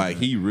right about Like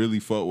that. he really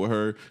fucked with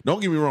her. Don't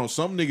get me wrong,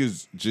 some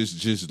niggas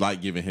just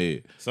like giving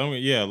head. Some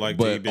like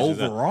But take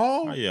bitches out.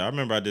 overall, Oh, yeah, I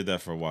remember I did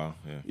that for a while.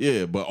 Yeah.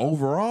 yeah, but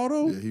overall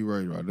though, Yeah, he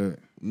right about that.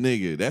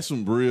 nigga, that's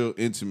some real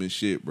intimate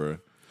shit, bro.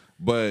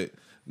 But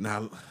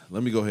now,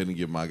 let me go ahead and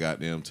give my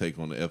goddamn take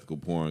on the ethical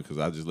porn because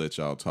I just let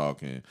y'all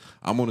talk. And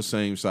I'm on the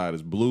same side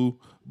as Blue,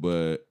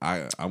 but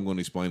I'm going to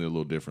explain it a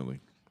little differently.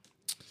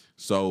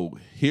 So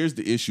here's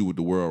the issue with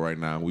the world right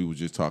now. We were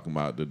just talking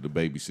about the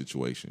baby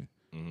situation.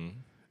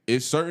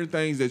 It's certain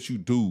things that you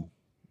do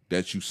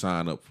that you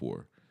sign up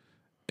for.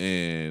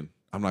 And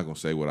I'm not going to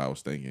say what I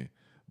was thinking,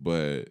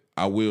 but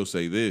I will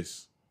say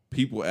this.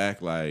 People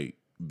act like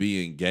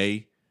being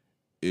gay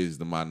is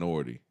the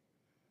minority.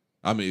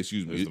 I mean,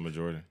 excuse me. It's the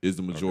majority. Is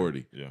the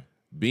majority. Yeah.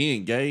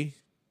 Being gay,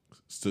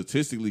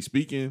 statistically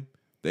speaking,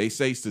 they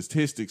say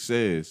statistics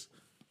says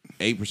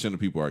 8% of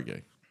people are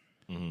gay.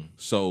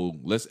 So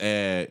let's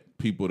add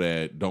people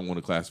that don't want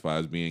to classify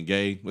as being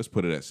gay. Let's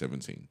put it at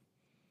 17.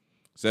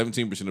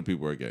 17% of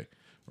people are gay,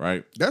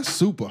 right? That's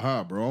super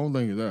high, bro. I don't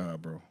think it's that high,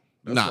 bro.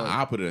 That's Nah, like-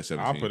 I'll put it at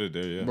 17. I'll put it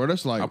there, yeah. bro.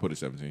 That's like I'll put it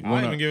 17.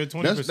 I'll even give it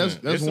 20%. that's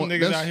There's some one- niggas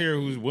that's- out here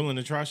who's willing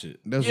to try shit.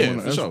 that's Yeah, one.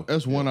 for That's, sure.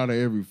 that's one out of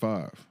every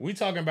 5. We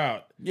talking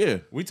about Yeah.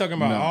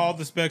 all Nah.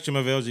 the spectrum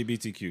of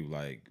LGBTQ,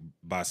 like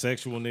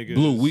bisexual niggas.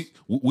 Blue, we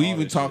all even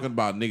that talking shit.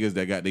 about niggas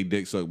that got their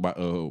dick sucked by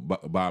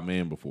a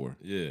man before.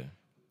 Yeah.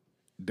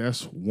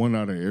 That's one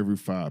out of every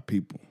 5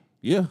 people.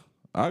 Yeah,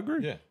 I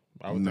agree. Yeah.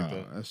 I would Nah,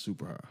 think that. that's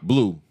super high.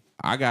 Blue,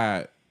 I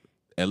got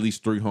at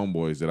least 3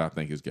 homeboys that I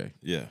think is gay.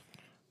 Yeah.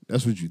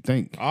 That's what you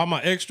think. All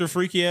my extra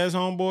freaky ass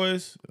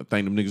homeboys, I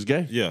think them niggas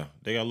gay. yeah,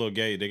 they got a little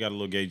gay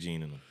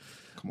gene in them.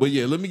 But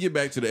yeah, let me get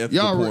back to the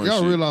ethical porn Y'all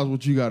shit. realize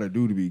what you got to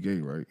do to be gay,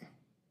 right?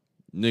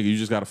 Nigga, you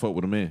just gotta fuck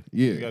with a man.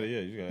 Yeah, You gotta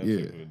have Yeah.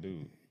 sex with a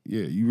dude.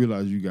 yeah. You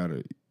realize you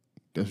gotta.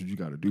 That's what you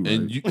gotta do, right?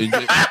 And you,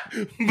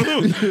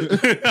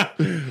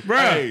 Bro,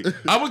 hey,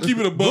 I'm gonna keep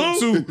it a buck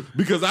too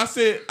because I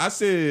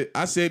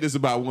said this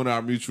about one of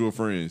our mutual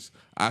friends.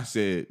 I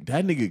said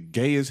that nigga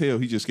gay as hell.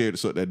 He just scared to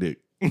suck that dick.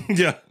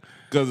 yeah.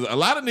 Because a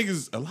lot of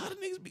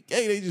niggas be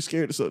gay. They just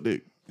scared to suck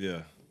dick.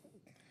 Yeah.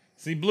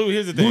 See, Blue,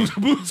 here's the thing.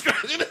 Blue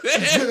scratching his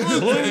head.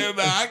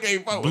 Nah, I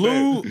can't fuck with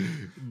that.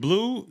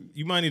 Blue,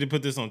 you might need to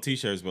put this on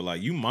t-shirts, but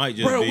like you might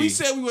just Bro, be, we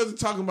said we wasn't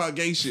talking about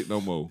gay shit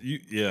no more.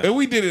 yeah. And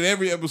we did it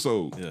every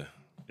episode. Yeah.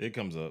 It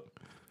comes up.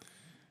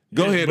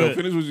 Go Yeah, ahead, though. but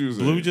Finish what you was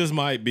saying. Blue just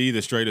might be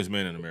the straightest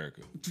man in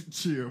America.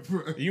 Chill,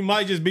 bro. You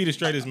might just be the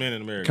straightest man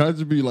in America. Can I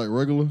just be like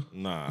regular?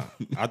 Nah,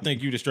 I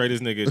think you the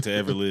straightest nigga to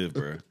ever live,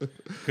 bro.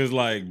 Cause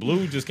like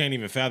Blue just can't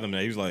even fathom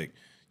that. He was like,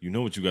 you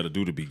know what you got to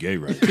do to be gay,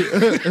 right?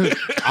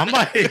 I'm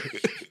like,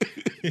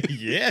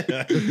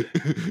 yeah.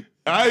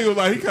 I ain't gonna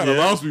lie, he kind of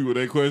Yeah. lost me with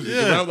that question.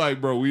 Yeah. I'm like,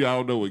 bro, we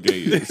all know what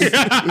gay is.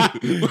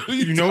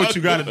 You know what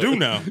you got to do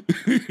now.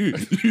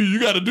 You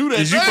got to do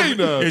that thing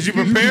now. Is you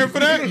prepared for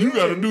that? You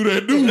got to do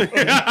that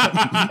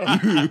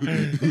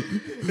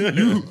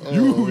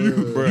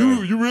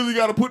you really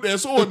got to put that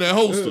sword in that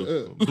holster.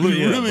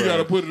 You really got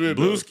to put it in there.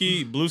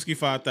 Blueski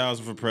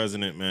 5,000 for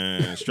president,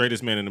 man.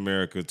 Straightest man in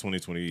America,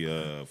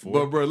 2024.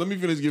 But bro, let me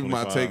finish giving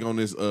my 25. take on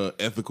this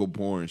ethical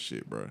porn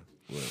shit, bro.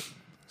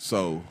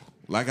 So,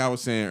 like I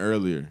was saying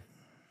earlier,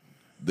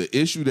 the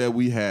issue that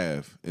we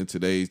have in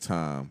today's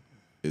time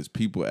is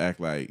people act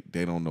like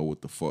they don't know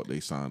what the fuck they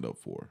signed up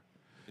for.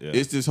 Yeah.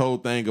 It's this whole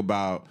thing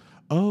about,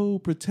 oh,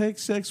 protect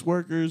sex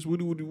workers,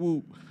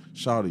 woo-doo-woo-doo-woo.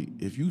 Shawty,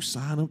 if you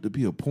sign up to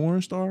be a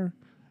porn star,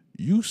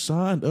 you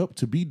signed up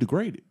to be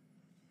degraded.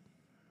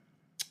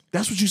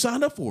 That's what you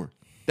signed up for.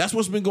 That's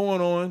what's been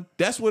going on.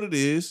 That's what it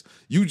is.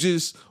 You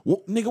just,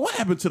 nigga, what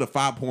happened to the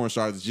 5 porn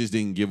stars that just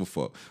didn't give a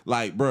fuck?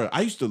 Like, bro,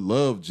 I used to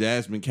love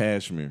Jasmine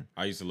Cashmere.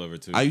 I used to love her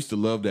too. I used to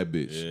love that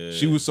bitch. Yeah.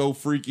 She was so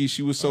freaky.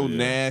 She was so yeah.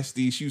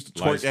 nasty. She used to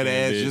twerk that Light-skinned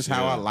ass bitch, just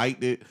how yeah. I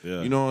liked it.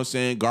 Yeah. You know what I'm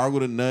saying?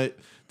 Gargle the nut.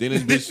 Then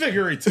this This bitch.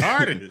 nigga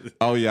retarded.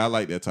 Oh, yeah, I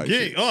like that type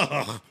shit.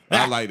 Ugh.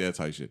 I like that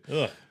type shit.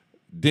 Ugh.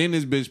 Then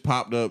this bitch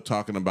popped up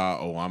talking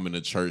about, oh, I'm in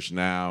the church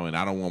now and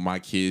I don't want my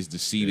kids to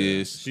see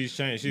this. She's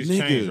changed. She's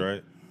Nigga. changed,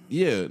 right?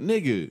 Yeah,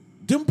 nigga.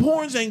 Them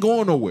porns ain't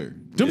going nowhere.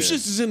 Them Yeah.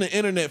 shits is in the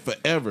internet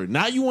forever.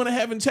 Now you want to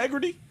have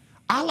integrity?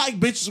 I like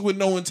bitches with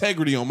no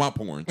integrity on my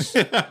porns.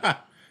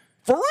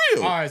 For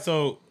real. All right,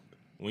 so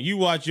when you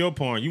watch your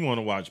porn, you want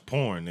to watch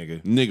porn,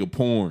 nigga. Nigga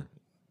porn.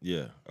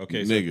 Yeah.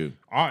 Okay. So Nigga.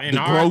 Our The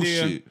gross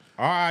idea, shit.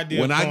 Our idea.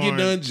 When of I get porn-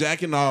 done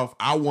jacking off,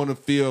 I want to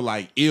feel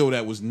like, ew,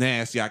 that was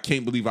nasty. I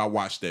can't believe I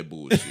watched that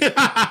bullshit.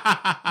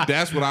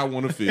 That's what I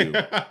want to feel.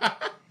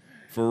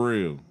 For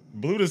real.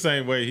 Blue the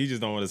same way. He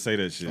just don't want to say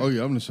that shit. Oh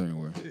yeah, I'm the same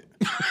way.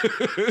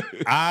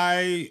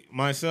 I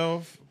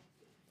myself,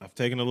 I've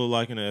taken a little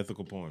liking to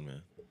ethical porn,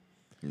 man.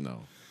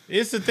 No.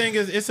 It's the thing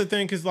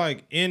because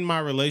like in my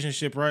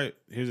relationship, right?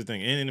 Here's the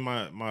thing. In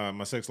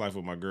my sex life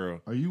with my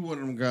girl. Are you one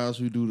of them guys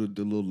who do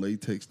the little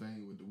latex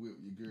thing with the whip?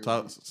 Your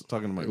girl?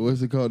 Talking to my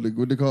What's it called?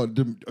 What they call it?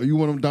 Are you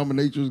one of them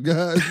dominatrix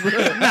guys?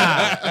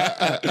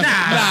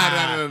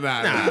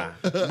 Nah.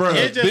 Bro,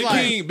 It's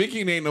just Big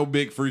King ain't no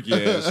big freaky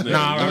ass nigga.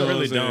 Nah, You know I what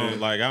really I'm saying? don't.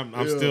 Like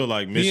I'm still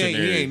like missionary.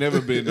 He ain't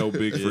never been no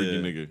big freaky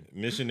Yeah. nigga.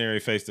 Missionary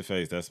face to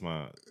face. That's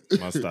my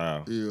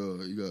style.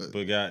 Yeah, you got.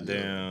 But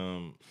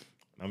goddamn,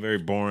 I'm very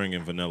boring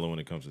and vanilla when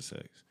it comes to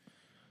sex.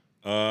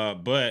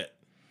 But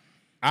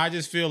I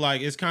just feel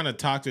like it's kind of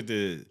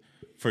toxic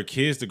for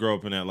kids to grow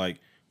up in that. Like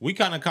we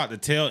kind of caught the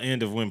tail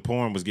end of when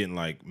porn was getting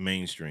like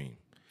mainstream.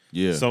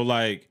 Yeah. So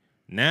like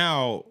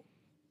now,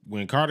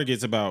 when Carter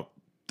gets about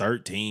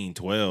 13,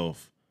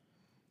 12,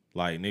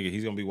 like nigga,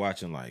 he's gonna be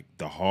watching like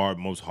the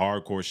most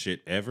hardcore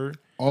shit ever.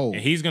 Oh.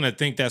 And he's gonna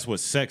think that's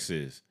what sex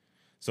is.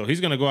 So he's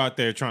gonna go out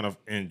there trying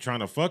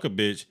to fuck a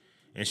bitch,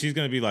 and she's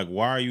gonna be like,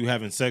 "Why are you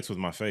having sex with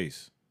my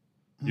face?"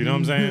 You know what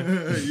I'm saying?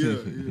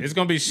 yeah. It's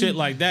gonna be shit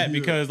like that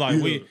because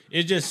like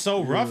it's just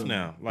so rough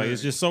now. Like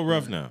it's just so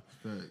rough now.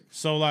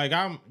 So like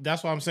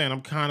that's why I'm saying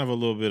I'm kind of a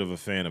little bit of a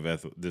fan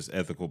of this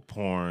ethical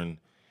porn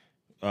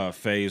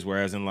phase.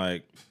 Whereas in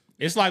like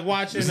it's like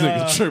watching This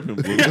nigga tripping,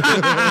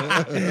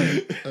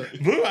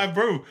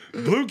 Blue.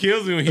 Blue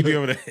kills me when he be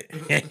over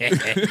there.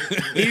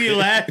 He be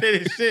laughing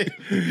and shit.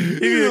 He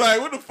be like,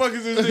 what the fuck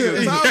is this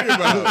nigga talking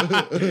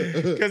about?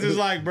 Because it's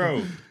like,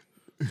 bro,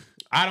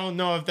 I don't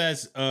know if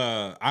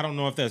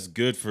that's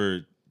good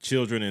for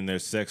children in their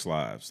sex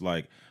lives.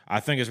 Like, I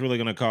think it's really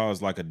gonna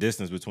cause like a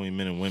distance between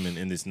men and women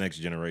in this next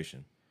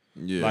generation.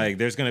 Yeah. Like,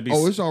 there's gonna be.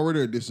 Oh, it's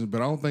already a distance,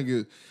 but I don't think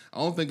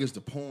it's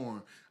the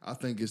porn. I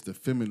think it's the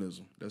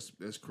feminism that's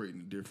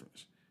creating the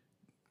difference.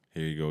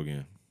 Here you go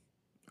again.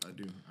 I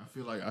do.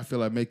 I feel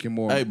like making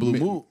more. Hey,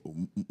 Blue,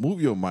 move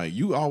your mic.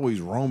 You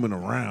always roaming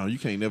around. You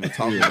can't never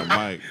talk to the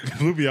mic.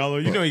 Blue be all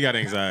over. You know he got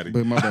anxiety.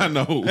 But my I bad.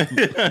 know.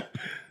 Let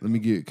me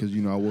get because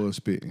I was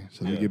spitting.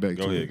 So let me get back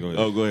Go to ahead. it. Go ahead.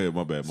 Oh, go ahead.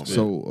 My bad.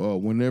 So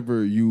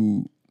whenever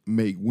you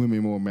make women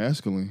more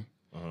masculine,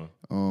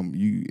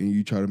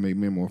 you try to make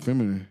men more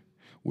feminine.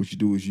 what you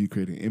do is you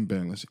create an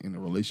imbalance in the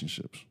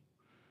relationships.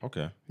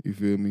 Okay. You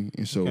feel me?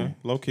 And so, Okay.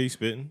 Low key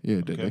spitting. yeah,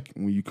 Okay.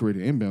 when you create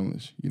an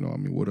imbalance, you know, I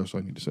mean, what else I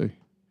need to say?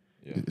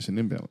 Yeah. It's an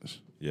imbalance.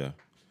 Yeah.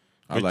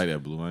 I like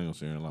that, Blue. I ain't gonna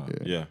say it lie.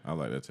 Yeah. I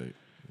like that take.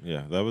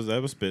 Yeah. That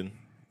was spitting.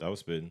 That was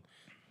spitting.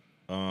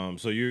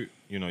 So you're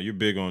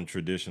big on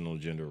traditional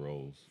gender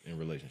roles in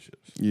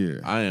relationships. Yeah,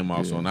 I am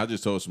also, and I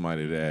just told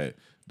somebody that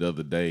the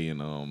other day,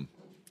 and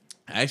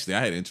actually, I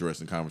had an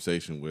interesting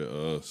conversation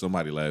with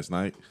somebody last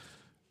night.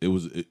 It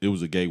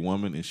was a gay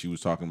woman, and she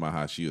was talking about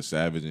how she a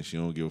savage and she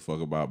don't give a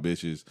fuck about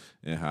bitches,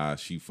 and how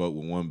she fuck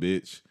with one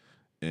bitch,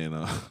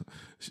 and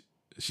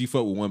she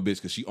fuck with one bitch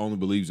because she only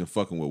believes in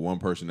fucking with one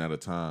person at a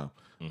time,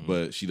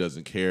 but she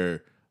doesn't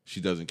care. She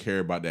doesn't care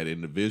about that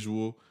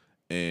individual,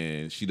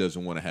 and she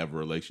doesn't want to have a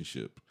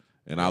relationship.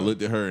 And I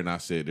looked at her and I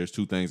said, "There's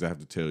two things I have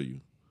to tell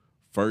you.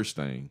 First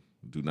thing,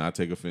 do not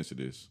take offense to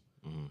this,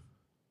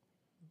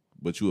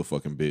 but you a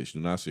fucking bitch.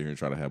 Do not sit here and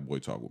try to have boy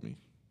talk with me."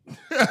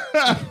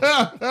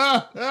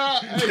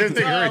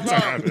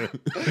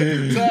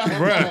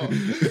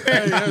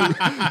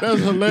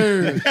 That's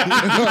hilarious.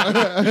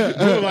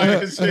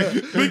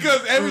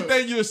 Because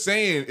everything you're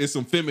saying is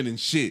some feminine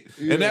shit.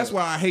 And that's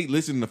why I hate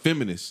listening to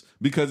feminists.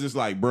 Because it's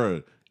like,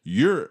 bruh,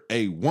 you're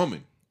a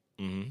woman.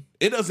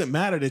 It doesn't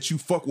matter that you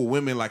fuck with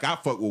women like I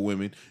fuck with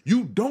women.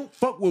 You don't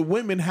fuck with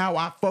women how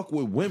I fuck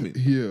with women.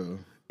 Yeah.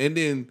 And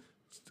then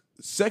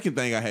second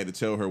thing I had to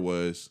tell her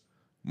was,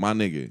 my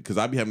nigga, because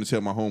I be having to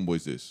tell my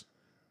homeboys this.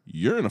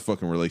 You're in a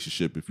fucking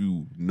relationship if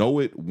you know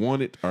it,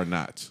 want it, or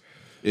not.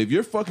 If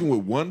you're fucking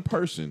with one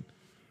person,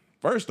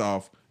 first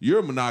off, you're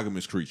a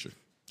monogamous creature.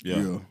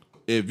 Yeah.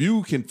 If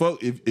you can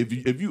fuck,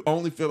 if you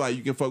only feel like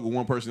you can fuck with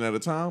one person at a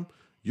time,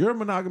 you're a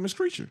monogamous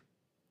creature.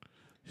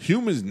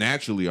 Humans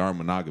naturally are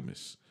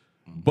monogamous,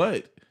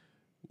 but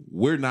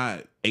we're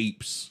not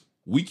apes.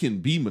 We can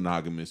be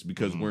monogamous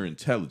because we're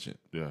intelligent.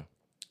 Yeah.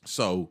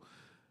 So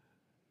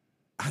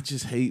I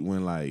just hate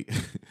when like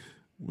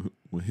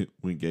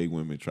when gay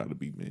women try to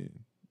be men.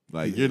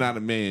 Like you're not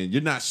a man.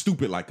 You're not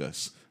stupid like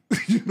us.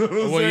 You know what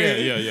I'm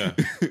saying?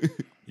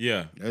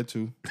 Yeah. That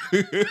too.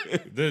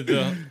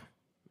 The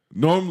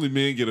Normally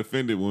men get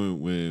offended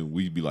when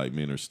we be like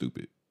men are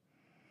stupid.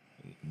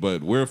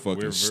 But we're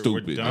fucking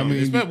stupid. We're dumb. I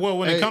mean,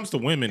 when it comes to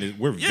women,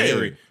 we're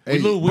very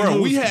Hey,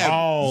 we have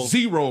all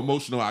zero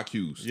emotional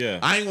IQs. Yeah.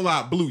 I ain't gonna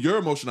lie, Blue, your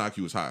emotional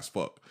IQ is high as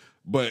fuck.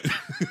 But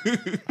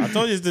I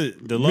told you it's the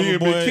me lover and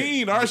boy. Big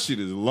King, our shit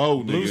is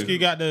low, Blueski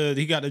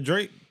nigga. got the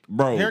Drake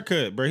Bro,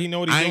 haircut, bro. He know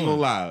what he's I doing. ain't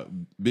gonna lie,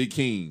 Big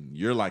King,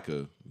 you're like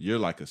a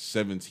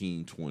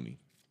 1720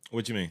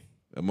 What you mean?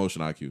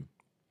 emotional IQ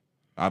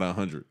out of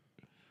 100.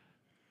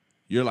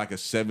 You're like a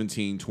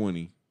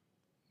 1720.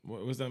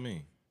 What does that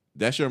mean?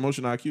 That's your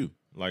emotional IQ.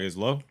 Like it's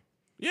low?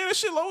 Yeah, that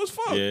shit low as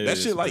fuck. Yeah, that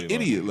it's shit like pretty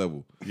low. idiot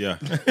level. Yeah.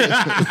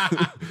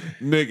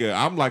 Nigga,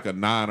 I'm like a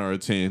 9 or a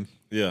 10.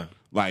 Yeah.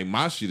 Like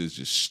my shit is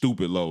just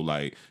stupid low.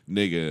 Like,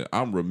 nigga,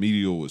 I'm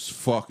remedial as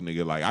fuck,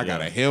 nigga. Like I got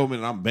a helmet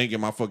and I'm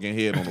banging my fucking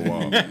head on the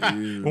wall.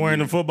 Wearing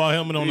the football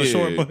helmet on the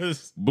short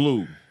bus.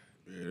 Blue.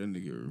 Yeah, that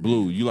nigga.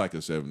 Blue, you like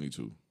a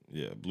 72.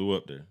 Yeah, blew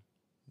up there.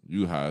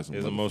 You high as a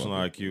His emotional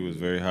motherfucker. IQ is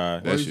very high.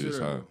 That you shit say is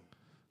that, high.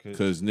 bro?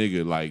 Cause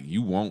nigga, like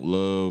you want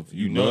love,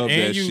 you know- love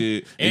and that you-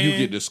 shit, and you and-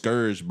 get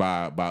discouraged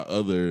by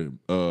other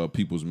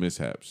people's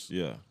mishaps.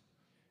 Yeah.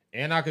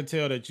 And I could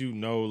tell that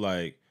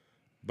like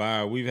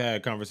we've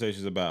had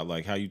conversations about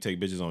like how you take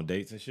bitches on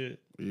dates and shit.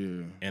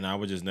 Yeah. And I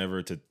would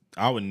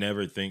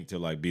never think to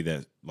like be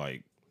that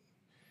like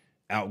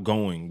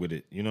outgoing with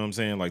it. You know what I'm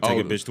saying? Like take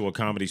a bitch to a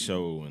comedy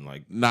show and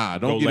like Nah,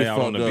 don't go get lay it out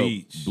fucked on the up.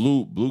 beach.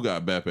 Blue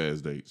got bap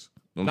ass dates.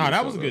 Don't Nah, get it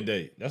that was a fucked good up.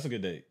 date. That's a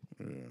good date.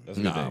 That's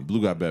a good Nah, date.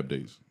 Blue got bap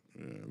dates.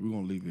 Yeah, we're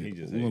gonna leave it. He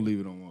just We're gonna ate. leave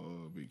it on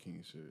what Big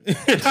King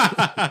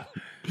said.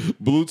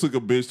 Blue took a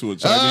bitch to a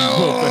Chinese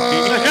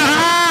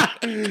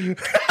buffet.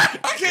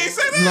 I can't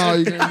say that. No,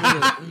 you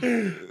can't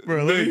do that.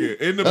 Bro,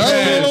 Nigga, in the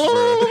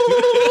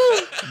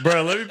past, bro.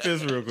 bro, let me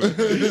piss real quick.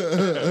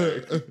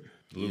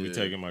 Blue be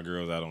taking my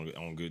girls out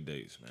on good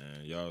dates,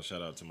 man. Y'all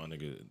shout out to my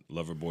nigga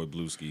lover boy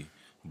Blueski,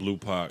 Blue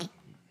Pac,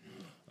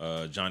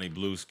 Johnny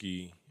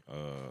Blueski.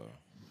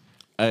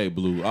 Hey,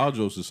 Blue, all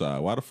jokes aside,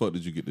 why the fuck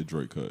did you get the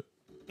Drake cut?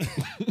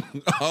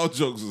 All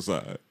jokes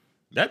aside.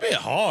 That bit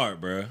hard,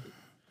 bro.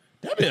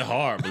 That bit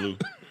hard, Blue.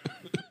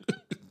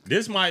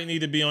 This might need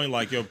to be on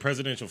like your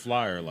presidential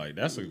flyer. Like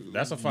that's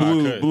a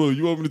fire cut. Blue,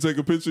 you want me to take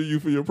a picture of you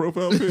for your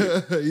profile pic?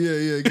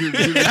 yeah.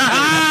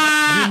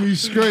 Give me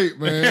straight,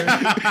 man.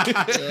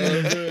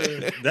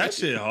 That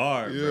shit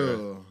hard,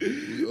 bro. Yeah.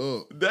 We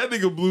up. That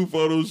nigga Blue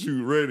photo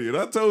shoot ready. And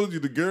I told you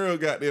the girl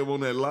got them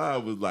on that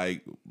live was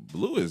like,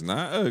 Blue is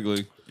not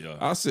ugly. Yeah.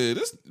 I said,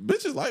 this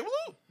bitch is like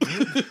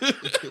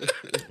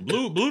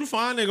Blue. Blue the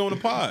fine nigga on the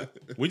pod.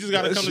 We just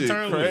gotta That come to shit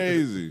terms with it.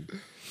 crazy.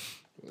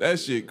 That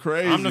shit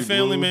crazy. I'm the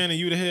family Blue. man and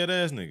you the head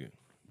ass nigga.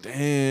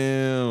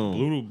 Damn.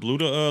 Blue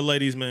the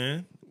ladies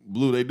man.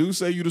 Blue, they do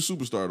say you the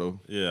superstar though.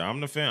 Yeah, I'm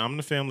the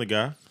family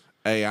guy.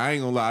 Hey, I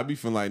ain't gonna lie. I be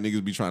feeling like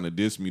niggas be trying to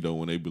diss me though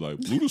when they be like,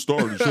 Blue the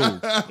star of the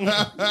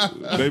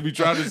show. They be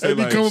trying to say They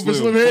be like coming for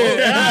Slim. Slim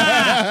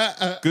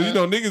Head. Cause you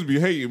know niggas be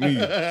hating me.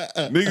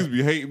 Niggas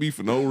be hating me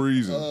for no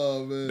reason.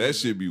 Oh man, That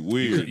shit be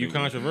weird. You nigga.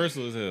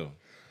 controversial as hell.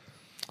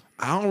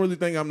 I don't really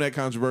think I'm that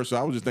controversial.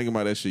 I was just thinking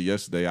about that shit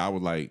yesterday. I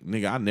was like,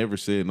 nigga, I never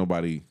said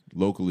nobody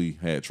locally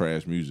had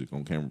trash music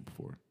on camera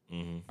before.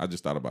 I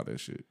just thought about that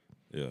shit.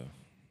 Yeah.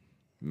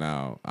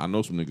 Now, I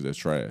know some niggas that's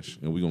trash,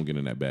 and we gonna get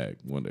in that bag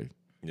one day.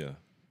 Yeah.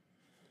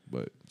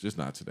 But just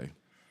not today.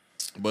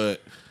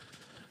 But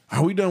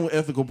are we done with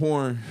ethical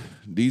porn?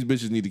 These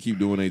bitches need to keep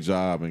doing their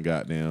job and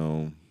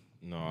goddamn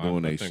No,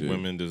 doing I they think shit.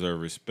 women deserve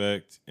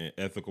respect, and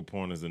ethical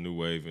porn is the new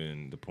wave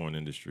in the porn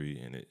industry,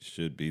 and it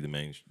should be the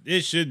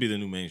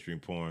new mainstream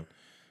porn.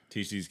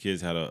 Teach these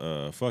kids how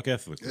to fuck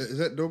ethically. is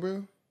that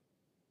doorbell?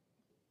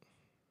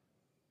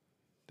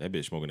 That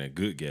bitch smoking that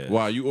good gas.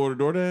 Wow, you order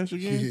DoorDash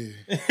again?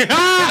 Yeah.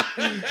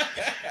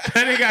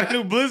 That nigga got a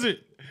new Blizzard.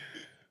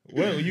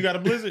 What? You got a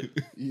Blizzard?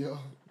 Yeah.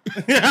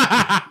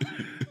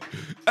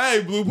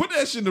 Hey, Blue, put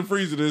that shit in the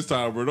freezer this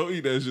time, bro. Don't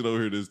eat that shit over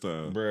here this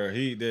time. Bruh,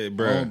 I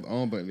bruh.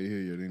 don't think they hear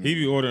you. They know. He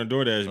be ordering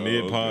DoorDash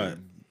mid pod. Okay.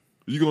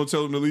 You gonna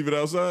tell him to leave it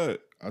outside?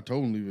 I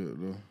told him leave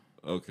it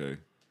though. Okay.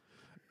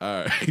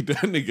 All right. That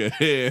nigga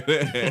head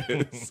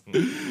ass.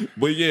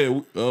 But yeah,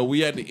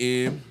 we at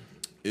the end.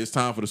 It's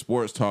time for the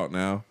sports talk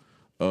now.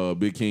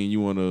 Big King,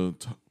 you want to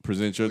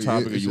present your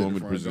topic, or It's you in want me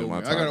the to front present door, my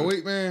man. topic? I gotta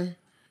wait, man.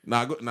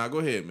 Nah, go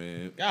ahead,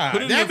 man. God,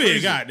 Put it in that the bitch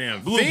freezer.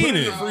 goddamn Blue, put it in the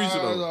fiending. freezer, It's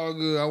though. all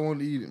good. I want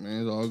to eat it,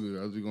 man. It's all good.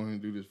 I was just going ahead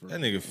and do this first.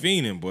 That nigga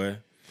fiending, boy.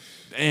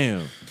 Damn.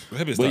 That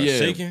bitch But start yeah.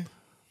 shaking.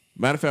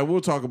 Matter of fact,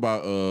 we'll talk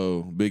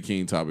about Big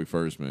King topic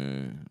first,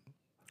 man.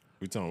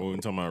 We talking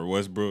about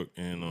Westbrook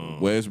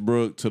and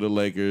Westbrook to the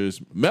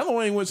Lakers.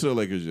 Melo ain't went to the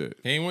Lakers yet.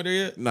 he ain't went there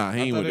yet. Nah, he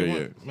I ain't thought went they there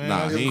went. yet. Man, Nah, I-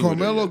 he If ain't went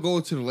there Carmelo yet. go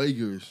to the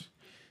Lakers,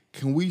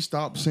 can we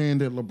stop saying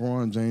that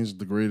LeBron James is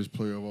the greatest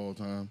player of all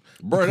time?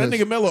 Bro, that Because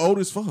nigga Melo old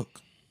as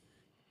fuck.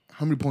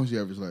 how many points he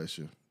averaged last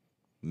year?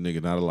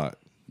 Nigga, not a lot.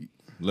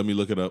 Let me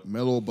look it up.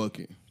 Melo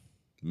bucket.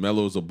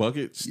 Melo's a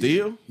bucket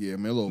still? Yeah,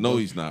 Melo. No,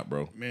 bucket. he's not,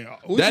 bro. Man,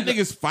 That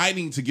nigga's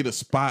fighting to get a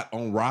spot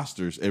on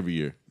rosters every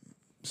year.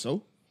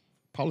 So,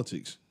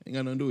 politics ain't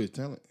got nothing to do with his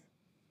talent.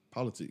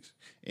 Politics,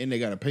 and they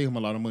got to pay him a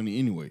lot of money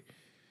anyway.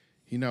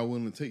 He not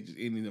willing to take just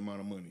any amount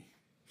of money.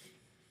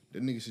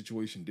 That nigga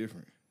situation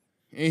different,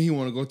 and he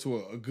want to go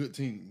to a good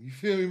team. You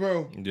feel me,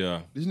 bro?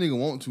 Yeah. This nigga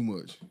want too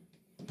much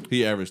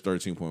He averaged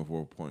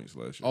 13.4 points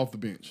last year. off the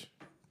bench.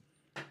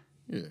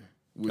 Yeah,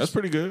 which- That's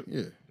pretty good.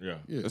 Yeah, Yeah.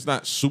 yeah. That's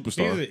not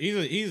superstar.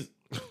 He's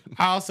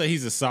I'll say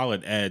he's a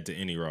solid add to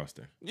any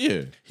roster.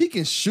 Yeah. He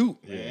can shoot,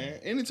 man.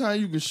 Anytime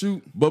you can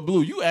shoot. But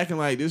Blue, you acting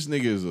like this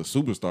nigga is a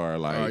superstar.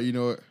 Like, All right, you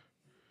know what?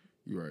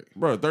 You're right.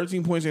 bro,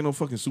 13 points ain't no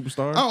fucking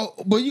superstar. Oh,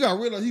 but you gotta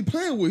realize he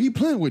playing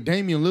with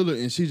Damian Lillard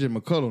and CJ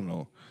McCollum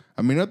though.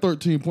 I mean, that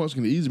 13 points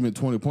can easily been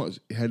 20 points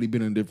had he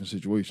been in a different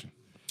situation.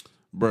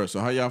 Bro, so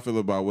how y'all feel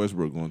about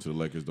Westbrook going to the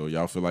Lakers, though?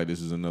 Y'all feel like this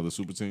is another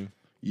super team?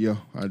 Yeah,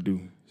 I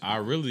do. I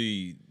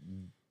really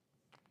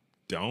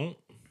don't.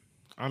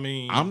 I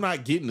mean, I'm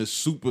not getting the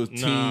super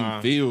team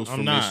Nah, feels I'm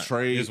from not. this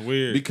trade. It's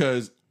weird.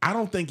 because I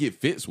don't think it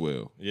fits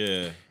well.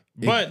 yeah.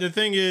 But the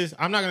thing is,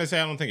 I'm not gonna say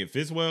I don't think it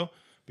fits well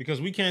because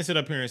we can't sit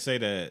up here and say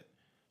that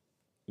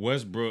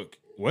Westbrook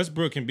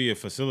can be a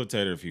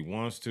facilitator if he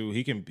wants to.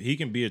 He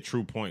can be a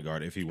true point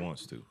guard if he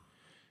wants to.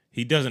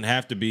 He doesn't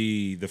have to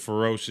be the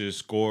ferocious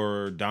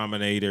scorer,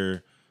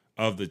 dominator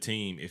of the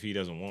team if he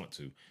doesn't want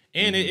to.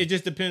 And it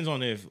just depends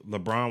on if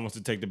LeBron wants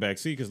to take the back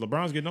seat because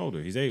LeBron's getting older.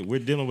 We're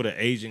dealing with an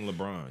aging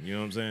LeBron. You know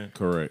what I'm saying?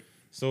 Correct.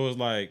 So it's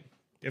like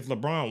if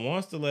LeBron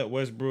wants to let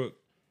Westbrook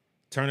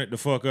turn it the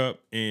fuck up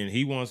and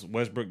he wants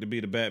Westbrook to be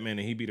the Batman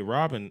and he be the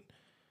Robin,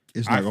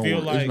 It's not I gonna feel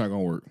work. like- It's not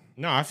gonna work.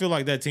 no, I feel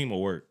like that team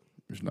will work.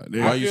 It's not.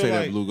 Why you feel say that,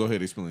 like- Blue? Go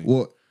ahead, explain.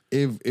 Well,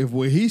 if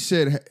what he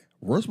said,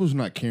 Russ was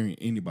not carrying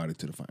anybody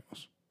to the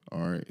finals.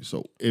 All right.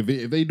 So if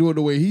they do it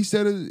the way he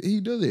said it, he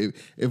does it.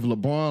 If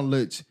LeBron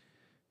lets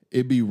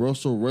it be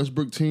Russell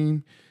Westbrook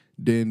team,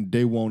 then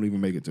they won't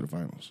even make it to the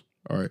finals.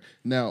 All right.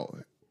 Now,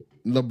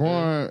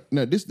 LeBron.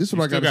 Now this is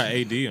what I Still got. got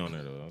AD on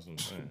there though. That's what I'm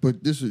saying.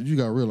 But this is you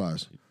gotta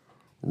realize,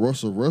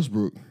 Russell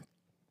Westbrook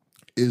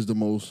is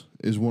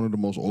one of the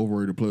most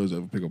overrated players to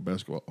ever pick up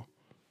basketball.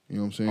 You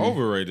know what I'm saying?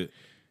 Overrated.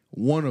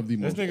 One of the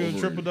This most. nigga's a overrated.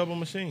 triple double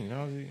machine.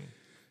 How's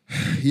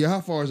he? Yeah,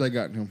 how far has I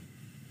gotten him?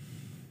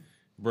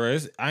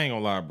 Bruh, I ain't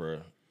gonna lie,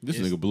 bruh. This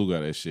nigga Blue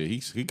got that shit.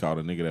 He called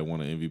a nigga that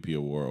won an MVP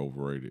award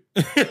overrated.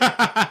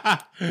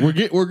 We're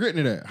getting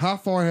to that. How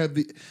far have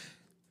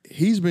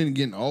he's been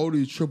getting all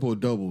these triple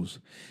doubles.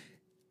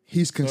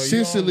 He's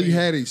consistently only-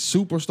 had a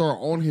superstar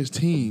on his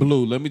team.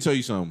 Blue, let me tell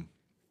you something.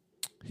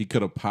 He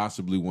could have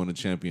possibly won a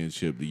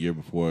championship the year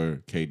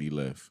before KD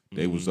left.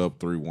 They was up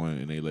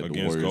 3-1 and they let the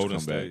Against Warriors Golden come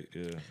State.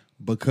 back. Yeah.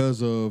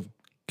 Because of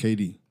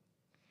KD.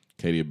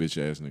 KD a bitch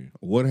ass nigga.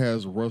 What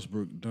has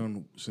Westbrook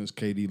done since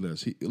KD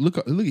left?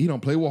 Look, he don't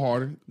play with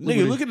Harden.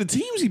 Nigga, look at the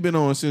teams he been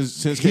on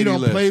since he KD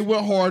don't left. play with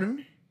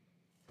Harden.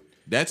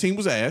 That team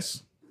was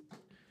ass.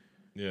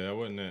 Yeah, that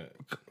wasn't that.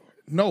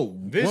 No,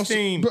 This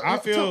team, I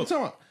feel-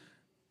 tell me.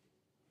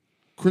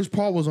 Chris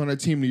Paul was on that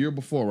team the year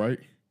before, right?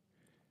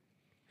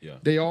 Yeah.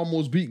 They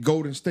almost beat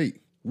Golden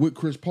State with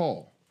Chris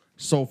Paul.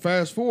 So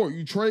fast forward,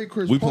 you trade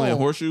Chris We Paul. playing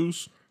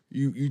horseshoes?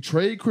 You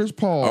trade Chris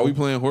Paul. Are we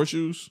playing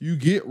horseshoes? You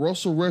get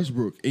Russell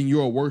Westbrook in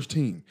your worst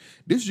team.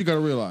 This you got to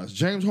realize.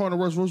 James Harden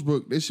and Russell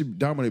Westbrook, they should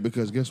dominate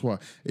because guess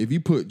what? If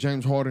you put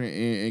James Harden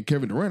and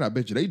Kevin Durant, I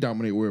bet you they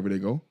dominate wherever they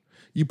go.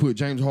 You put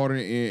James Harden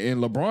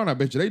and LeBron, I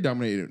bet you they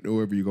dominate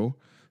wherever you go.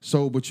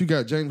 So, but you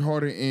got James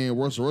Harden and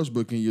Russell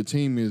Westbrook, and your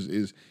team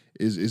is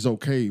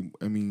okay.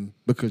 I mean,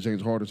 because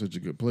James Harden's such a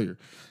good player.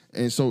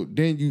 And so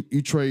then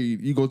you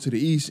trade, you go to the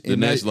East. The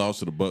And Nets lost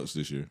to the Bucks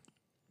this year.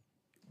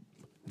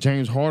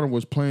 James Harden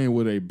was playing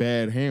with a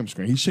bad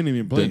hamstring. He shouldn't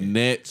even play. The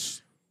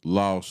Nets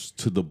lost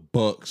to the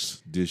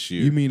Bucks this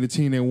year. You mean the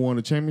team that won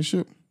the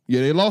championship?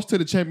 Yeah, they lost to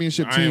the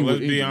championship team. Let's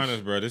with be injuries.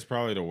 honest, bro. This is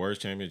probably the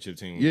worst championship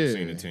team we've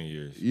seen in 10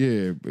 years.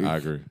 Yeah, I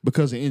agree.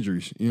 because of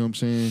injuries. You know what I'm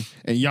saying?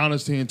 And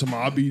Giannis saying to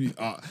me,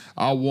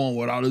 I won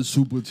without a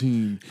super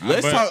team.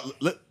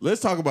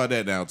 Let's talk about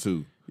that now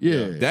too.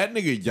 Yeah. That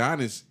nigga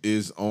Giannis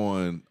is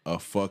on a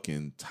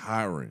fucking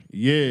tyrant.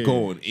 Yeah,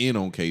 Going in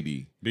on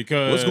KD.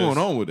 Because What's going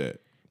on with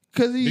that?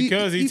 Because he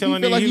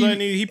telling feel like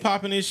he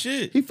popping his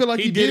shit. He feel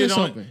like he did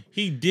something.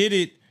 He did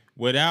it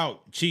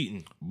without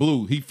cheating.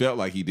 Blue, he felt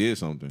like he did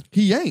something.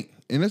 He ain't.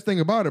 And that's the thing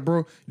about it,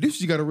 bro. This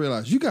you got to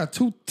realize. You got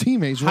two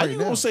teammates How right you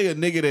now. gonna say a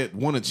nigga that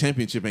won a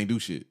championship ain't do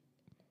shit?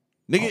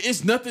 Nigga,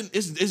 it's nothing.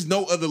 It's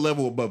no other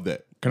level above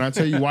that. Can I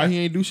tell you why he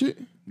ain't do shit?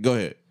 Go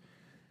ahead.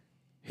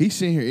 He's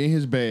sitting here in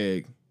his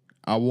bag.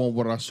 I won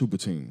with our super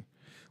team.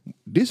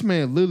 This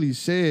man literally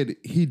said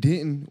he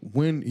didn't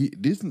win.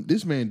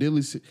 This man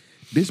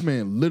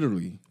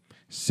literally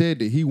said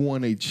that he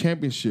won a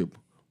championship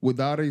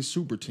without a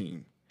super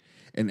team.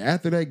 And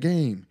after that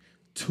game,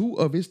 2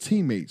 of his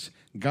teammates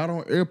got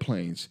on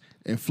airplanes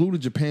and flew to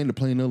Japan to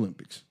play in the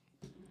Olympics.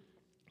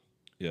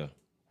 Yeah.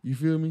 You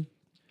feel me?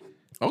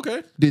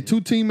 Okay. Did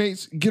 2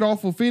 teammates get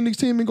off of Phoenix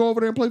team and go over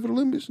there and play for the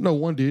Olympics? No,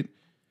 one did.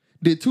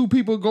 Did 2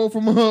 people go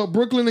from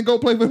Brooklyn and go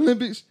play for the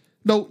Olympics?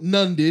 No,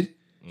 none did.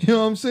 You know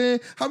what I'm saying?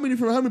 How many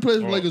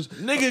players from Lakers?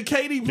 Nigga,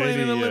 KD playing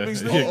in the yeah.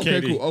 Olympics. Yeah. nigga.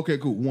 Okay, KD. cool. Okay,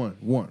 cool.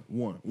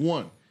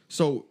 One.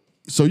 So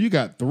you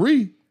got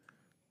 3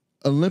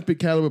 Olympic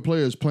caliber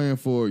players playing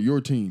for your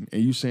team,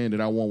 and you saying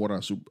that I won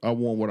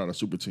without a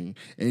super team,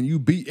 and you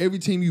beat every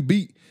team you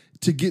beat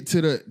to get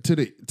to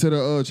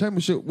the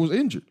championship was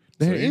injured.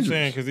 They So had you injuries.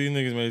 saying because these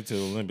niggas made it to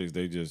the Olympics,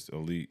 they just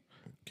elite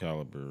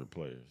caliber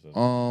players. That's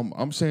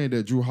I'm saying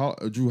that Drew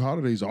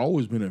Holiday's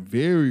always been a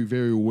very,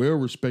 very well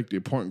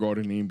respected point guard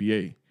in the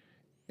NBA,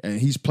 and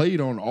he's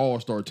played on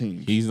all-star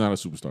teams. He's not a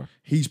superstar.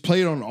 He's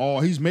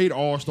made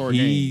all-star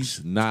games.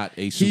 He's not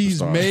a superstar.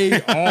 He's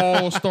made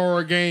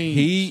all-star games.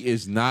 He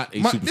is not a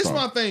superstar. This is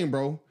my thing,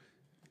 bro.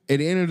 At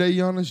the end of the day,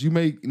 Giannis, you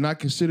may not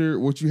consider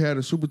what you had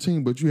a super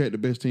team, but you had the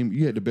best team.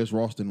 You had the best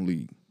roster in the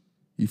league.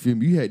 You feel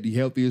me? You had the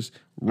healthiest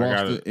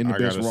roster and the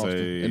best roster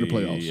in the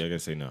playoffs. I gotta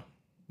say no.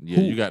 Yeah,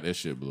 you got that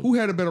shit, Blue. Who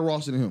had a better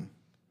roster than him?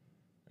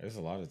 There's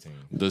a lot of teams.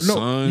 The No,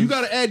 Suns. you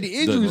got to add the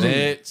injuries. the in.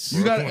 Nets.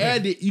 You got to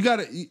add the. You got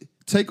to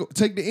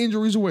take the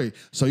injuries away.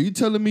 So you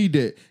telling me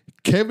that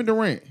Kevin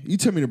Durant? You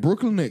tell me the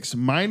Brooklyn Nets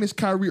minus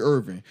Kyrie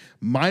Irving,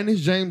 minus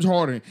James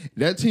Harden,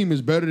 that team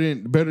is better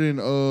than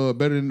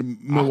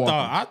Milwaukee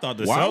I thought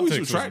the Why are we Celtics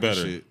was subtracting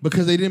better. shit?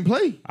 because they didn't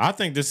play. I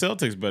think the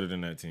Celtics better than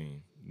that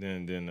team.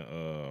 Than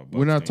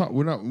We're Bucks team.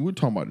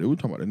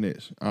 talking about the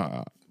Nets.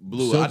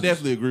 Blue, I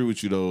definitely agree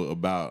with you though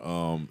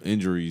about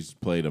injuries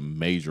played a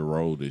major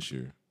role this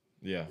year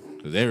Yeah,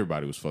 because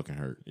everybody was fucking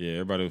hurt. yeah.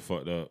 Everybody was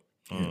fucked up.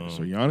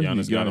 So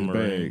Giannis got a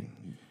ring.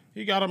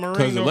 He got a ring.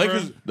 Because the though,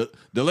 Lakers, bro.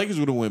 the Lakers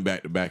would have went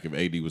back to back if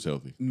AD was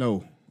healthy.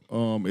 No.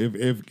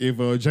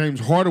 If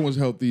James Harden was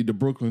healthy, the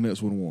Brooklyn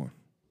Nets would have won.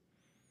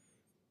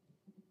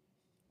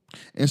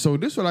 And so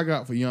this is what I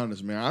got for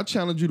Giannis, man. I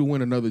challenge you to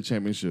win another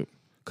championship.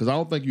 Because I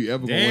don't think you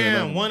ever gonna win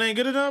another Damn, one ain't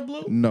good enough,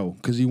 Blue. No,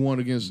 because he won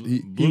against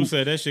Blue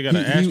said that shit got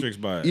an asterisk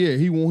by it. Yeah,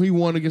 he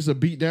won against a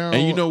beatdown.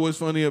 And you know what's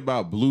funny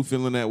about Blue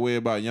feeling that way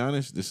about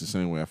Giannis? This is the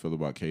same way I feel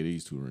about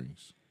KD's 2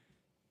 rings.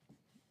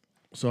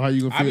 So how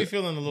you gonna I feel? be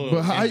feeling a little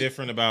But how-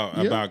 indifferent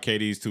about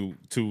KD's two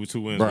wins.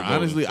 Bro, with Golden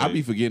honestly, I State.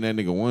 be forgetting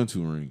that nigga won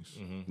 2 rings.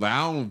 Like,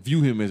 I don't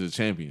view him as a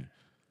champion.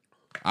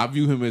 I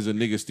view him as a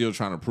nigga still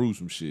trying to prove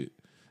some shit.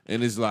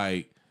 And it's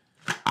like,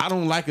 I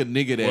don't like a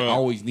nigga that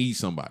always needs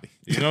somebody.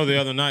 You know, the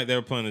other night they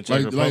were playing the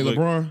Czech like Republic.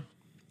 LeBron.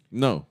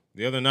 No.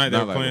 The other night they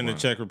Not were like playing the LeBron.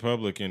 Czech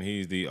Republic, and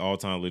he's the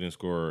all-time leading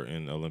scorer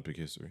in Olympic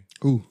history.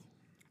 Who?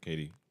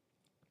 KD,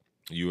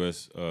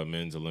 U.S.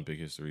 Men's Olympic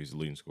history is the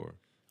leading scorer.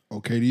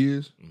 Oh, KD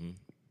is.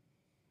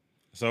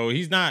 So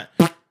he's not.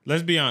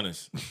 Let's be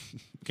honest.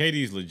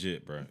 KD's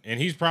legit, bro, and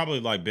he's probably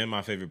like been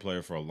my favorite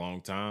player for a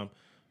long time.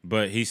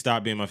 But he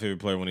stopped being my favorite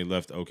player when he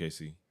left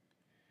OKC.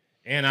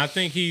 And I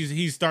think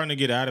he's starting to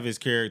get out of his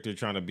character,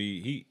 trying to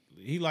be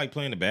he like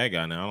playing the bad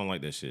guy now. I don't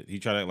like that shit. He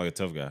tried to act like a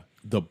tough guy.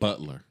 The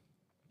Butler.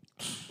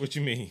 What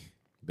you mean?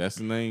 That's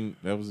the name.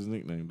 That was his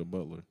nickname, the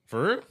Butler.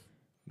 For real?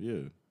 Yeah.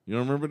 You don't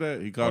remember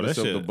that? He called that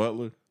himself shit- the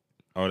Butler.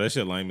 Oh, that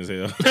shit lame as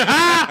hell.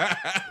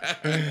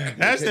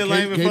 That shit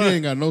lame as KD fuck.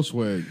 ain't got no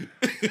swag.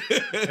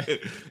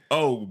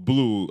 Oh,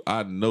 Blue,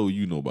 I know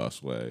you know about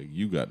swag.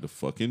 You got the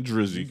fucking You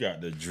Drizzy.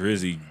 got the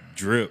Drizzy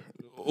drip.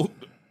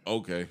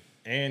 Okay.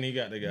 And he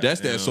got the guy. That's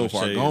that so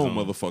far shades gone on.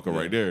 motherfucker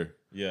right there.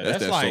 Yeah, That's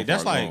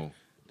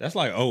that's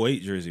like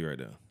 08 jersey right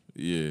there.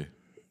 Yeah.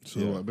 So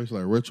like, basically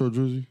like retro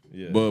jersey.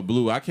 Yeah. But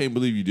Blue, I can't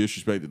believe you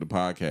disrespected the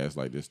podcast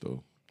like this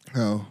though.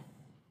 How?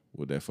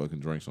 With that fucking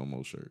drinks on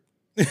Mo shirt.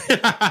 Oh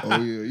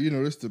yeah, you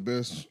know this the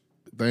best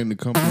thing to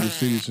come through the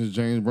city since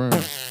James Brown.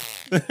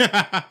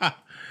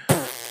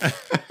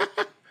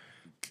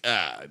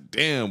 God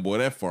damn, boy,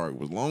 that fart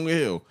was long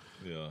as hell.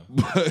 Yeah.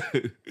 But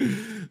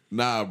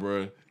nah,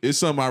 bro. It's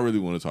something I really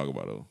want to talk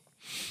about though.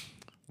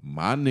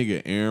 My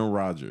nigga Aaron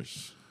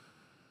Rodgers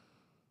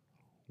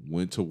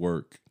went to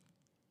work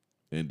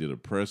and did a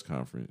press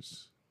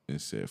conference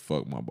and said,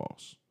 fuck my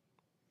boss.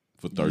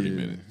 For 30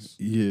 minutes.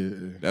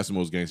 Yeah. That's the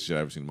most gangster shit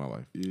I've ever seen in my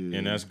life. Yeah.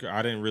 And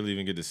I didn't really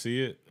even get to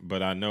see it,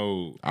 but I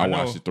know I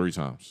watched it 3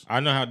 times.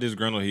 I know how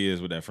disgruntled he is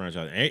with that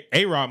franchise.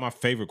 A-Rod, my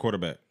favorite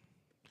quarterback.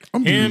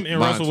 I'm Him just- and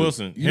mine Russell too.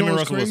 Wilson. You Him know and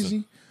what's Russell crazy?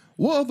 Wilson.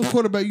 What other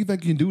quarterback you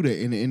think can do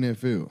that in the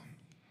NFL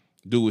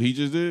Do what he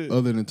just did?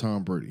 other than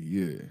Tom Brady?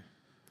 Yeah.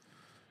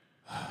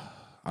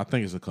 I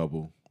think it's a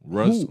couple.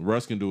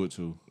 Russ can do it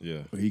too. Yeah.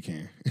 He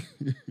can.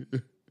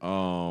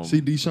 Um,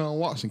 See, Deshaun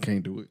Watson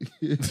can't do it.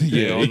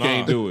 yeah, Hell he nah.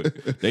 can't do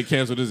it. They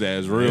canceled his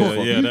ass real Yeah,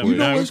 fucking yeah. quick.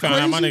 Now we what's found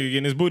out my crazy? nigga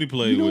getting his booty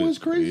played You know with. what's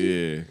crazy?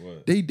 Yeah.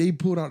 What? They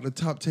pulled out the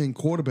top 10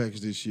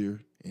 quarterbacks this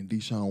year, and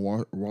Deshaun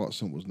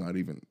Watson was not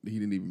even. He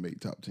didn't even make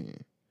top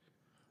 10.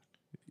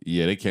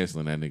 Yeah, they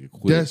canceling that nigga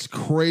quick. That's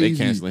crazy. They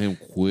canceling him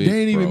quick.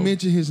 They ain't bro. even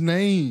mention his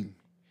name.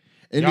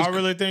 And Y'all it's-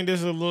 really think this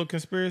is a little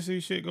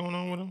conspiracy shit going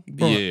on with him?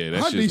 bro, Yeah, that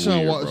how shit's Deshaun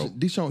weird, Watson?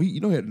 Deshaun, he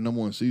had the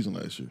number 1 season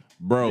last year.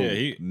 Bro, Yeah,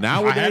 I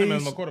nowadays, had him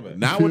as my quarterback.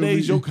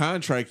 nowadays your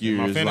contract year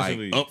my is fantasy like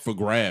league. up for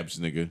grabs,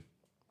 nigga.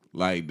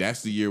 Like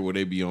that's the year where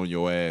they be on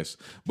your ass.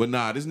 But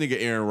nah, this nigga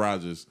Aaron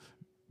Rodgers,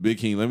 Big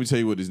King, let me tell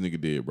you what this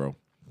nigga did, bro.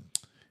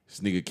 This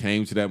nigga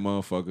came to that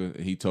motherfucker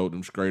and he told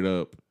them straight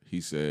up.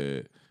 He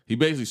said, he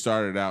basically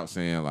started out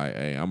saying like,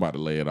 hey, I'm about to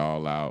lay it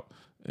all out.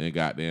 And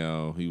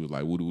goddamn, he was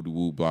like, woo woo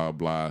woo, blah,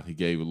 blah. He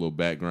gave a little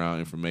background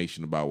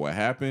information about what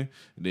happened.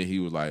 And then he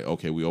was like,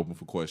 okay, we open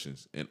for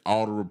questions. And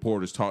all the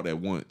reporters talked at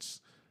once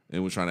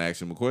and was trying to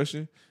ask him a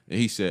question. And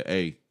he said,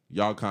 hey,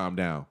 y'all calm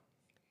down.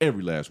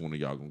 Every last one of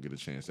y'all gonna get a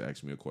chance to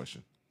ask me a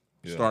question.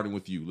 Yeah. Starting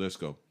with you. Let's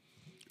go.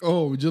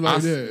 Oh, just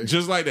like that.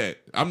 Just like that.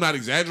 I'm not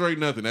exaggerating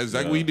nothing. That's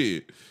exactly what he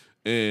did.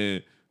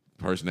 And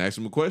person asked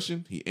him a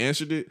question. He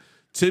answered it.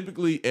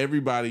 Typically,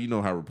 everybody, you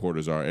know how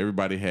reporters are.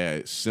 Everybody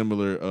had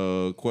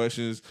similar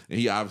questions, and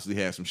he obviously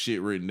had some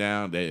shit written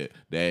down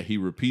that he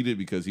repeated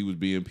because he was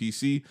being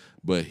PC.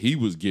 But he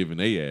was giving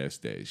they ass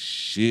that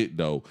shit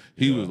though.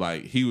 He was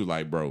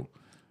like, bro,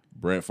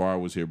 Brett Favre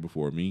was here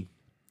before me.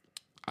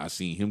 I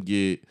seen him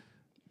get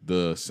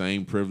the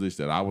same privilege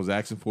that I was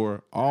asking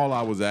for. All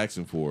I was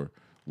asking for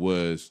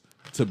was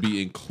to be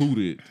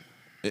included.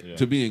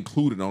 To be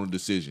included on the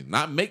decision,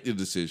 not make the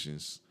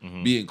decisions,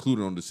 be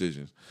included on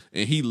decisions.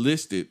 And he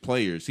listed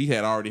players. He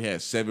had already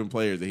had 7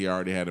 players that he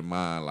already had in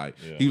mind. Like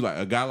he was like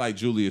a guy like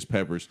Julius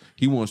Peppers.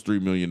 He wants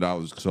 $3 million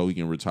so he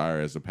can retire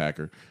as a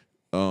Packer.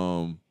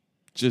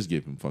 Just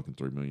give him fucking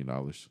 $3 million.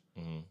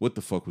 What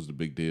the fuck was the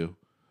big deal?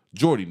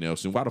 Jordy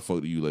Nelson. Why the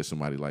fuck do you let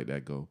somebody like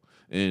that go?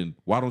 And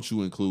why don't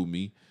you include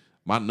me,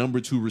 my number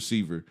 2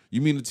 receiver?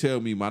 You mean to tell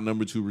me my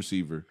number 2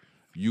 receiver?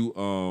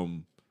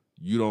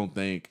 You don't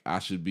think I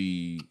should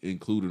be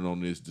included on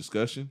this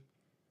discussion?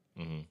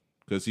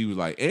 Because he was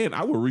like, and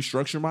I will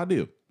restructure my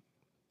deal.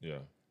 Yeah.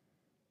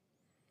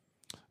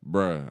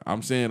 Bruh,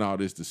 I'm saying all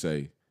this to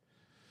say,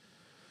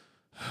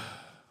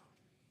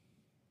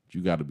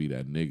 you got to be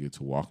that nigga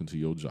to walk into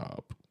your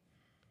job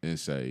and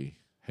say,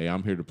 hey,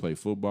 I'm here to play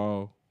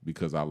football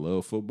because I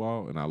love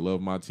football and I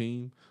love my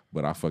team,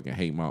 but I fucking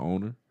hate my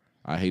owner.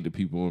 I hate the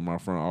people in my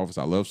front office.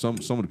 I love some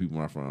of the people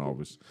in my front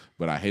office,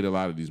 but I hate a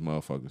lot of these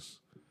motherfuckers.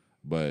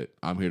 But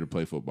I'm here to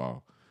play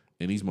football,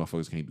 and these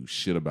motherfuckers can't do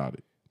shit about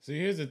it. See,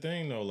 here's the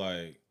thing, though.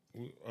 Like,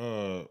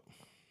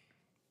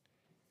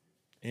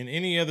 in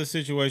any other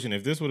situation,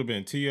 if this would have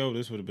been T.O.,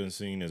 this would have been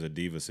seen as a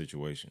diva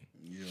situation.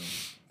 Yeah.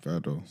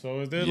 Fato.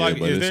 So is there Yeah, like,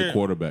 but is it's there a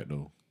quarterback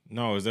though.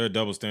 no? Is there a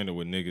double standard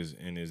with niggas,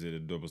 and is it a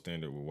double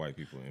standard with white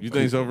people? You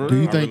think so, bro? Do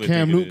you I think really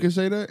Cam think it Newton can is.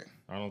 say that?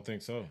 I don't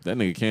think so. That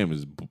nigga Cam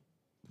is.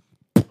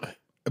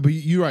 But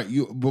you're right.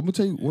 But I'm gonna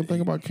tell you one thing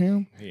about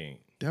Cam. He ain't.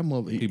 That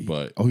mother. He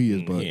butt. Oh, he is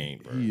He butt.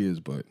 ain't, bro. He is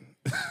butt.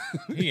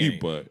 He He ain't.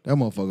 butt. That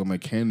motherfucker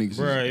mechanics.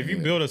 Bro, if you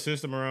build a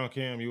system around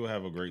Cam, you will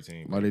have a great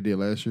team. like they did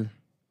last year.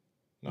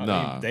 No,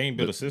 Nah, they ain't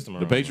built a system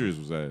around The him. Patriots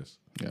was ass.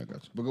 Yeah, I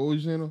got you. But what was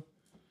you saying though?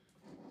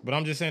 But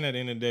I'm just saying at the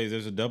end of the day,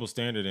 there's a double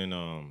standard in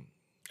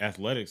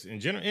athletics in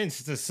general, in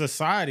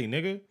society,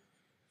 nigga.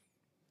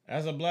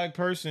 As a black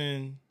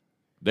person,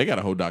 They got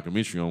a whole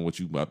documentary on what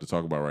you about to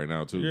talk about right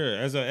now too. yeah,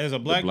 as a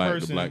black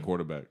person, the black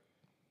quarterback.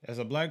 as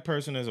a black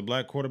person, as a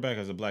black quarterback,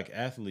 as a black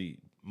athlete,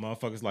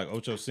 motherfuckers like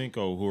Ocho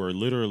Cinco who are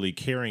literally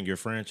carrying your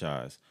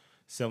franchise,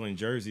 selling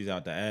jerseys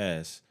out the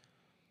ass.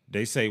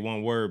 They say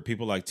one word,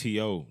 people like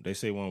T.O., they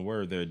say one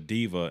word, they're a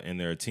diva and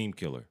they're a team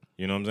killer.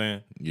 You know what I'm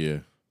saying? Yeah.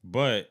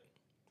 But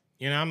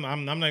you know,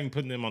 I'm not even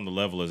putting him on the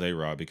level as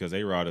A-Rod because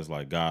A-Rod is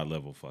like God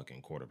level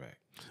fucking quarterback.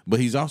 But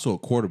he's also a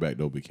quarterback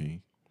though, Big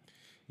King.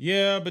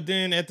 Yeah, but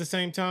then at the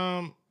same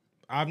time,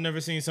 I've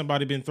never seen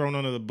somebody been thrown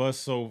under the bus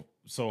so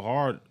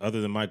hard other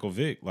than Michael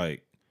Vick.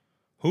 Like,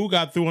 who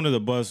got thrown under the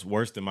bus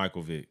worse than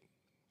Michael Vick?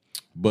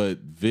 But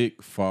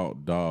Vic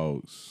fought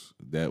dogs.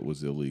 That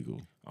was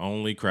illegal.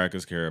 Only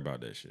crackers care about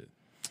that shit.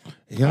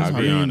 Yeah, I'll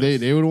be honest.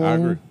 they were the I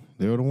ones. agree.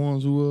 They were the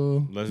ones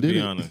who Let's did be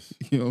it. honest.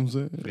 You know what I'm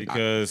saying?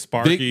 Because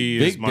Sparky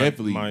Vic is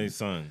definitely- my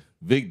son.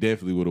 Vic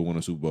definitely would have won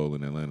a Super Bowl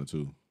in Atlanta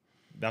too.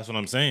 That's what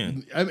I'm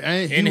saying.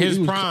 In his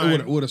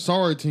prime. with a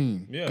sorry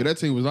team. Yeah. 'Cause that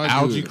team was not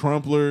Algie good.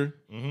 Crumpler,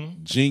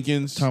 Mm-hmm.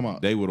 Jenkins, Time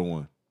out. they would have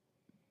won.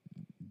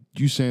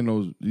 You saying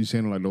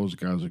like those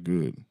guys are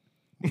good?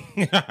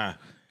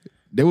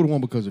 They would have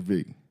won because of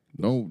Vic.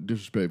 Don't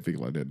disrespect Vic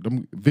like that.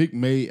 Vic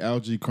made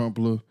Algie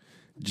Crumpler.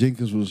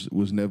 Jenkins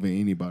was never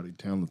anybody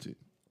talented.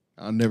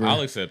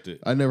 I'll accept it.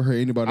 I never heard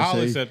anybody I'll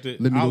say, accept it.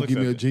 "Let me I'll go give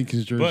me a accept it.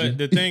 Jenkins jersey." But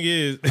the thing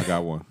is, I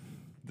got one.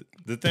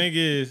 the thing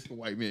is, the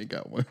white man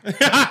got one.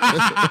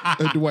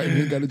 The white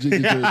man got a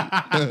Jenkins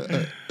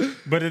jersey.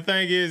 but the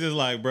thing is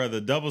like, bro,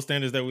 the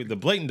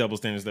blatant double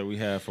standards that we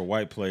have for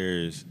white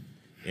players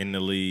in the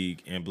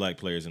league and black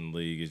players in the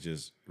league is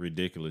just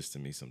ridiculous to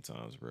me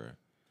sometimes, bro.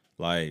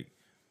 Like,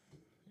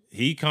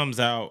 he comes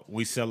out,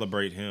 we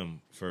celebrate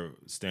him for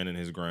standing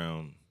his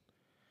ground.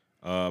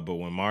 But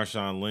when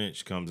Marshawn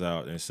Lynch comes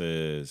out and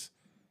says,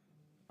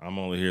 "I'm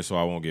only here so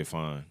I won't get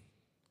fined,"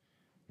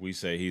 we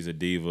say he's a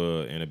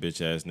diva and a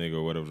bitch ass nigga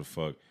or whatever the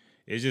fuck.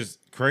 It's just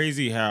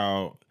crazy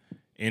how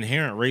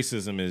inherent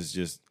racism is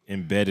just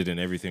embedded in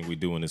everything we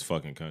do in this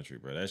fucking country,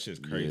 bro. That shit's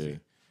crazy. Yeah.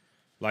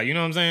 Like, you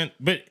know what I'm saying?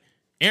 But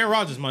Aaron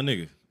Rodgers, my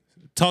nigga.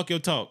 Talk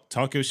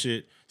your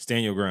shit,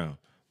 stand your ground.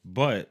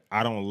 But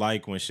I don't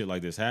like when shit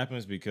like this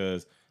happens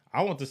because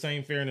I want the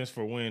same fairness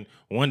for when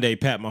one day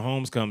Pat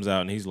Mahomes comes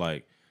out and he's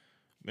like,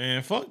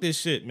 "Man, fuck this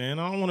shit, man.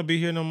 I don't want to be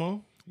here no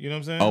more." You know what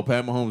I'm saying? Oh,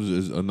 Pat Mahomes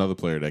is another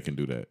player that can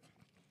do that.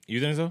 You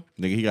think so?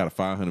 Nigga, he got a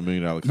 $500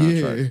 million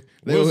contract.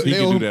 Yeah, He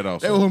can do that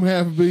also. They owe him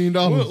 $500 million.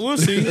 We'll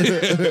see.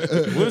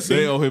 We'll They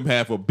see. owe him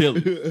 $500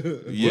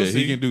 million. Yeah, see.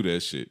 he can do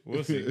that shit.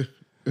 We'll see.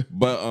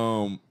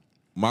 But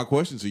my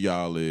question to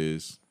y'all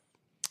is,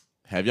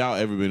 have y'all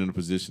ever been in a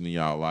position in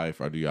y'all life,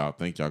 or do y'all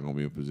think y'all gonna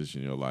be in a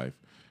position in your life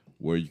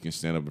where you can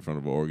stand up in front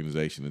of an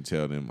organization and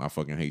tell them, "I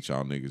fucking hate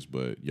y'all niggas,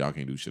 but y'all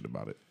can't do shit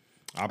about it"?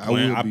 I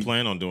will be.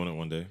 plan on doing it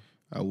one day.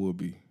 I would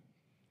be.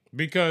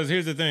 Because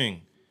here's the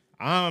thing.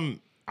 I'm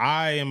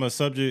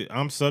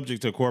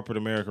subject to corporate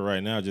America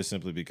right now just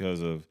simply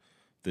because of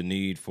the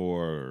need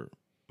for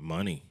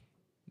money.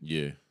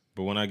 Yeah.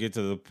 But when I get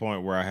to the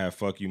point where I have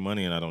fuck you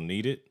money and I don't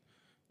need it,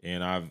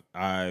 and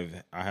I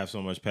have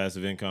so much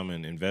passive income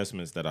and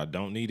investments that I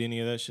don't need any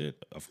of that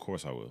shit, of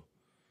course I will.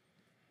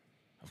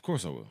 Of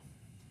course I will.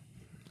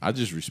 I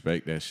just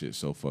respect that shit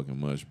so fucking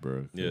much,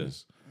 bro.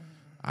 Yes.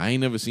 I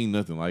ain't never seen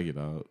nothing like it,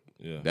 dog.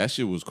 Yeah. That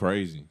shit was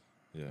crazy.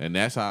 Yeah. And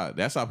that's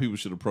how people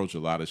should approach a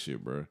lot of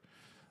shit, bro.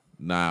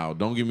 Now,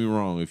 don't get me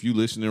wrong. If you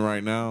listening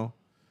right now,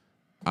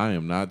 I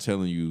am not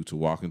telling you to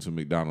walk into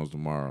McDonald's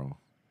tomorrow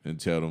and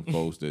tell them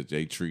folks that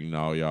they treating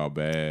all y'all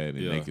bad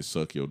and Yeah. they can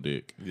suck your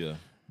dick. Yeah.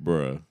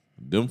 Bruh,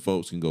 them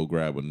folks can go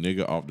grab a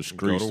nigga off the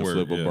streets to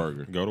flip a yeah.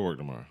 burger. Go to work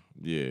tomorrow.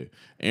 Yeah.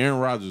 Aaron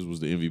Rodgers was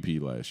the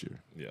MVP last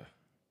year. Yeah.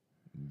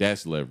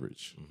 That's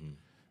leverage. Mm-hmm.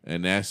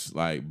 And that's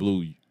like,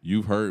 Blue,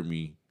 you've heard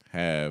me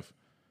have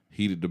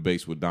heated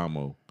debates with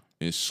Damo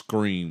and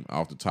scream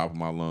off the top of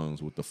my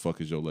lungs, "What the fuck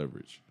is your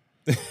leverage?"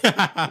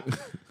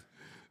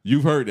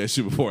 You've heard that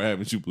shit before,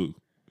 haven't you, Blue?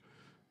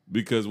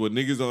 Because what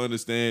niggas don't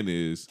understand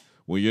is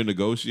when you're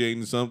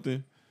negotiating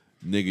something,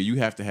 nigga, you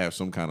have to have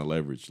some kind of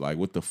leverage. Like,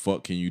 what the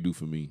fuck can you do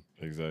for me?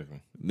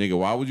 Exactly. Nigga,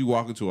 why would you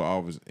walk into an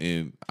office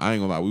and I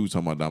ain't gonna lie, we were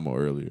talking about Damo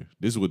earlier.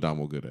 This is what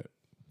Damo good at.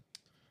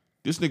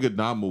 This nigga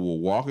Damo will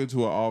walk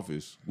into an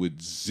office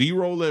with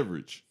zero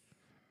leverage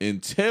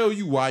and tell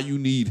you why you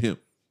need him.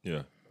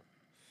 Yeah.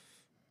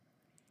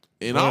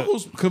 And But-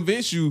 almost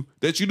convince you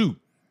that you do.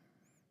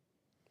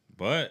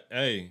 But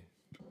hey,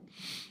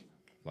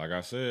 like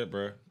I said,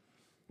 bro,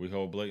 we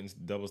hold blatant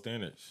double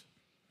standards.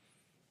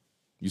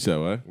 You said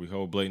what? We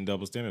hold blatant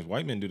double standards.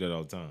 White men do that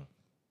all the time.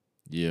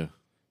 Yeah.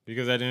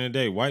 Because at the end of the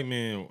day, white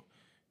men,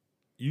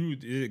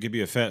 it could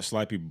be a fat,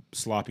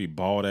 sloppy,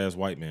 bald ass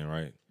white man,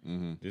 right?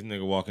 Mm-hmm. This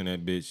nigga walk in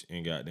that bitch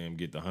and goddamn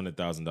get the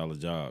 $100,000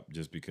 job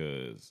just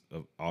because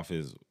of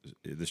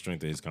the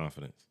strength of his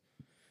confidence.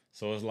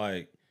 So it's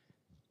like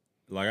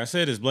I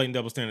said, it's blatant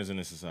double standards in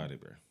this society,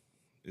 bro.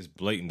 It's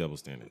blatant double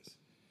standards.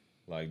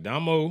 Like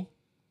Damo,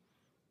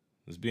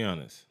 let's be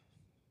honest,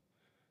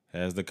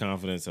 has the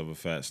confidence of a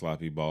fat,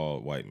 sloppy,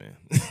 bald white man.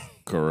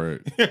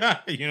 Correct. You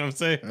know what I'm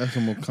saying? That's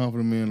the most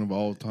confident man of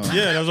all time.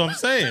 Yeah, that's what I'm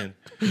saying.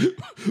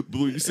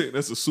 Blue, you saying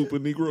that's a super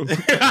Negro?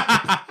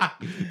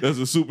 That's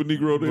a super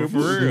Negro there, But for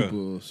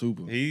Blue? real.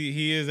 Super.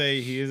 He is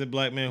a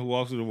black man who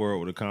walks through the world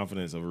with the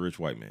confidence of a rich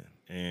white man.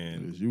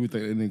 And You would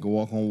think that nigga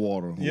walk on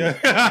water. yeah,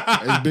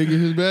 As big as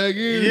his bag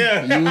is.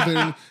 Yeah. You would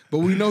think, but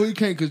we know he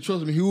can't, because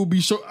trust me, he will be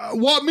so.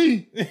 What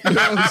me? You know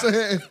what I'm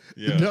saying?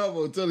 Yeah.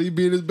 No, tell he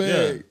be in his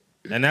bag.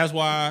 and that's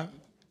why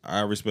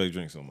I respect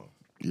Drink so much.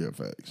 Yeah,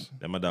 facts.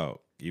 That my dog,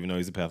 even though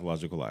he's a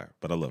pathological liar,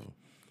 but I love him.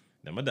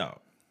 That my dog.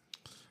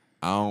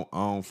 I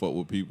don't fuck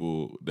with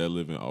people that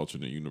live in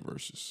alternate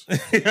universes.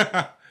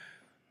 Bruh,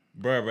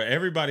 but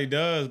everybody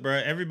does,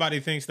 bruh. Everybody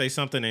thinks they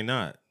something they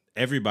not.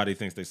 Everybody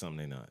thinks they something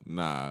they not.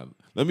 Nah,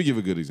 let me give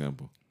a good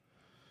example.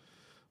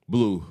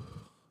 Blue,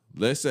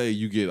 let's say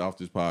you get off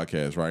this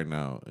podcast right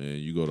now and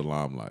you go to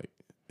Limelight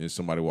and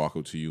somebody walk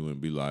up to you and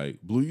be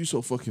like, Blue, you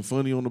so fucking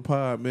funny on the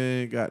pod,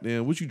 man.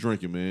 Goddamn, what you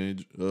drinking,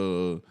 man?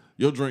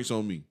 Your drink's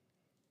on me.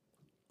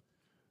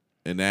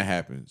 And that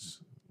happens.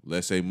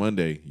 Let's say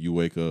Monday you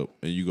wake up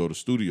and you go to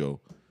studio.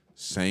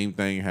 Same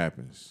thing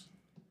happens.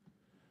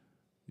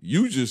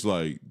 You just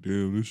like,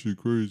 damn, this shit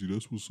crazy.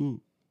 That's what's up.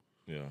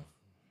 Yeah.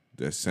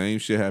 That same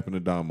shit happened to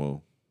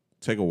Damo.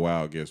 Take a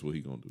wild guess what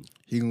he gonna do.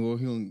 He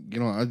gonna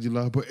get on IG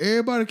Live, but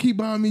everybody keep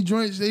buying me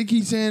drinks. They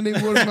keep saying they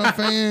was my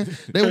fan.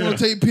 They want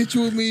to take a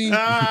picture with me.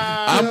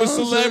 I'm a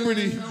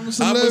celebrity. I'm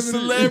a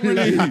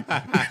celebrity. All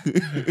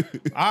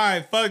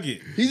right, fuck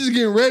it. He's just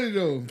getting ready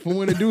though for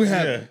when it do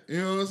happen.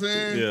 You know what I'm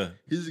saying? Yeah.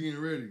 He's just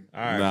getting ready.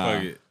 All right, Nah.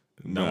 fuck it.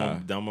 Nah.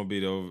 Damo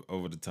beat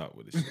over the top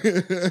with this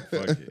shit.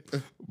 Fuck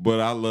it. But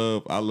I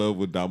love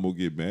when Damo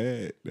get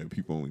mad that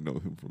people only know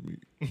him from me.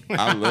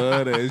 I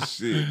love that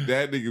shit.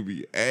 That nigga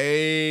be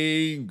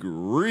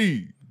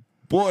angry.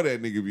 Boy, that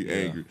nigga be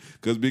angry.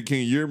 Because Big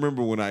King, you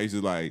remember when I used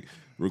to like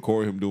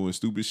record him doing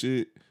stupid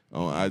shit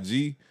on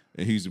IG,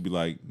 and he used to be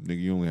like,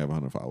 nigga, you only have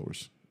 100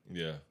 followers.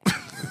 Yeah.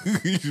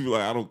 He used to be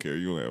like, I don't care,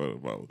 you only have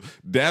 100 followers.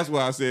 That's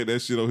why I said that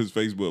shit on his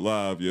Facebook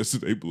Live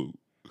yesterday, Blue.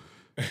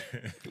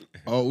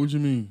 Oh, what you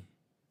mean?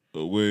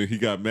 When he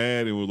got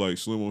mad and was like,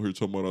 Slim on here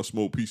talking about I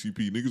smoke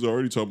PCP. Niggas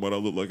already talking about I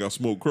look like I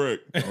smoke crack.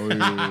 Oh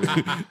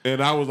yeah. And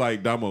I was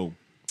like, Damo,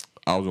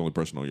 I was the only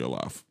person on your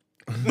live.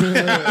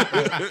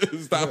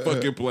 Stop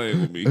fucking playing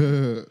with me.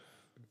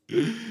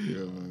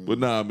 Yeah, man. But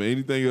nah, man,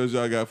 anything else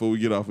y'all got before we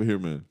get off of here,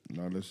 man?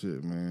 Nah, that's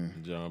it, man.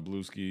 John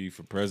Blueski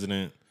for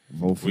president.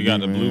 Vote for We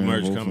got me, the blue man.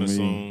 merch Vote for coming me.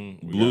 soon.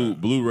 We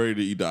got- Blue ready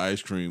to eat the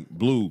ice cream.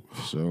 Blue,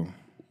 So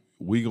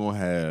we gonna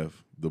have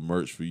the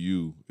merch for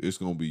you. It's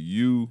gonna be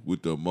you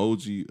with the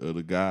emoji of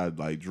the guy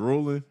like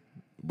drooling,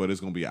 but it's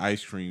gonna be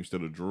ice cream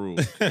instead of drool.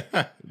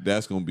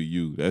 That's gonna be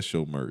you. That's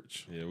your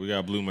merch. Yeah, we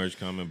got blue merch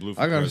coming. Blue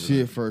for I gotta see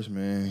president. it first,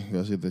 man.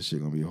 Gotta see if that shit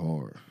gonna be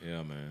hard.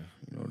 Yeah, man.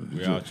 You know,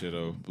 We out here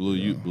though. Blue,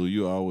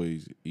 you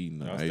always eating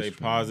the Y'all ice stay cream.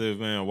 positive,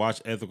 man.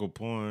 Watch ethical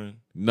porn.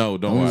 No,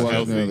 don't Don't watch watch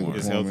healthy. that. It's Come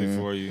on, healthy man.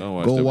 for you. Don't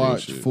watch Go that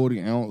watch bullshit.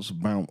 40-ounce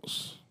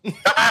bounce.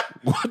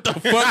 What the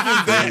fuck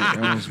is that?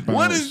 40-ounce What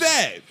bounce. is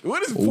that?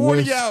 What is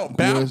 40-ounce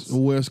bounce?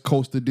 West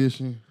Coast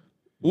edition.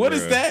 What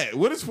is Bruh. that?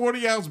 What is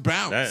 40-ounce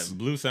bounce? That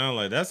blue sound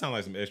like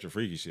some extra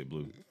freaky shit.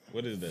 Blue.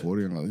 What is that?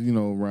 40-ounce, you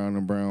know, round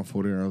and brown,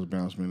 40-ounce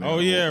bounce. Man. Oh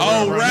yeah.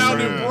 Oh, Round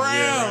Round and and Brown.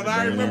 Brown. Yeah,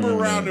 I remember Brown.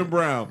 Round and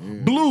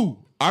Brown. Blue,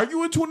 are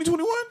you in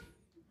 2021?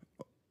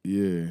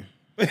 Yeah.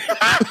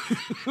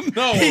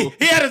 No.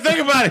 He had to think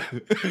about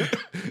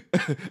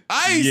it.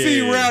 I ain't Yeah.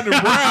 seen Round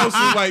and Brown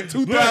since like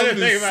Blue had to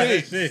think about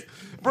that 2006. shit.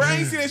 Bro, I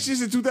ain't seen that shit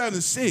since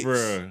 2006.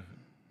 Bruh.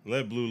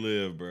 Let Blue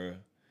live, bruh.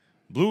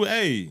 Blue,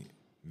 hey,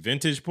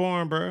 vintage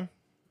porn, bruh.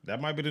 That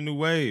might be the new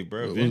wave,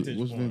 bruh. Vintage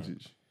What's porn.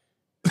 vintage?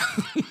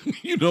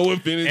 You know what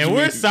vintage And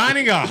we're means.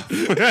 signing off.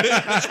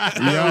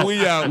 Yeah,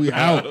 we out. We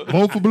out.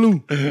 Vote for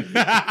blue.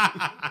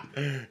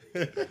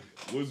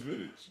 What's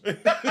vintage?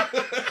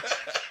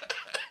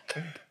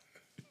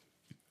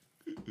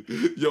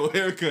 Your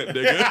haircut,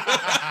 nigga.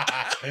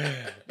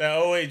 That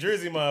 08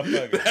 Drizzy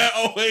motherfucker.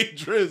 That 08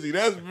 Drizzy.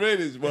 That's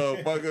vintage,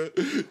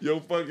 motherfucker. Your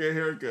fucking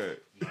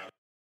haircut.